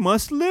 He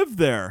must live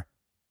there.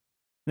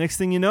 Next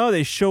thing you know,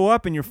 they show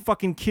up and your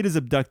fucking kid is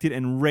abducted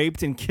and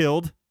raped and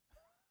killed.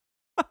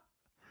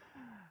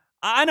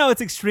 I know it's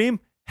extreme.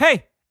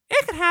 Hey,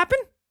 it could happen.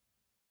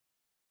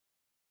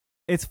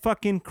 It's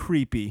fucking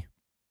creepy.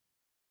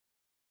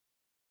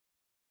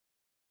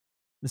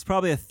 There's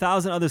probably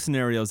 1,000 other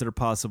scenarios that are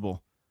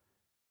possible.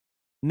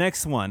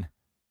 Next one.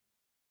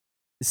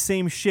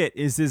 Same shit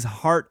is this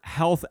heart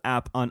health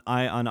app on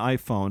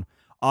iPhone.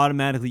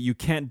 Automatically, you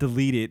can't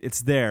delete it.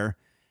 It's there.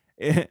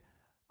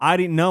 I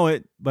didn't know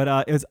it, but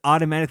it was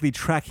automatically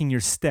tracking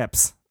your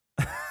steps.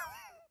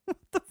 What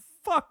the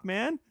fuck,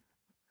 man?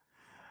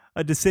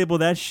 I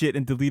disabled that shit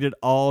and deleted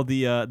all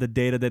the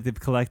data that they've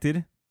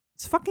collected.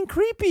 It's fucking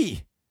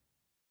creepy.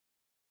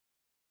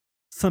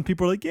 Some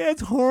people are like, yeah,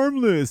 it's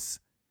harmless.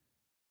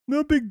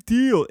 No big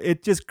deal.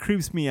 It just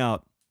creeps me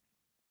out.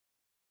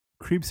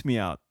 Creeps me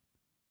out.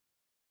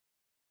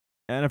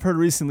 And I've heard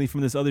recently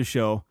from this other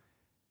show,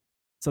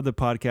 this other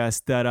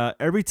podcast, that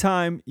every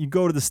time you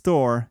go to the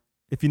store,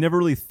 if you never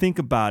really think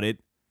about it,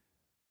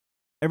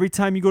 every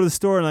time you go to the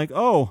store and like,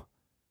 oh,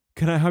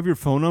 can I have your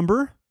phone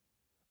number?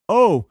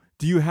 Oh,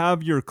 do you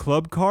have your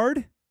club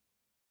card?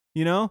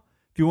 You know,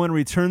 if you want to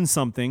return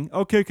something,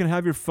 okay, can I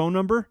have your phone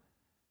number?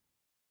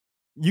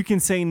 You can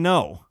say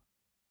no.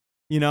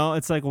 You know,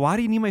 it's like, why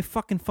do you need my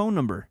fucking phone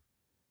number?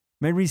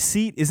 My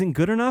receipt isn't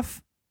good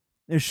enough?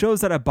 It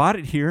shows that I bought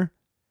it here.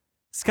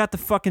 It's got the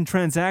fucking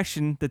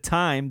transaction, the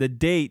time, the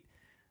date,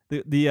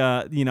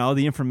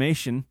 the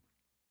information.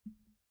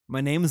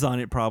 My name's on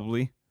it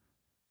probably.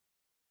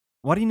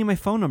 Why do you need my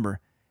phone number?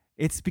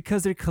 It's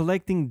because they're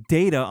collecting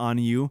data on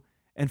you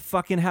and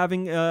fucking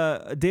having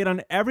data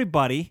on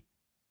everybody,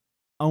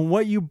 on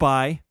what you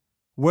buy,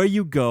 where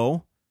you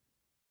go,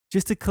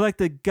 just to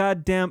collect a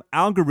goddamn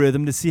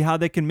algorithm to see how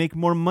they can make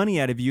more money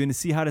out of you and to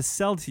see how to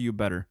sell to you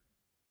better.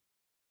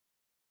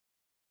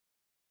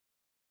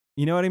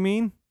 You know what I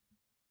mean?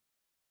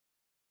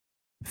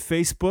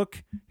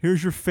 Facebook,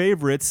 here's your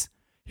favorites.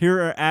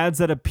 Here are ads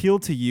that appeal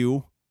to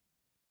you.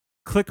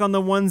 Click on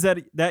the ones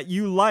that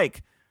you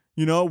like.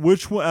 You know,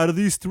 which one out of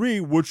these three,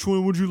 which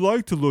one would you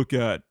like to look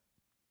at?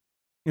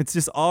 It's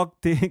just all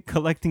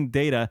collecting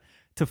data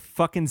to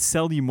fucking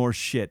sell you more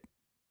shit.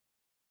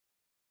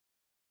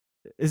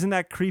 Isn't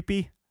that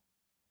creepy?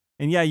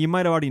 And yeah, you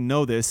might already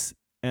know this,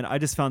 and I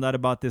just found out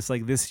about this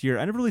like this year.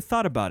 I never really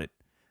thought about it,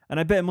 and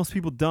I bet most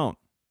people don't.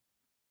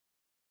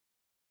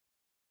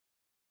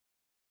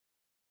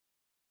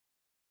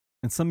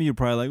 And some of you are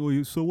probably like,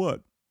 well, so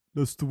what?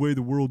 That's the way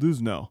the world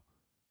is now.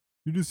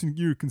 You're just in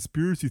your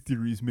conspiracy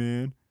theories,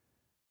 man.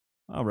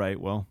 All right,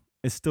 well,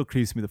 it still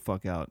creeps me the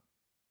fuck out.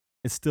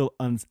 It's still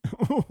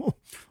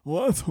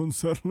well, that's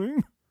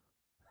unsettling.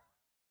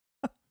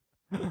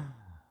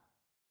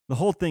 The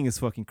whole thing is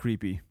fucking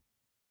creepy.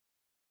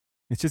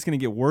 It's just going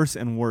to get worse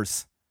and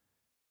worse.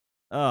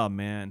 Oh,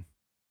 man.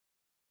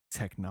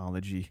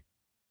 Technology.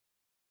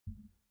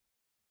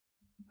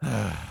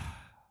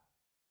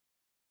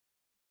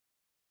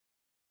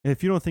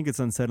 If you don't think it's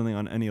unsettling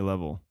on any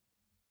level,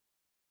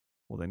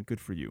 well, then good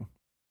for you.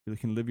 You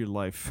can live your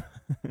life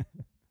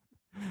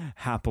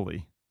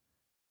happily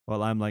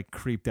while I'm like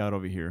creeped out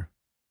over here,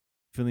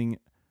 feeling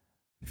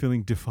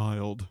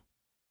defiled.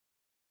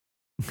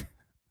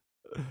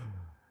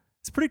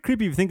 It's pretty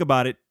creepy if you think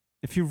about it.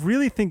 If you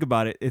really think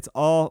about it, it's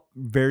all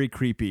very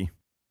creepy.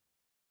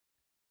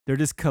 They're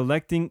just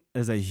collecting.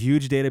 There's a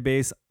huge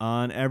database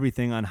on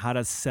everything, on how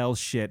to sell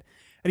shit.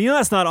 And you know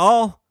that's not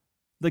all.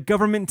 The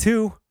government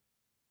too.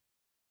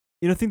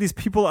 You don't think these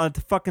people at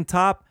the fucking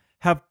top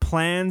have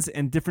plans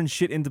and different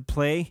shit into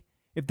play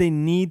if they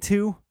need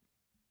to?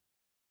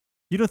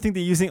 You don't think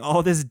they're using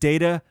all this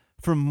data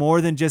for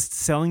more than just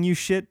selling you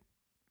shit?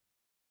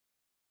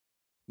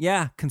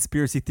 Yeah,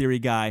 conspiracy theory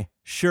guy.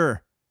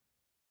 Sure.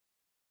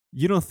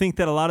 You don't think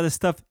that a lot of this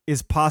stuff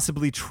is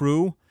possibly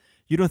true?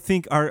 You don't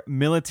think our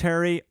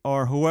military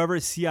or whoever,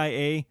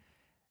 CIA,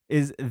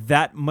 is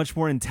that much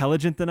more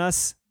intelligent than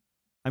us?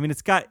 I mean,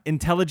 it's got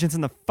intelligence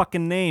in the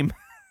fucking name.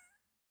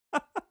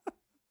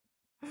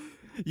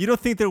 You don't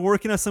think they're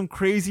working on some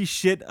crazy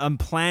shit on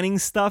planning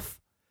stuff?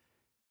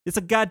 It's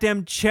a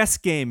goddamn chess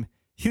game.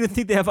 You don't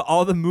think they have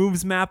all the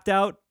moves mapped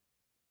out?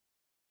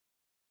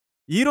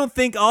 You don't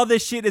think all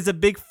this shit is a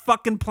big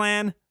fucking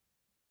plan?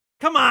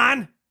 Come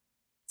on!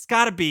 It's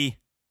gotta be.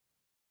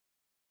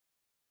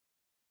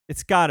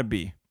 It's gotta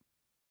be.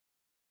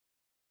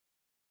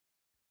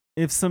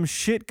 If some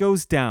shit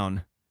goes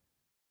down,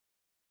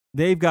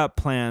 they've got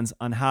plans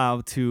on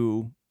how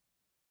to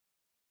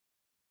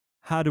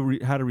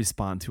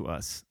respond to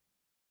us.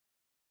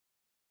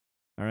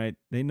 All right?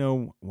 They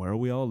know where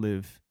we all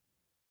live.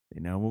 They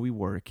know where we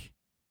work.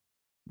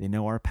 They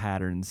know our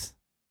patterns.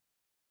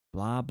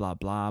 blah blah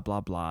blah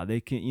blah blah. They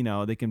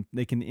can,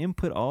 they can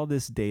input all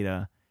this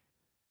data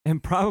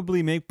and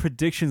probably make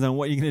predictions on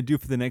what you're gonna do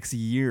for the next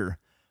year.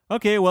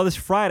 Okay, well, this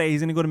Friday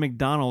he's gonna go to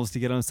McDonald's to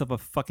get himself a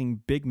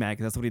fucking Big Mac.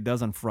 That's what he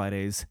does on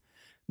Fridays.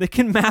 They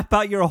can map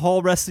out your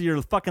whole rest of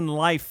your fucking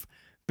life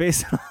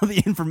based on all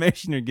the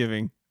information you're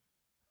giving.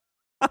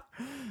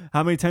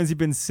 How many times you've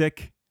been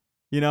sick?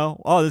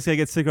 Oh, this guy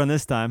gets sicker on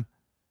this time.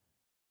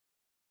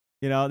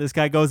 This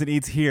guy goes and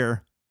eats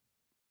here.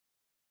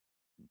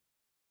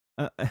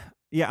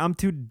 Yeah, I'm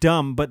too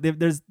dumb, but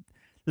there's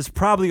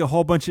probably a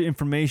whole bunch of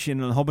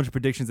information and a whole bunch of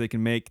predictions they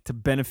can make to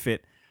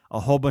benefit a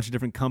whole bunch of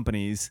different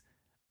companies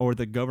or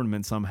the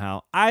government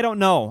somehow. I don't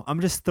know.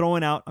 I'm just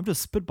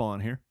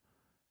spitballing here.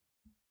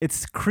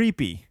 It's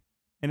creepy,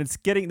 and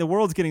the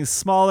world's getting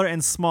smaller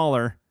and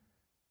smaller.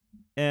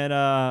 And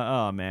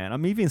oh man,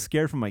 I'm even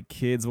scared for my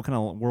kids. What kind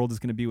of world is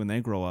going to be when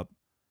they grow up?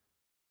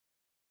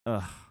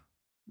 Ugh.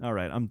 All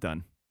right, I'm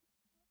done.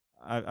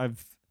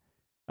 I've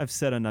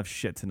said enough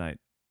shit tonight.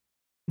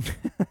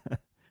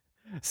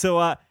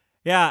 So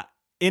yeah,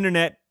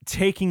 internet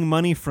taking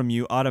money from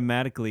you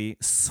automatically,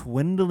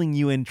 swindling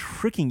you and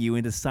tricking you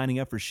into signing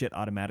up for shit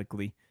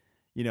automatically.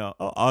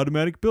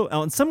 Automatic bill.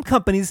 In some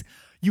companies,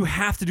 you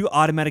have to do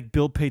automatic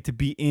bill pay to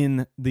be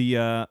in the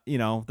the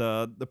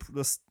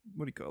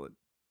what do you call it?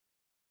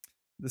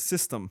 The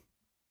system.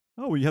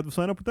 Oh, well, you have to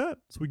sign up with that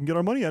so we can get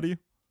our money out of you.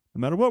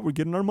 No matter what, we're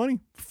getting our money.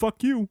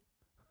 Fuck you.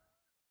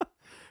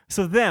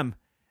 So them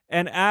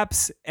and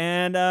apps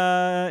and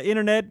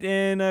internet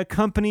and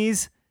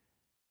companies,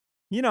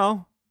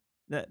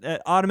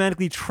 that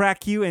automatically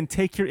track you and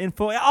take your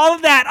info. All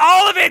of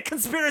it,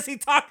 conspiracy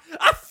talk.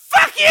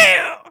 Fuck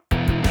you!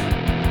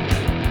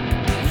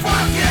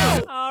 Fuck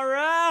you! All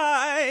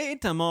right.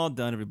 I'm all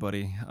done,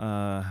 everybody.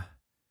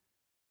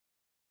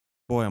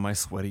 Boy, am I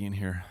sweaty in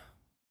here.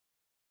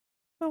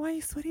 Well, why are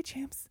you sweaty,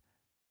 James?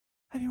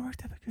 Have you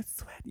worked up a good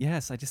sweat?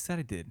 Yes, I just said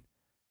I did.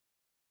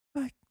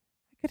 Well, I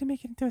couldn't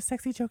make it into a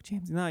sexy joke,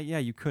 James. No, yeah,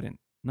 you couldn't.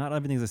 Not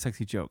everything's a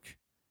sexy joke.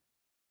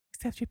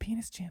 Except your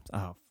penis, James.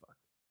 Oh, fuck.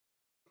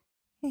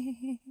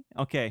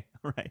 Okay,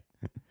 all right.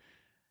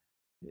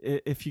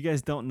 If you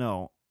guys don't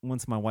know,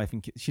 once my wife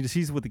and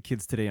she's with the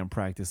kids today on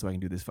practice so I can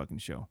do this fucking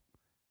show.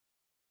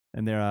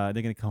 And they're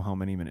going to come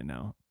home any minute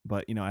now.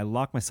 But, I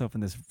lock myself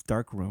in this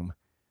dark room.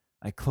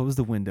 I close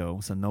the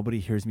window so nobody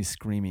hears me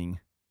screaming.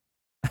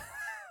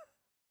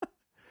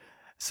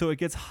 So it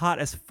gets hot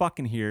as fuck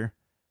in here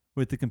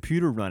with the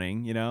computer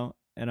running, and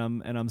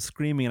I'm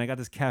screaming, and I got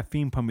this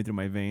caffeine pumping through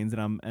my veins,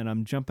 and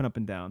I'm jumping up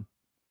and down.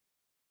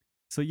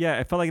 So yeah,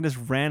 I felt like I just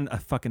ran a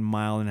fucking 1.5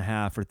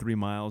 miles or 3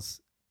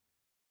 miles.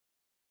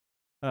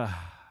 Yeah,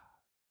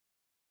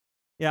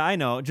 I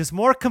know. Just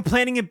more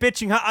complaining and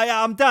bitching.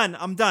 I'm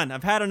done.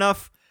 I've had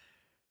enough.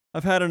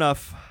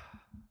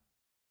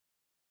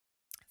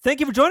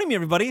 Thank you for joining me,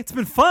 everybody. It's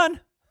been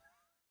fun.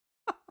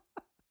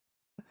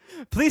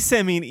 Please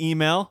send me an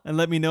email and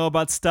let me know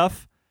about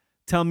stuff.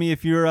 Tell me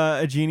if you're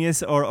a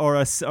genius or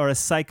a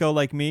psycho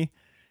like me.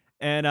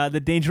 And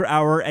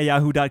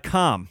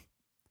thedangerhour@yahoo.com.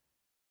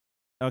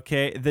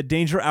 Okay,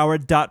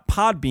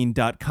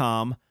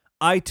 thedangerhour.podbean.com.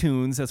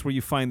 iTunes, that's where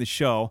you find the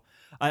show.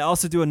 I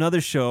also do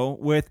another show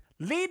with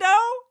Lido,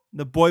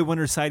 the boy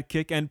wonder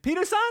sidekick, and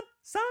Peter son,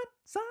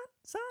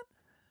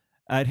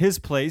 at his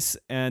place.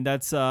 And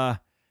that's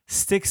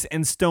Sticks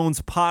and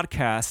Stones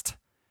Podcast,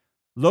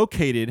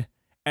 located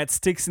at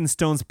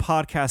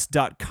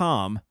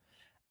sticksandstonespodcast.com,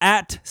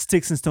 at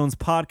Sticks and Stones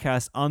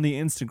Podcast on the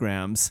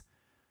Instagrams,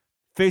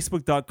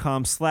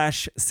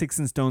 facebook.com/Sticks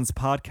and Stones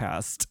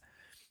Podcast.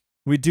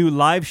 We do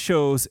live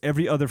shows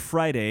every other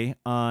Friday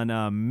on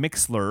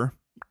Mixler,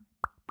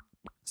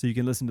 so you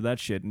can listen to that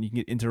shit, and you can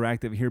get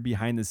interactive, hear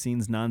behind the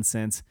scenes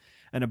nonsense,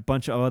 and a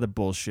bunch of other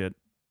bullshit.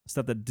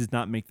 Stuff that does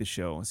not make the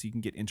show, so you can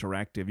get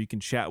interactive. You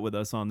can chat with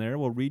us on there.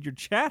 We'll read your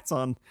chats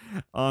on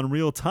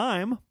real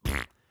time,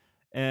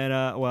 and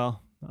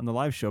on the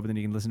live show. But then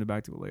you can listen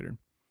back to it later.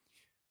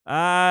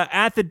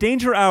 At the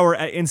Danger Hour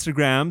at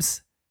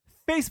Instagrams,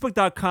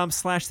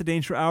 Facebook.com/The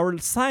Danger Hour.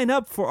 Sign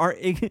up for our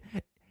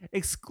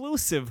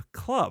exclusive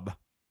club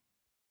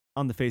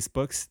on the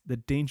Facebooks, the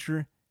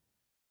Danger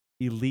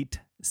Elite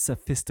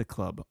Sophista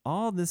Club.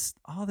 All this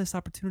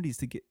opportunities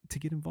to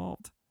get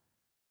involved.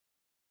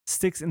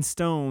 Sticks and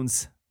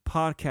Stones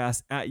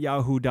Podcast at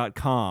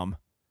yahoo.com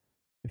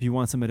if you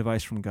want some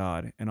advice from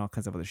God and all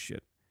kinds of other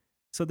shit.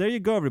 So there you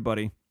go,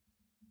 everybody.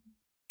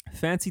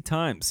 Fancy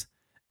times,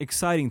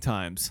 exciting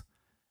times.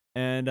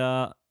 And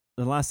the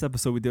last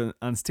episode we did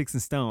on Sticks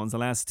and Stones, the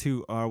last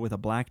two are with a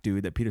black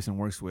dude that Peterson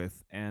works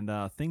with, and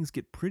things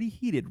get pretty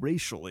heated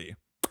racially,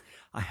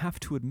 I have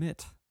to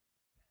admit.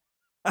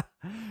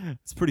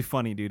 It's pretty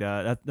funny, dude.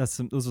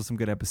 Those are some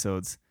good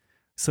episodes.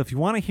 So if you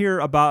want to hear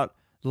about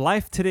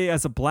life today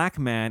as a black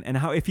man and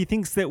how if he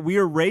thinks that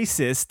we're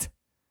racist,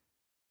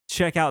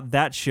 check out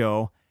that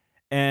show.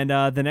 And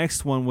the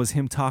next one was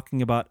him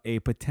talking about a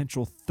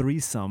potential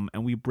threesome,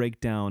 and we break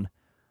down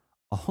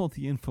all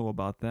the info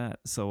about that.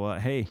 So,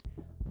 hey,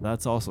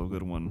 that's also a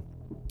good one.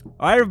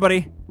 All right,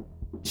 everybody,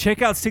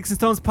 check out Sticks and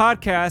Stones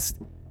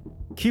Podcast.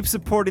 Keep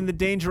supporting the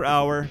Danger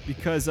Hour,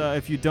 because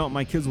if you don't,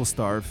 my kids will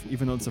starve,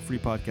 even though it's a free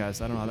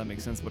podcast. I don't know how that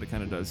makes sense, but it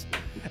kind of does.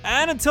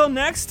 And until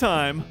next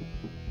time,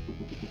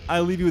 I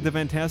leave you with the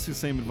fantastic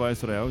same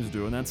advice that I always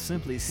do, and that's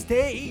simply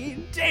stay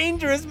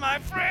dangerous, my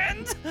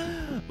friends.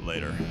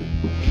 Later.